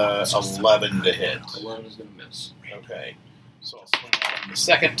 11 to hit. 11 is gonna miss. Okay. So I'll swing at him the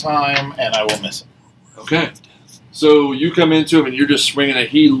second time, and I will miss him. Okay. So you come into him and you're just swinging it.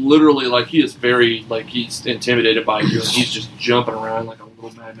 He literally, he is very, he's intimidated by you, and he's just jumping around like a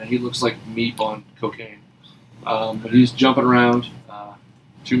little madman. He looks like meat on cocaine. But he's jumping around.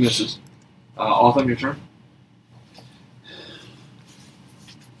 2 misses. Autumn, your turn.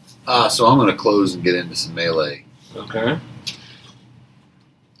 So I'm going to close and get into some melee. Okay.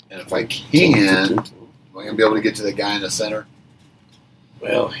 And if I can, am I going to be able to get to the guy in the center?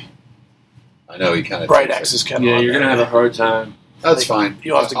 Well, I know he kind of... Bright Axe is kind of Yeah, you're going to have a hard time. That's fine.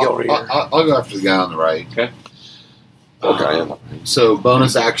 You'll have to go over here. I'll go after the guy on the right. Okay. Okay. So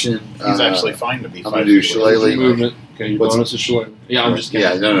bonus action. He's actually fine to be I'm 5 going to do feet away. Shillelagh. Movement. Okay, your What's- bonus is shillelagh. Yeah, I'm just kidding.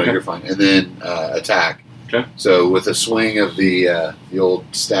 Yeah, no, Okay. you're fine. And then attack. Okay. So with a swing of the old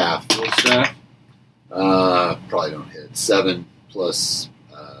staff, Roll staff. probably don't hit. 7 plus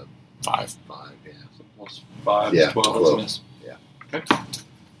 5. 5, yeah. So plus 5 Yeah, is 12. That's a 12. miss. Yeah. Okay.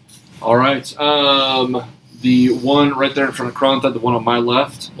 All right. The one right there in front of Krantha, the one on my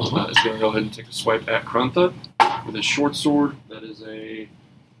left, is going to go ahead and take a swipe at Krantha with his short sword. That is a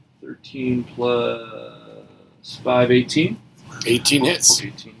 13 plus 5, 18. 18 hits.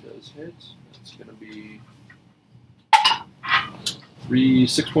 18 does hit. That's going to be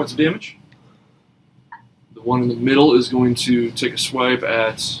 6 points of damage. The one in the middle is going to take a swipe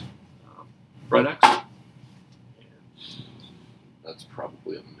at Bright Axe. That's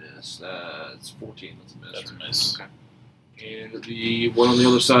probably a miss. That's 14. That's a miss. That's a miss. Okay. And the one on the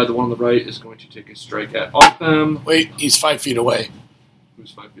other side, the one on the right, is going to take a strike at Otham. Wait, he's 5 feet away.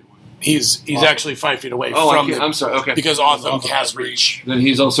 Who's 5 feet away? He's actually 5 feet away Oh, from I'm sorry. Okay. because Otham has reach. Then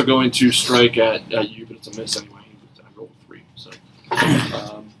he's also going to strike at you, but it's a miss anyway. I rolled 3, so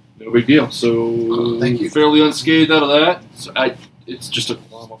no big deal. So Thank you. fairly unscathed out of that. So it's just a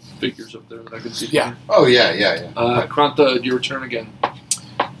column of figures up there that I can see. Yeah. Oh, yeah. Krantha, your turn again.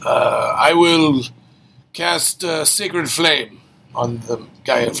 I will cast Sacred Flame on the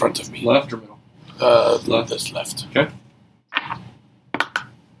guy in front of me. Left or middle? Left. This left. Okay.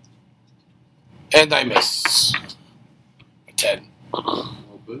 And I miss. 10. Oh,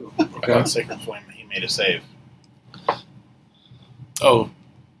 boo. Okay. On Sacred Flame, he made a save. Oh.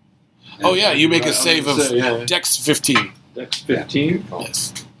 Oh, yeah, you make a I was save gonna of say, yeah. Dex 15. Dex 15.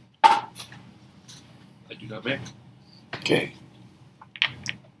 Yes. I do not make. Okay.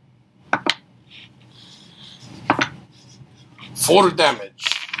 Four damage.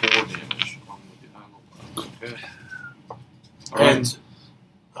 4 damage. Okay. All right. And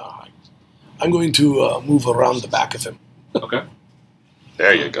I'm going to move around the back of him. Okay.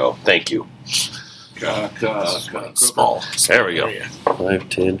 There you go. Thank you. Got Small. There we go. area. 5,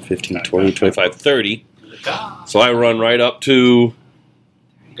 10, 15, 20, 25, 30. So I run right up to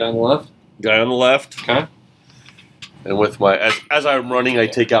guy on the left. guy on the left, Okay. and with my as I'm running, I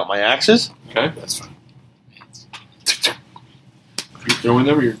take out my axes. Okay. That's fine. You throwing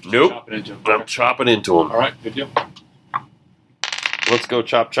them or you're Nope. chopping into them? I'm chopping into them. All right. Good deal. Let's go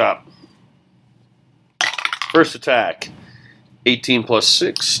chop chop. First attack, 18 plus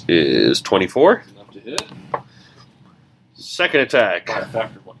 6 is 24. Enough to hit. Second attack, By a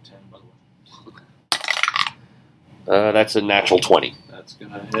factor of 10, by the way. that's a natural 20. That's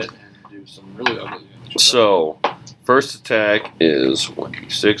gonna hit and do some really ugly damage. So, first attack is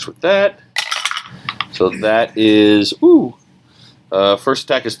 1d6 with that. So that is, first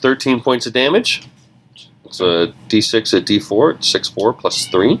attack is 13 points of damage. It's a d6, a d4, it's 6, 4 plus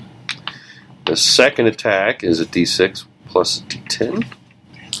 3. The second attack is a d6 plus a d10.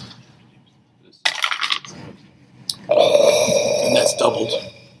 And that's doubled.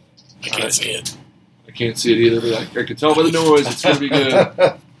 I can't see it. I can't see it either, but I can tell by the noise it's gonna be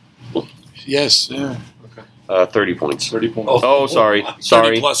good. Yes. Yeah. 30 points. 30 points. Oh, sorry.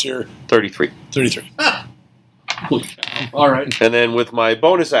 30 plus your 33. 33. Holy cow. All right. And then with my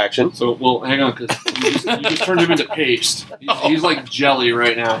bonus action, So, well, hang on, because you just turned him into paste. He's like jelly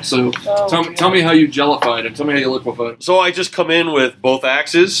right now. So, tell me how you jellified him. Tell me how you liquefied him. so I just come in with both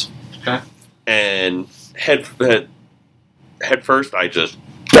axes. Okay. And head first, I just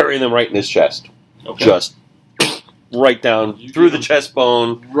bury them right in his chest. Okay. Just right down You through do. the chest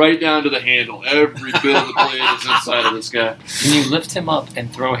bone. Right down to the handle. Every bit of the blade is inside of this guy. Can you lift him up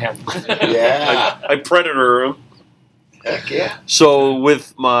and throw him? Yeah. I predator him. Heck yeah. So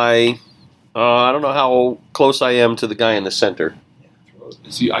with my, I don't know how close I am to the guy in the center.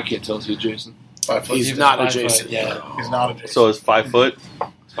 See, I can't tell. Is he Jason? 5 foot. He's not 5 adjacent. foot, yeah. He's not adjacent. So it's 5 foot.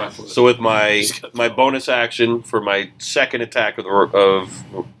 5 foot. So with my bonus action for my second attack of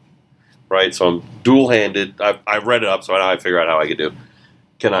right, so I'm dual handed. I read it up, so I figure out how I can do.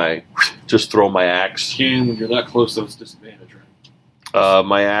 Can I just throw my axe? when you're that close, though, it's disadvantage, right?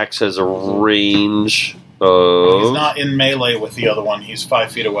 My axe has a range He's of. not in melee with the other one. He's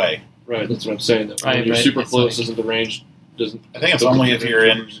 5 feet away. Right, that's what I'm saying. That when Right, you're right, super it's close, like- isn't the range doesn't. I think it's only if you're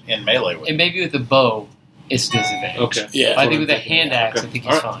in melee with And maybe with a bow, it's disadvantage. Okay. Yeah. But I think with a hand axe, Okay. I think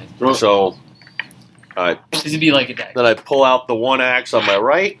All he's right. fine. Throw it. So This would be like a deck. then I pull out the one axe on my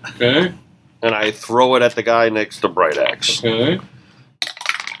right, Okay. and I throw it at the guy next to Bright Axe. Okay.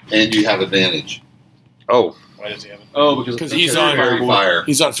 And you have advantage. Oh, Why does he have it? Oh, because Because it's he's okay, on Fairy fire.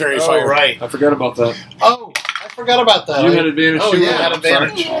 He's on fairy Oh, fire. right. I forgot about that. Oh, I forgot about that. You had advantage. Oh, too, yeah, right? I had I'm sorry.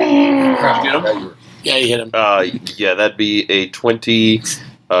 advantage. Did you get him? Yeah, you hit him. yeah, that'd be a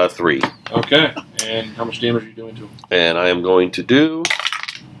 23. Okay. And how much damage are you doing to him? And I am going to do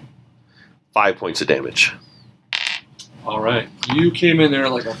 5 points of damage. All right. You came in there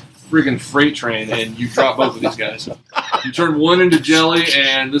like a friggin' freight train, and you dropped both of these guys. You turned one into jelly,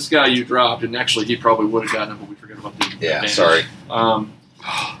 and this guy you dropped, and actually he probably would have gotten him, but we forgot about the Yeah, advantage. sorry.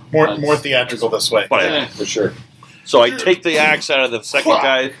 More theatrical this way. But Yeah. For sure. So I take the axe out of the second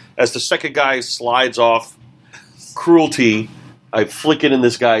guy. As the second guy slides off cruelty, I flick it in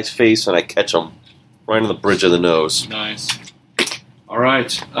this guy's face, and I catch him right on the bridge of the nose. Nice. All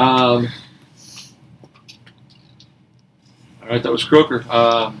right. All right, that was Croaker.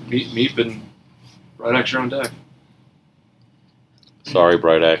 Meep and Bright Axe, you're on deck. Sorry,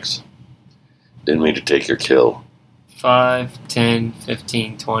 Bright Axe. Didn't mean to take your kill. 5, 10,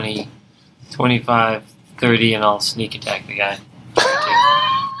 15, 20, 25, 30, and I'll sneak attack the guy.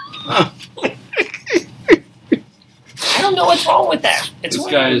 I don't know what's wrong with that. It's This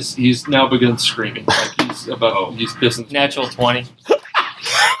weird. guy he's now begun screaming. Like he's pissing. Natural 20.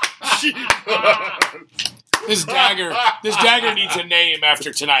 This dagger needs a name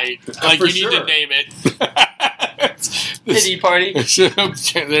after tonight. Like For you need sure. to name it. Pity party.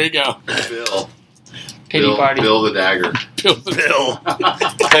 There you go. Bill. Pity Bill, party. Bill the dagger. Bill.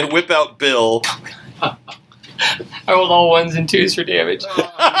 I whip out Bill. I rolled all 1s and 2s for damage.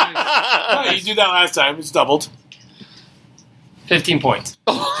 Oh, you did that last time. It's doubled. 15 points.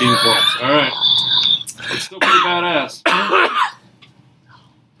 15 points. All right. It's still pretty badass.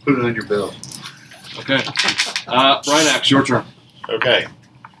 Put it on your bill. Okay. Bright Axe, your turn. Okay.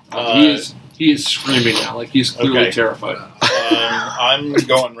 He is screaming now. Like he's clearly Okay. terrified. I'm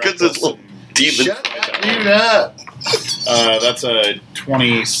going Because reckless. it's little demon. Shut that dude up. That's a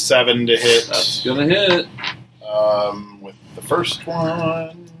 27 to hit. That's gonna hit. With the first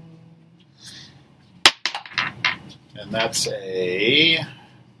one. And that's a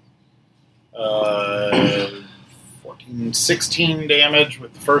 14, 16 damage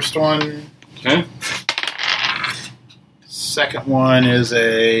with the first one. Okay. Second one is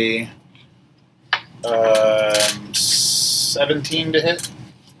a 17 to hit.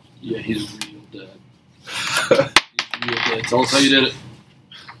 Yeah, he's real dead. He's real dead. Tell us how you did it.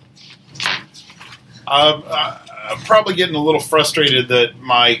 I'm probably getting a little frustrated that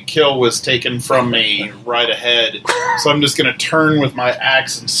my kill was taken from me right ahead, so I'm just going to turn with my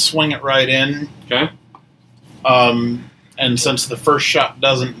axe and swing it right in. Okay. And since the first shot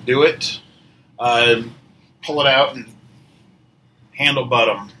doesn't do it, pull it out and handle butt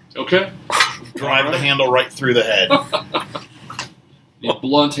him. Okay. Drive the handle right through the head. The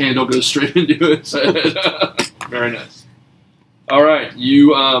blunt handle goes straight into his head. Very nice. All right,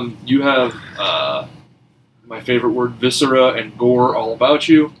 you have my favorite word, viscera and gore, all about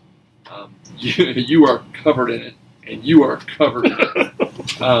you. You are covered in it, and you are covered in it.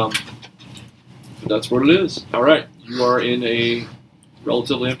 But that's what it is. All right, you are in a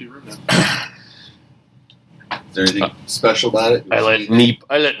relatively empty room now. Is there anything special about it? I let Meep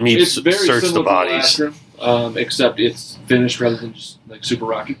It's very search similar the bodies. to the last room, except it's finished rather than just like super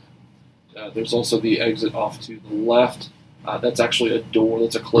rocky. There's also the exit off to the left. That's actually a door.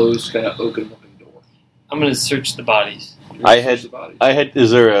 That's a closed, kind of open-looking door. I'm going to search the bodies. You're gonna search the bodies.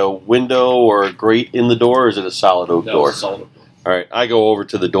 Is there a window or a grate in the door, or is it a solid oak No, door? it's a solid oak door. All right, I go over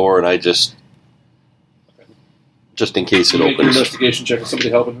to the door and I just in case it You make your opens. investigation check. Is somebody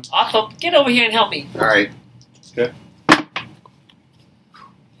helping him? Othel, get over here and help me. All right. Okay.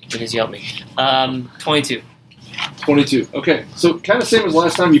 Because you help me. 22. 22. Okay, so kind of same as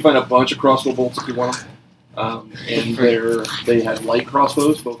last time. You find a bunch of crossbow bolts if you want them. And they had light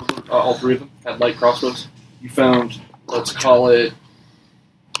crossbows, both of them, all three of them had light crossbows. You found, let's call it,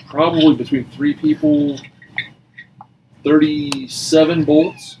 probably between 3 people, 37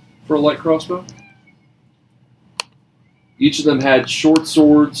 bolts for a light crossbow. Each of them had short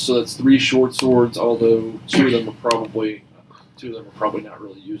swords, so that's 3 short swords, although 2 of them are probably not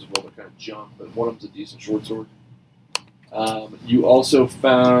really usable. They're kind of junk, but one of them's a decent short sword. You also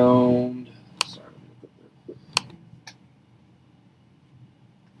found... Sorry, let me look up there.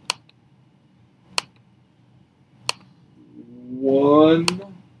 One...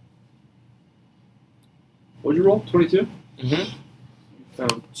 What'd you roll? 22? Mm-hmm. You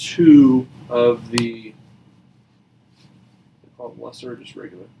found 2 of the... They call them lesser or just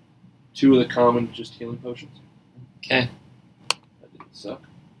regular? 2 of the common, just healing potions. Okay. That didn't suck.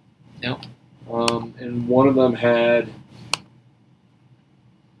 Nope. And one of them had...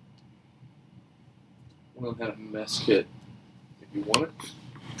 One of them had a mess kit, if you want it.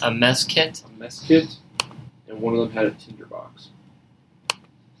 A mess kit? A mess kit. And one of them had a tinder box.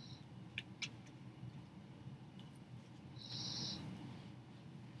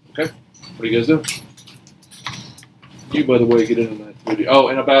 Okay. What do you guys do? You, by the way, get into that video. Oh,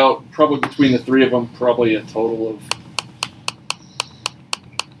 and about, probably between the 3 of them, probably a total of...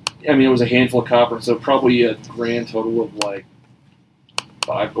 I mean, it was a handful of copper, so probably a grand total of like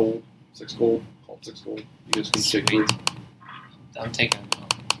 5 gold, 6 gold. Call it 6 gold. You guys can each take 3. I'm taking them.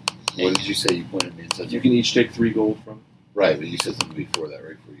 What did you say you pointed me and said? You can each take 3 gold from it. Right, but you said something before that,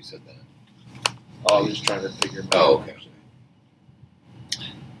 right? Before you said that. Oh, I was just trying to figure it out. Oh, okay.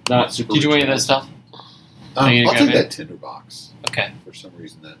 Not super. Did you do any of that stuff? I'll you gonna take grab it? that tinderbox. Okay. For some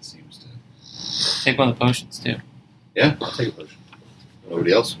reason, that seems to. Take one of the potions, too. Yeah, I'll take a potion.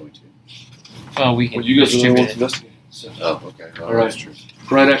 Nobody else is going to. Well, we can Well, you guys are the only ones distribute investigating. So. Oh, okay. Well, All right. That's true.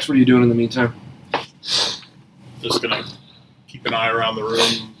 Bridex, what are you doing in the meantime? Just gonna keep an eye around the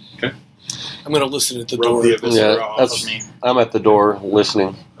room. I'm going to listen at the Rub door. the Eviscera Yeah, off that's- of me. I'm at the door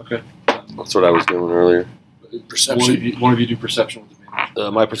listening. Okay. That's what I was doing earlier. Perception. One of you do perception with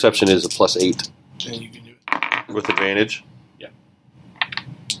advantage. My perception is a +8 And you can do it. with advantage. Yeah.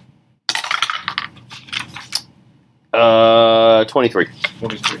 23.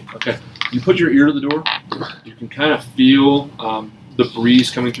 23. Okay. You put your ear to the door. You can kind of feel the breeze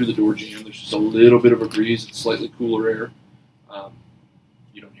coming through the door jamb. There's just a little bit of a breeze. It's slightly cooler air.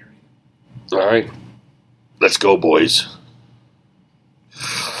 You don't hear anything. All right. Let's go, boys.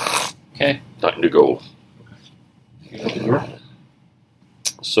 Okay. Time to go. You open the door.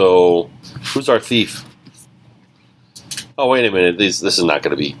 So, who's our thief? Oh, wait a minute. This is not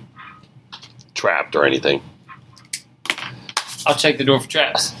going to be trapped or anything. I'll check the door for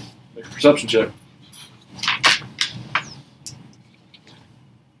traps. Make a perception check.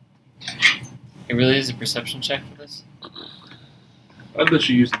 It really is a perception check for this? I bet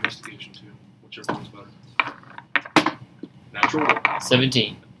you use investigation too, whichever one's better. Natural or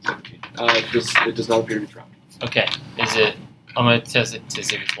 17. 17. It does not appear to be trapped. Okay. Is it... I'm going to test it to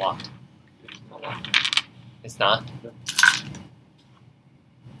see if it's locked. It's not locked. It's not? No.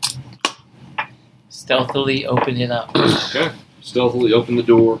 Stealthily open it up. Okay. Stealthily open the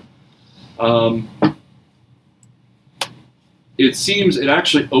door. It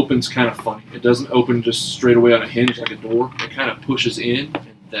actually opens kind of funny. It doesn't open just straight away on a hinge like a door. It kind of pushes in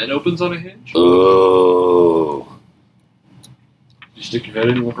and then opens on a hinge. Oh. You stick your head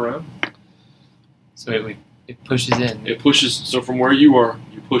in and look around. So it pushes in. It pushes, so from where you are,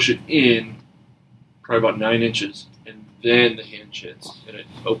 you push it in probably about 9 inches, and then the hinge hits, and it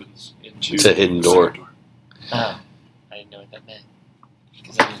opens into... It's a hidden door. Oh. I didn't know what that meant.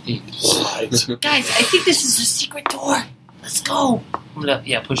 Because I'm a thief. Guys, I think this is a secret door. Let's go. I'm going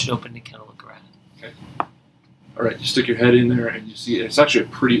to, push it open and kind of look around. All right, you stick your head in there, and you see it's actually a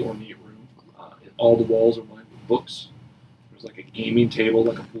pretty ornate room. All the walls are lined with books. There's like a gaming table,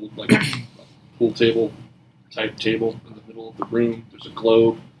 like a pool table type table in the middle of the room. There's a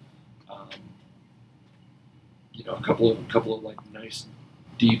globe. A couple of like nice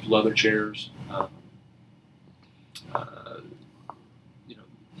deep leather chairs.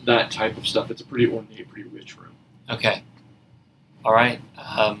 That type of stuff. It's a pretty ornate, pretty rich room. Okay. All right.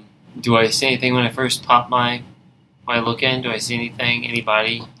 Do I see anything when I first pop my look in? Do I see anything?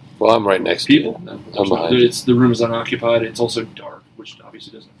 Anybody? Well, I'm right next People? to you. No, I'm behind you. the room is unoccupied. It's also dark, which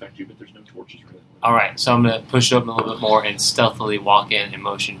obviously doesn't affect you, but there's no torches or anything. All right, so I'm gonna push it open a little bit more and stealthily walk in and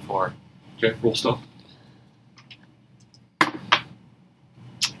motion for. Okay, roll stealth.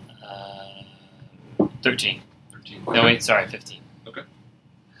 13. 13. No, wait, sorry, 15.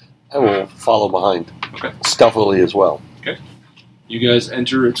 I will follow behind. Okay. Stealthily as well. You guys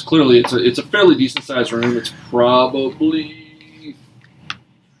enter. It's clearly it's a fairly decent sized room. It's probably.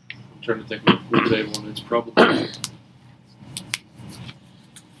 I'm trying to think what they want. It's probably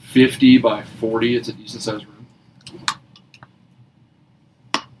 50 by 40. It's a decent sized room.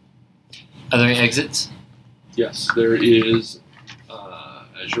 Are there any exits? Yes, there is.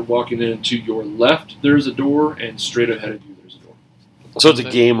 As you're walking in to your left, there's a door, and straight ahead of you, there's a door. So it's a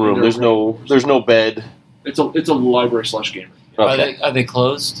game room. There's no bed. It's a library / game room. Okay. Are they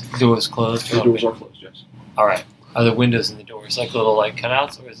closed? Doors closed? The doors are closed. Yes. All right. Are there windows in the doors, like little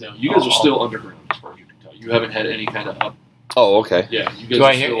cutouts, or is it? Now, you guys are still underground, as far as you can tell. You haven't had any kind of up. Oh, okay. Yeah. You guys Do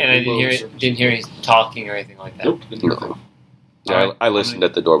are I hear? still And I below surface. didn't hear any talking or anything like that. Nope. Didn't hear a No. thing. Yeah, Alright. I listened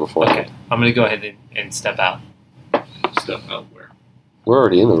at the door before. Okay. I'm gonna go ahead and step out. Step out where? We're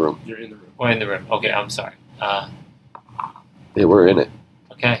already in the room. You're in the room. Or in the room. Okay. I'm sorry. Yeah, we're in it.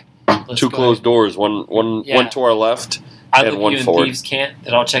 Okay. Let's Two go closed ahead. doors. One Yeah. to our left. I and look one at you forward. and Thieves can't.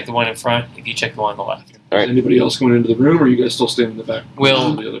 Then I'll check the one in front. If you check the one on the left, All right. Is anybody else going into the room, or are you guys still standing in the back?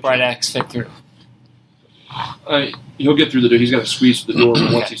 will The other Bright two? Axe fit through? He'll get through the door. He's got to squeeze through the door.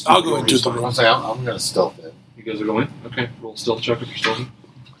 But once he's through I'll the go door, into he's the fine. room. I'll say I'm going to stealth it. You guys are going? Okay. Roll stealth check if you're stealthy.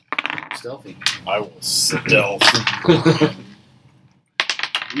 Stealthy. I will stealth.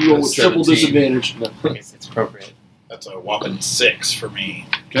 You roll with triple 17. disadvantage. No. I guess it's appropriate. That's a whopping 6 for me.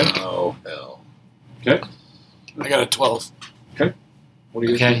 Okay. Oh, hell. I got a 12. What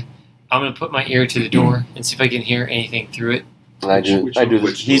do you guys Okay. I'm gonna put my ear to the door and see if I can hear anything through it. And I do. Which I do. door?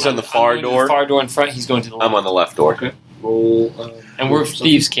 This. He's on the far I'm going to door. the far door in front. He's going to the left. I'm on the left door. Okay. Roll. And we're roll stealth.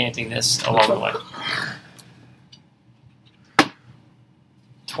 thieves canting this along the way.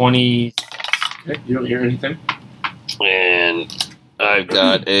 20. Okay. You don't hear anything. And I've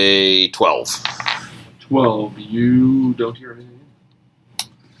got a 12. 12. You don't hear anything.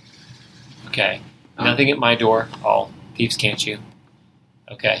 Okay. Nothing at my door. All thieves can't you.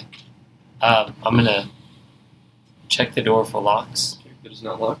 Okay. I'm gonna check the door for locks. Okay. It is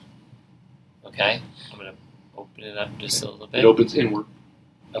not locked. Okay. I'm gonna open it up just a little It bit. opens inward.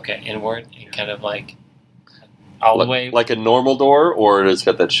 Okay, inward and kind of like all the way. Like a normal door, or it's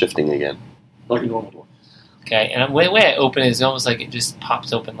got that shifting again. Like a normal door. Okay, and the way I open it is almost like it just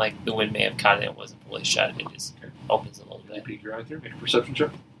pops open, like the wind may have caught it. It wasn't fully shut. It just opens a little You bit. peek your eye through. Make a perception check.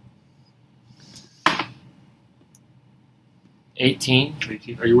 18.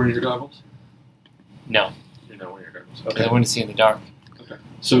 18. Are you wearing your goggles? No, You're not wearing your goggles. because I Okay. want to see in the dark.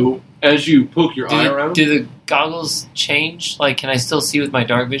 So as you poke your eye around, Do the goggles change? Like, can I still see with my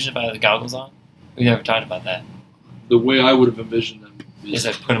dark vision if I have the goggles on? We never talked about that. the way I would have envisioned them Is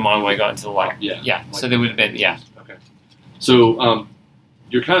I put them on when I got into the light? yeah. Yeah. like- So they would have been. Yeah. Okay. So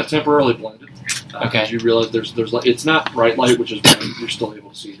you're kind of temporarily blinded. Okay. As you realize there's like it's not bright light, which is why you're still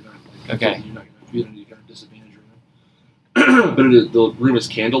able to see. You're not, like, Okay. You're not going to feel any kind of disadvantage right now. But the room is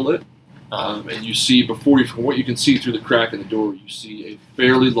candlelit, and you see before you, from what you can see through the crack in the door, you see a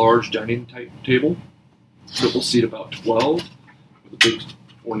fairly large dining type table that will seat about 12, with a big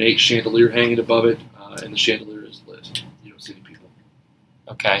ornate chandelier hanging above it, and the chandelier is lit. You don't see any people.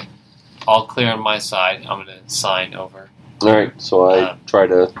 Okay. All clear on my side. I'm gonna sign over All right. So I try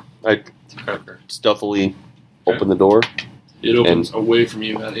to. I to Croker. stealthily open the door. It opens away from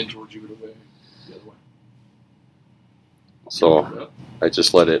you, not in towards you, but away the other way. So Yep. I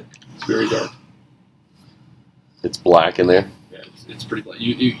just let it. It's very dark. It's black in there. Yeah, it's pretty black.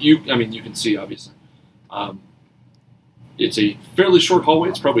 You I mean, you can see, obviously. It's a fairly short hallway.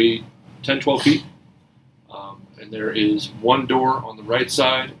 It's probably 10, 12 feet. And there is one door on the right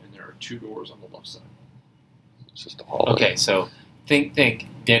side, and there are two doors on the left side. It's just a hallway. Okay. So think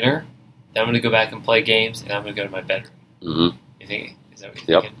dinner. Then I'm gonna go back and play games, and I'm gonna go to my bedroom. Mm-hmm. You think? Is that what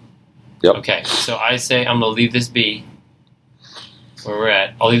you're Yep. thinking? Yep. Okay. So I say I'm gonna leave this be where we're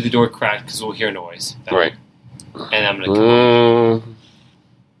at. I'll leave the door cracked because we'll hear noise. Right. And I'm gonna.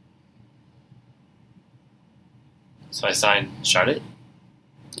 So I sign shut it?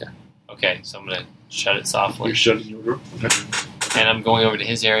 Yeah. Okay, so I'm going to shut it You're softly. shutting your door. Okay. And I'm going over to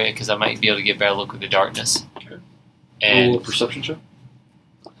his area because I might be able to get a better look with the darkness. Okay. Roll And a perception check.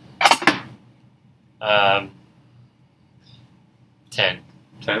 10.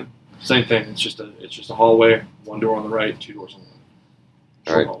 10. Same thing. It's just a hallway. One door on the right, two doors on the left.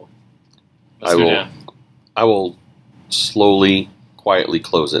 Short Alright. hallway. Let's go down. I will slowly, quietly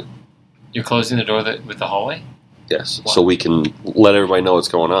close it. You're closing the door with the hallway? Yes, Wow. so we can let everybody know what's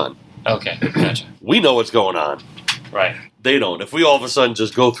going on. Okay, gotcha. We know what's going on. Right. They don't. If we all of a sudden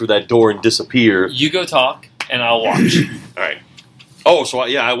just go through that door and disappear, You go talk, and I'll watch. all right. Oh, so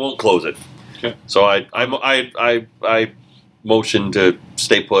I won't close it. Okay. So I motion to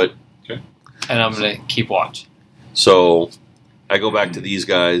stay put. And I'm going to keep watch. So I go back to these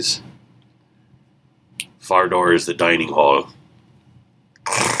guys. Far door is the dining hall.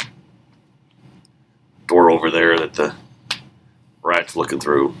 Door over there that the rat's looking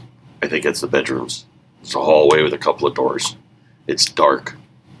through. I think it's the bedrooms. It's a hallway with a couple of doors. It's dark.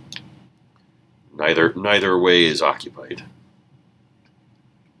 Neither way is occupied.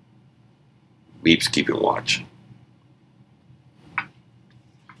 Beep's keeping watch.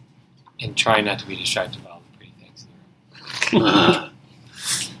 And try not to be distracted by all the pretty things in the room. Uh,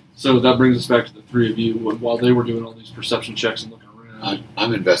 So that brings us back to the three of you. While they were doing all these perception checks and looking around,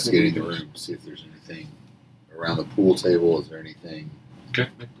 I'm investigating the room to see if there's anything around the pool table. Is there anything? okay,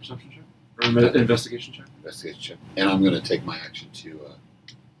 make a perception check or investigation check. Investigation check. And I'm going to take my action to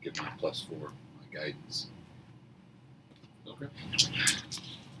give my +4, my guidance. Okay.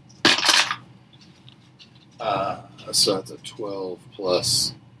 So that's a 12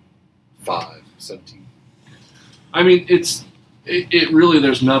 plus 5, 17. I mean, it really,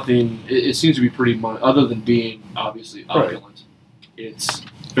 there's nothing, it seems to be pretty, other than being obviously opulent, it's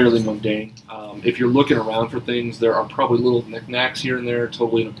fairly mundane. If you're looking around for things, there are probably little knickknacks here and there,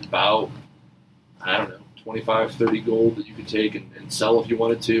 totaling about, I don't know, 25, 30 gold that you could take and sell if you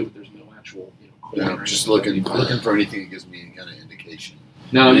wanted to, but there's no actual, coin Yeah, or I'm just anything looking for anything that gives me any kind of indication.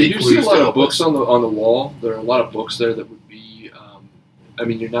 Now, Any you do see a clues lot to of help books us? on the wall. There are a lot of books there that would be. I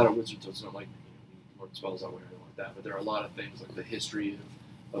mean, you're not a wizard, so it's not like you learn spells that way or anything like that. But there are a lot of things like the history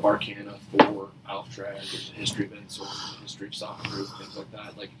of Arcana for Alftrag. There's a history of Ensor, the history of Socceroo, things like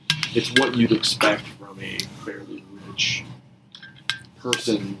that. Like it's what you'd expect from a fairly rich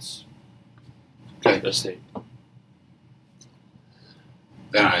person's estate.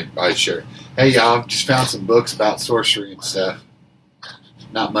 Then I share. Hey, y'all, I've just found some books about sorcery and stuff.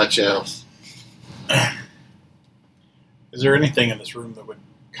 Not much else. Is there anything in this room that would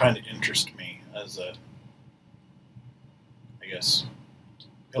kind of interest me as a, I guess,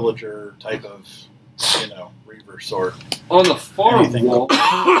 pillager type of, reaver sort? On the far Anything wall,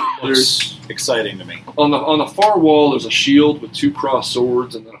 Looks there's exciting to me. on the far wall. There's a shield with 2 crossed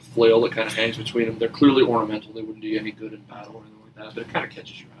swords and then a flail that kind of hangs between them. They're clearly ornamental. They wouldn't do you any good in battle or anything like that, but it kind of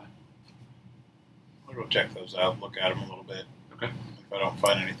catches your eye. I'll go check those out, look at them a little bit. Okay. If I don't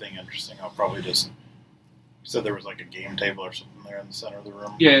find anything interesting, I'll probably just. You said there was like a game table or something there in the center of the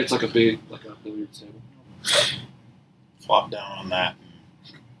room. Yeah, it's like a billiards table. Flop down on that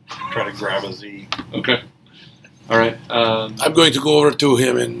and try to grab a Z. Okay. All right. I'm going to go over to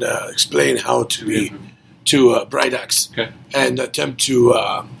him and explain how to be to Brydax, Okay. and attempt to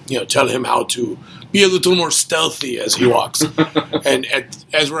tell him how to be a little more stealthy as he walks. And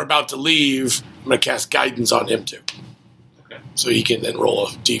as we're about to leave, I'm going to cast guidance on him too. Okay. So he can then roll a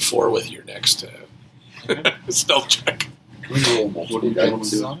d4 with your next stealth check. Can we roll What do multiple you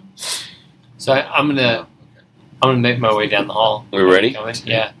guidance do? on him? So I'm gonna make my way down the hall. Are we ready? Coming?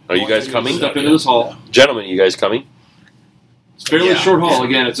 Yeah. Are you guys coming? Step into this hall. Gentlemen, you guys coming? It's a fairly Yeah. short hall.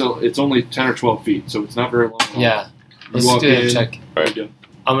 Again, it's only 10 or 12 feet, so it's not very long. Yeah. Let's walk do a in. check. Right. You go.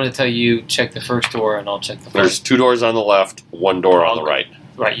 I'm gonna tell you check the first door, and I'll check the There's first. 2 doors on the left, 1 door on the right.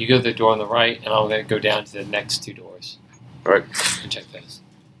 Right. You go to the door on the right, and I'm gonna go down to the next 2 doors. All right. And check those.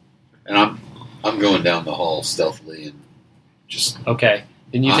 And I'm going down the hall stealthily and just. Okay.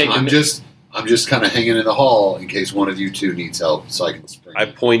 Then you take I'm the. just kind of hanging in the hall in case one of you two needs help, so I can spring. I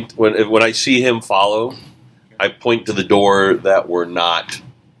point when I see him follow. I point to the door that we're not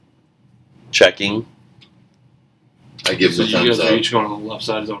checking. I give So him a you thumbs guys are up. each going on the left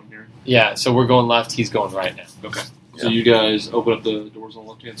side zone here. Yeah. So we're going left. He's going right now. Okay. Yeah. So you guys open up the doors on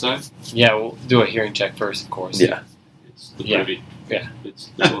the left hand side. Yeah. We'll do a hearing check first, of course. Yeah. It's the Yeah. privy. Yeah.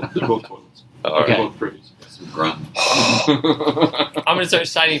 They're both toilets. All Okay. right. They're both privies. Some grunt. I'm gonna start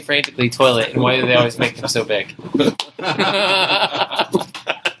citing frantically toilet, and why do they always make them so big?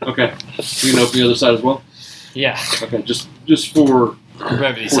 Okay. You can open the other side as well. Yeah. Okay. Just for For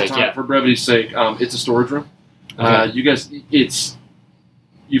brevity's for sake, time- yeah. for brevity's sake, it's a storage room. Okay. You guys,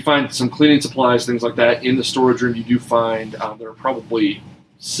 you find some cleaning supplies, things like that. In the storage room, you do find there are probably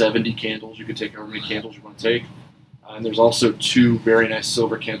 70 candles. You can take however many candles you want to take. And there's also 2 very nice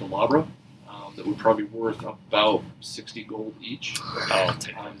silver candelabra that would probably be worth about 60 gold each. I'll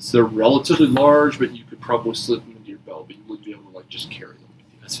take those. They're relatively large, but you could probably slip them into your belt, but you wouldn't be able to just carry them.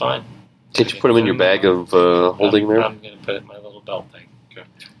 That's fine. Can't you put them in your bag of holding there? I'm going to put it in my little belt thing.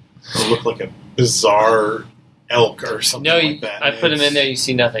 They look like a bizarre elk or something No, like that. I put them in there. You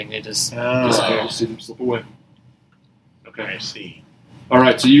see nothing. They just You see them slip away. Okay. I see. All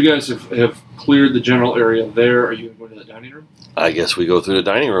right. So you guys have cleared the general area there. Are you going to go to the dining room? I guess we go through the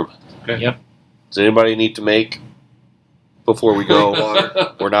dining room. Okay. Yep. Does anybody need to make before we go?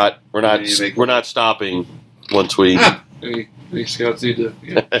 We're not stopping once we. Any scouts need to.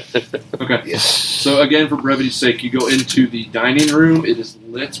 Yeah. Okay. Yeah. So again, for brevity's sake, you go into the dining room. It is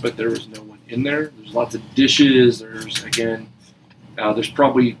lit, but there is no one in there. There's lots of dishes. There's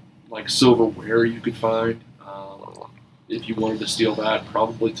probably like silverware you could find if you wanted to steal that.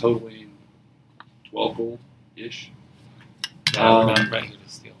 Probably totaling 12 gold ish. I'm not ready to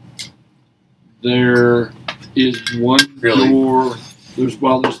steal. There is one door. There's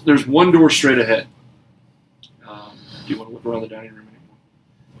one door straight ahead. Do you want to look around the dining room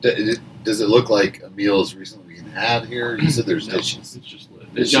anymore? Does it look like a meal has recently been had here? You said there's dishes. It's just lit.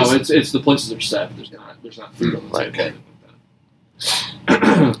 It's the places are set. There's not food on the table.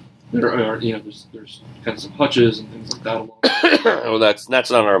 Okay. There are there's kind of some hutches and things like that along. Oh, that's not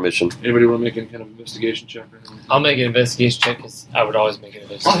our mission. Anybody want to make any kind of investigation check? Or anything? I'll make an investigation check because I would always make an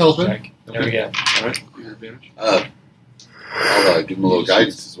investigation I'll help him. check. There we go. All right. Your advantage. I'll give him a little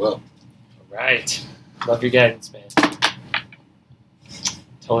guidance as well. All right. Love your guidance, man.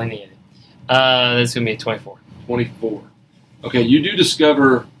 Totally need it. That's going to be a 24. 24. Okay, you do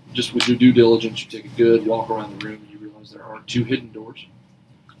discover, just with your due diligence, you take a good walk around the room and you realize there are 2 hidden doors.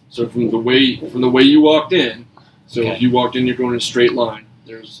 So from the way you walked in, Okay. if you walked in, you're going in a straight line.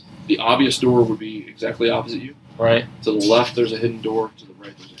 There's the obvious door would be exactly opposite you. Right. To the left, there's a hidden door. To the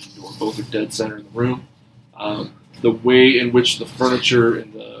right, there's a hidden door. Both are dead center in the room. The way in which the furniture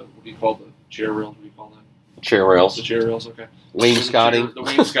and the, what do you call the chair rails? What do you call that? Chair rails. The chair rails, okay. Wainscoting. The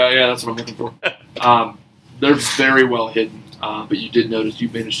wainscot, yeah, that's what I'm looking for. They're very well hidden, but you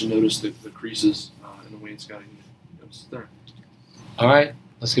managed to notice the creases in the wainscoting. It's there. All right.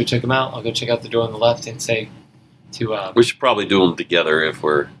 Let's go check them out. I'll go check out the door on the left and say to... We should probably do them together if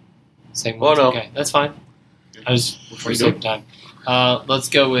we're. same Well, ones. no. Okay, that's fine. I was Which for way the you same time. Let's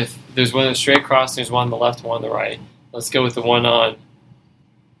go with... There's one straight across. There's one on the left, one on the right. Let's go with the one on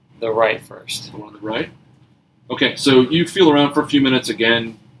the right first. The one on the right. Okay, so you feel around for a few minutes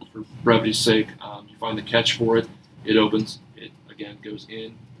again, for brevity's sake. You find the catch for it. It opens. It, again, goes in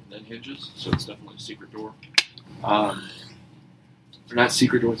and then hinges, so it's definitely a secret door. Or not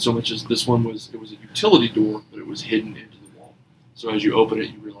secret door so much as this one was. It was a utility door, but it was hidden into the wall. So as you open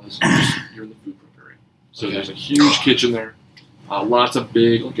it, you realize you're in the food prep area. So Okay. there's a huge kitchen there. Lots of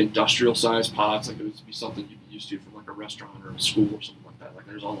big, like industrial-sized pots. Like it would be something you'd be used to from like a restaurant or a school or something like that. Like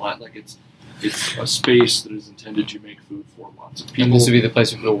there's a lot. Like it's a space that is intended to make food for lots of people. And this would be the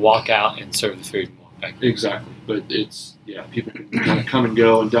place where people walk out and serve the food and walk back. Exactly, but people can kind of come and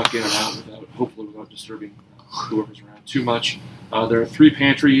go and duck in and out hopefully without disturbing whoever's around too much. There are 3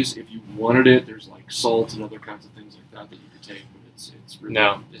 pantries. If you wanted it, there's like salt and other kinds of things like that you could take. But it's really,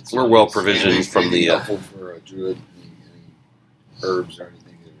 No. it's We're well provisioned from Anything the. helpful for a druid? Any herbs or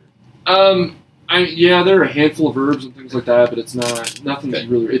anything? Yeah, there are a handful of herbs and things like that, but it's nothing that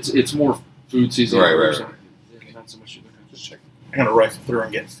really. It's more food seasoning. Right. Not so much other kinds of check. I'm going to rifle through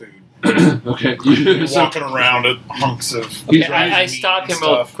and get food. Okay. You're walking around at hunks of. Okay, dry I meat stop and him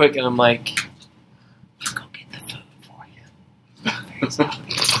real stuff. quick and I'm like, I'll go get the food for you.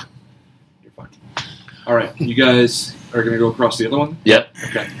 You're fine. All right, you guys are going to go across the other one. Yep.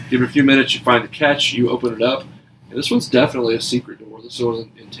 Okay. Give it a few minutes. You find the catch. You open it up. And this one's definitely a secret door. This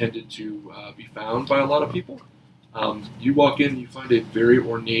wasn't intended to be found by a lot of people. You walk in, you find a very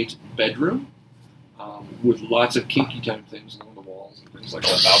ornate bedroom with lots of kinky time things along the walls and things like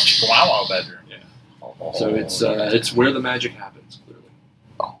About that. Chihuahua bedroom. Yeah. So it's where the magic happens,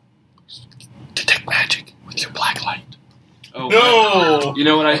 clearly. Detect magic with your black light. Oh, No! You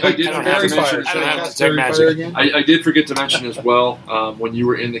know what? I did I don't forget have to fire. mention. I don't have Cast detect fairy magic. fire again? I did forget to mention as well, when you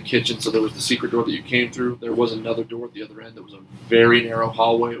were in the kitchen, so there was the secret door that you came through. There was another door at the other end that was a very narrow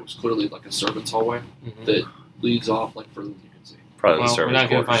hallway. It was clearly like a servant's hallway Mhm. that leads off like further than you can see. Probably Well, the we're service not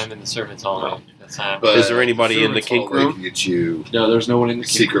going to quarters. find him in the servants' hall. That's not. But Is there anybody in the servants' kink hallway room? can get you No, there's no one in the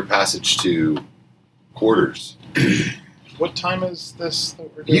kitchen. secret passage to quarters. What time is this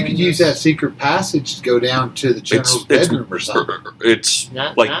that we're doing? You could use that secret passage to go down to the general's bedroom or something. It's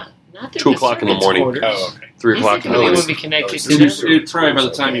Not, like not 2 o'clock in the servants' morning. quarters. Oh, okay. 3 o'clock in the It morning. would be connected It's to It's, them. it probably by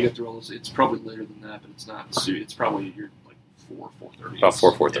the time you get through all this, it's probably later than that, but it's not. It's probably you're like 4:30. About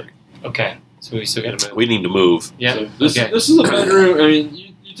 4:30. Okay, so we still got to move. We need to move. Yeah. So this okay. this is a bedroom. I mean,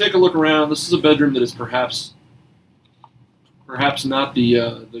 you take a look around. This is a bedroom that is perhaps Perhaps not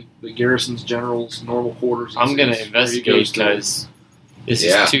the garrison's general's normal quarters. I'm going to It's where he investigate goes to- because this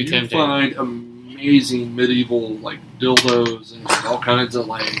Yeah. is too You tempting. find amazing medieval like dildos and all kinds of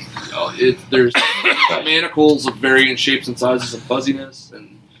like there's manacles of varying shapes and sizes and fuzziness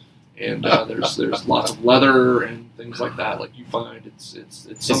and there's lots of leather and things like that. Like you find it's Is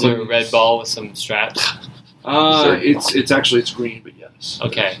there a somebody's- red ball with some straps? It's actually green, but yes.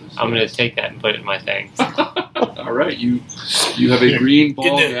 Okay, I'm going to take that and put it in my thing. All right, you have a green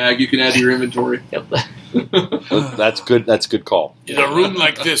ball In the- gag you can add to your inventory. That's good. That's a good call. In a room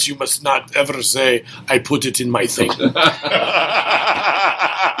like this, you must not ever say, "I put it in my thing."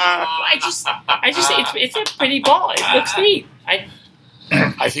 it's a pretty ball. It looks neat.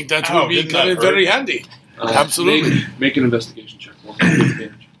 I think that Oh, would be didn't that hurt? very handy. Absolutely. Make an investigation check. With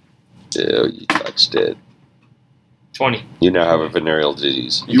advantage. Yeah, you touched it. 20. You now have a venereal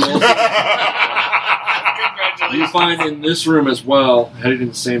disease. You find in this room as well, heading in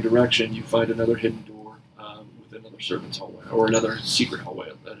the same direction, you find another hidden door with another servant's hallway or another secret hallway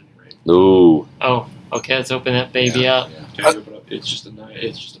at any rate. Ooh. Oh, okay, let's open that baby up. Yeah. Okay, you open up. It's just a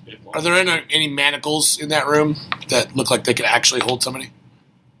big wall. Are there any manacles in that room that look like they could actually hold somebody?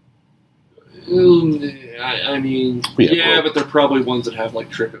 I mean, We have yeah, rope. but they're probably ones that have like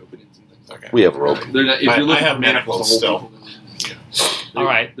trick openings and things like Okay. that. We have rope. They're not, if I you're looking have for manacles manacles to hold people, then, yeah. All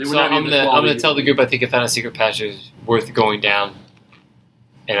right, They were so not I'm in the gonna quality tell the of- group I think I found a secret passage worth going down,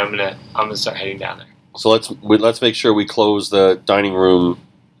 and I'm gonna start heading down there. So let's make sure we close the dining room.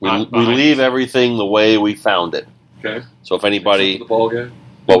 We Behind leave everything the way we found it. Okay. So if Except anybody, for the ball gag.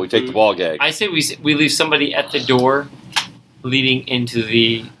 we take the ball gag. I say we leave somebody at the door leading into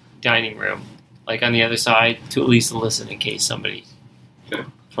the dining room, like on the other side, to at least listen in case somebody Okay.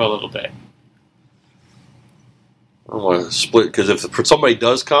 for a little bit. I don't want to split because if somebody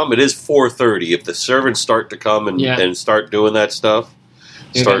does come, it is 4:30. If the servants start to come and start doing that stuff,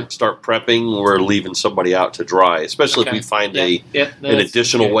 Okay. start prepping, we're leaving somebody out to dry. Especially if we find an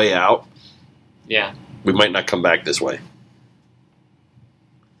additional way out. Yeah. We might not come back this way.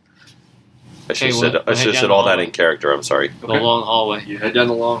 I should Okay, have we'll head down said the all that hallway. in character. I'm sorry. The long hallway. You head down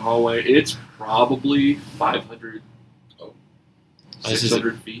the long hallway. It's probably 500, This is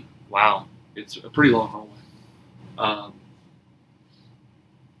 600 feet. Wow. It's a pretty long hallway.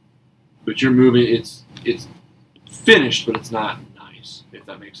 But you're moving. It's finished, but it's not nice. If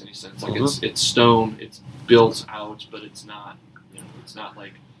that makes any sense. Like it's stone. It's built out, but it's not. It's not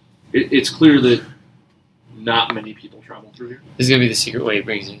like. It's clear that not many people travel through here. This is gonna be the secret way he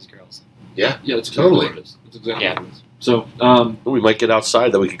brings in his girls. Yeah, it's Totally. Exactly what it is. It's exactly Yeah. what it is. So, We might get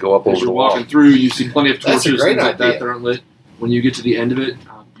outside, then we could go up as over you're the wall. walking through, you see plenty of That's a torches, great things like that idea. that aren't lit. When you get to the end of it,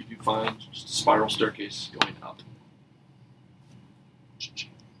 you do find just a spiral staircase going up.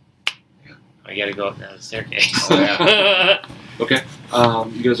 I gotta go up now the staircase. Oh, yeah. Okay.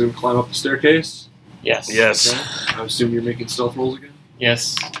 You guys are going to climb up the staircase. Yes. Yes. Okay. I assume you're making stealth rolls again.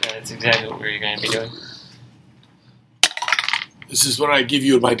 Yes. That's exactly what we're going to be doing. This is what I give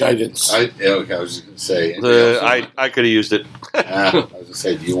you in my guidance. I was just going to say. anybody else? I could have used it. I was going to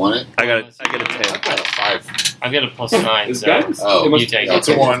say, do you want it? I got a I've 10. got a 5. I've got a +9. Is So guidance? Oh, It must- you take That's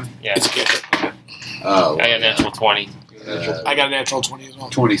it. a 1. Yeah. It's a cantrip. Oh, I got a natural 20. I got a natural 20 as well.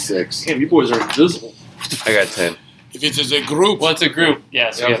 26. Damn, you boys are invisible. I got 10. If it is a group, Well, it's a group.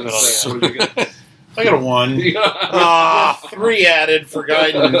 Yes. Yeah, I we was have gonna to say, what did you I got a 1. get? 3 added for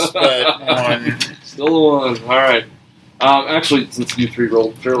guidance, but 1. Still a 1. All right. Actually, since you 3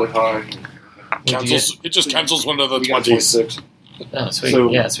 rolled fairly high, cancels, it just cancels one of the you got 20s. 26. Oh, sweet.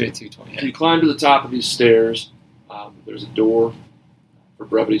 So- Yeah, sweet. 220. You climb to the top of these stairs. There's a door. For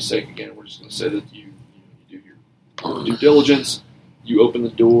brevity's sake, again, we're just going to say that you do your due diligence. You open the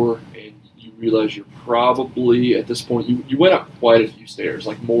door, and you realize you're probably, at this point, you went up quite a few stairs,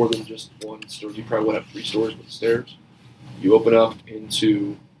 like more than just one story. You probably went up 3 stories with the stairs. You open up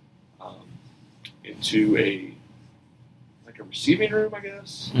into a receiving room, I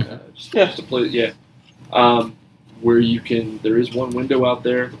guess. Just a place, yeah. Where you can, there is one window out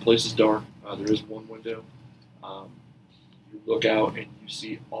there. The place is dark. There is one window. You look out and you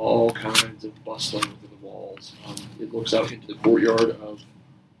see all kinds of bustling within the walls. It looks out into the courtyard of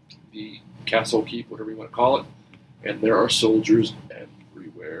the castle keep, whatever you want to call it, and there are soldiers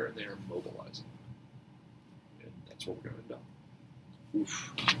everywhere, and they are mobilizing. And that's what we're going to do.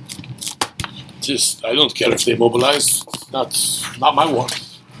 Oof. Just, I don't care if they mobilize. Not my war.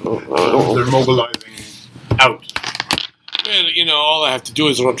 They're mobilizing out. Well, all I have to do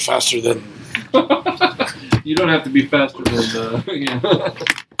is run faster than. You don't have to be faster than,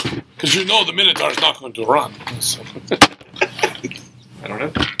 Because the Minotaur's not going to run. So. I don't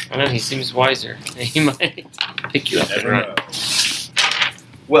know. He seems wiser. He might pick you up and Never run. know.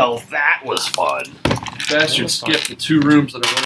 Well, that was fun. Bastard skipped the 2 rooms that I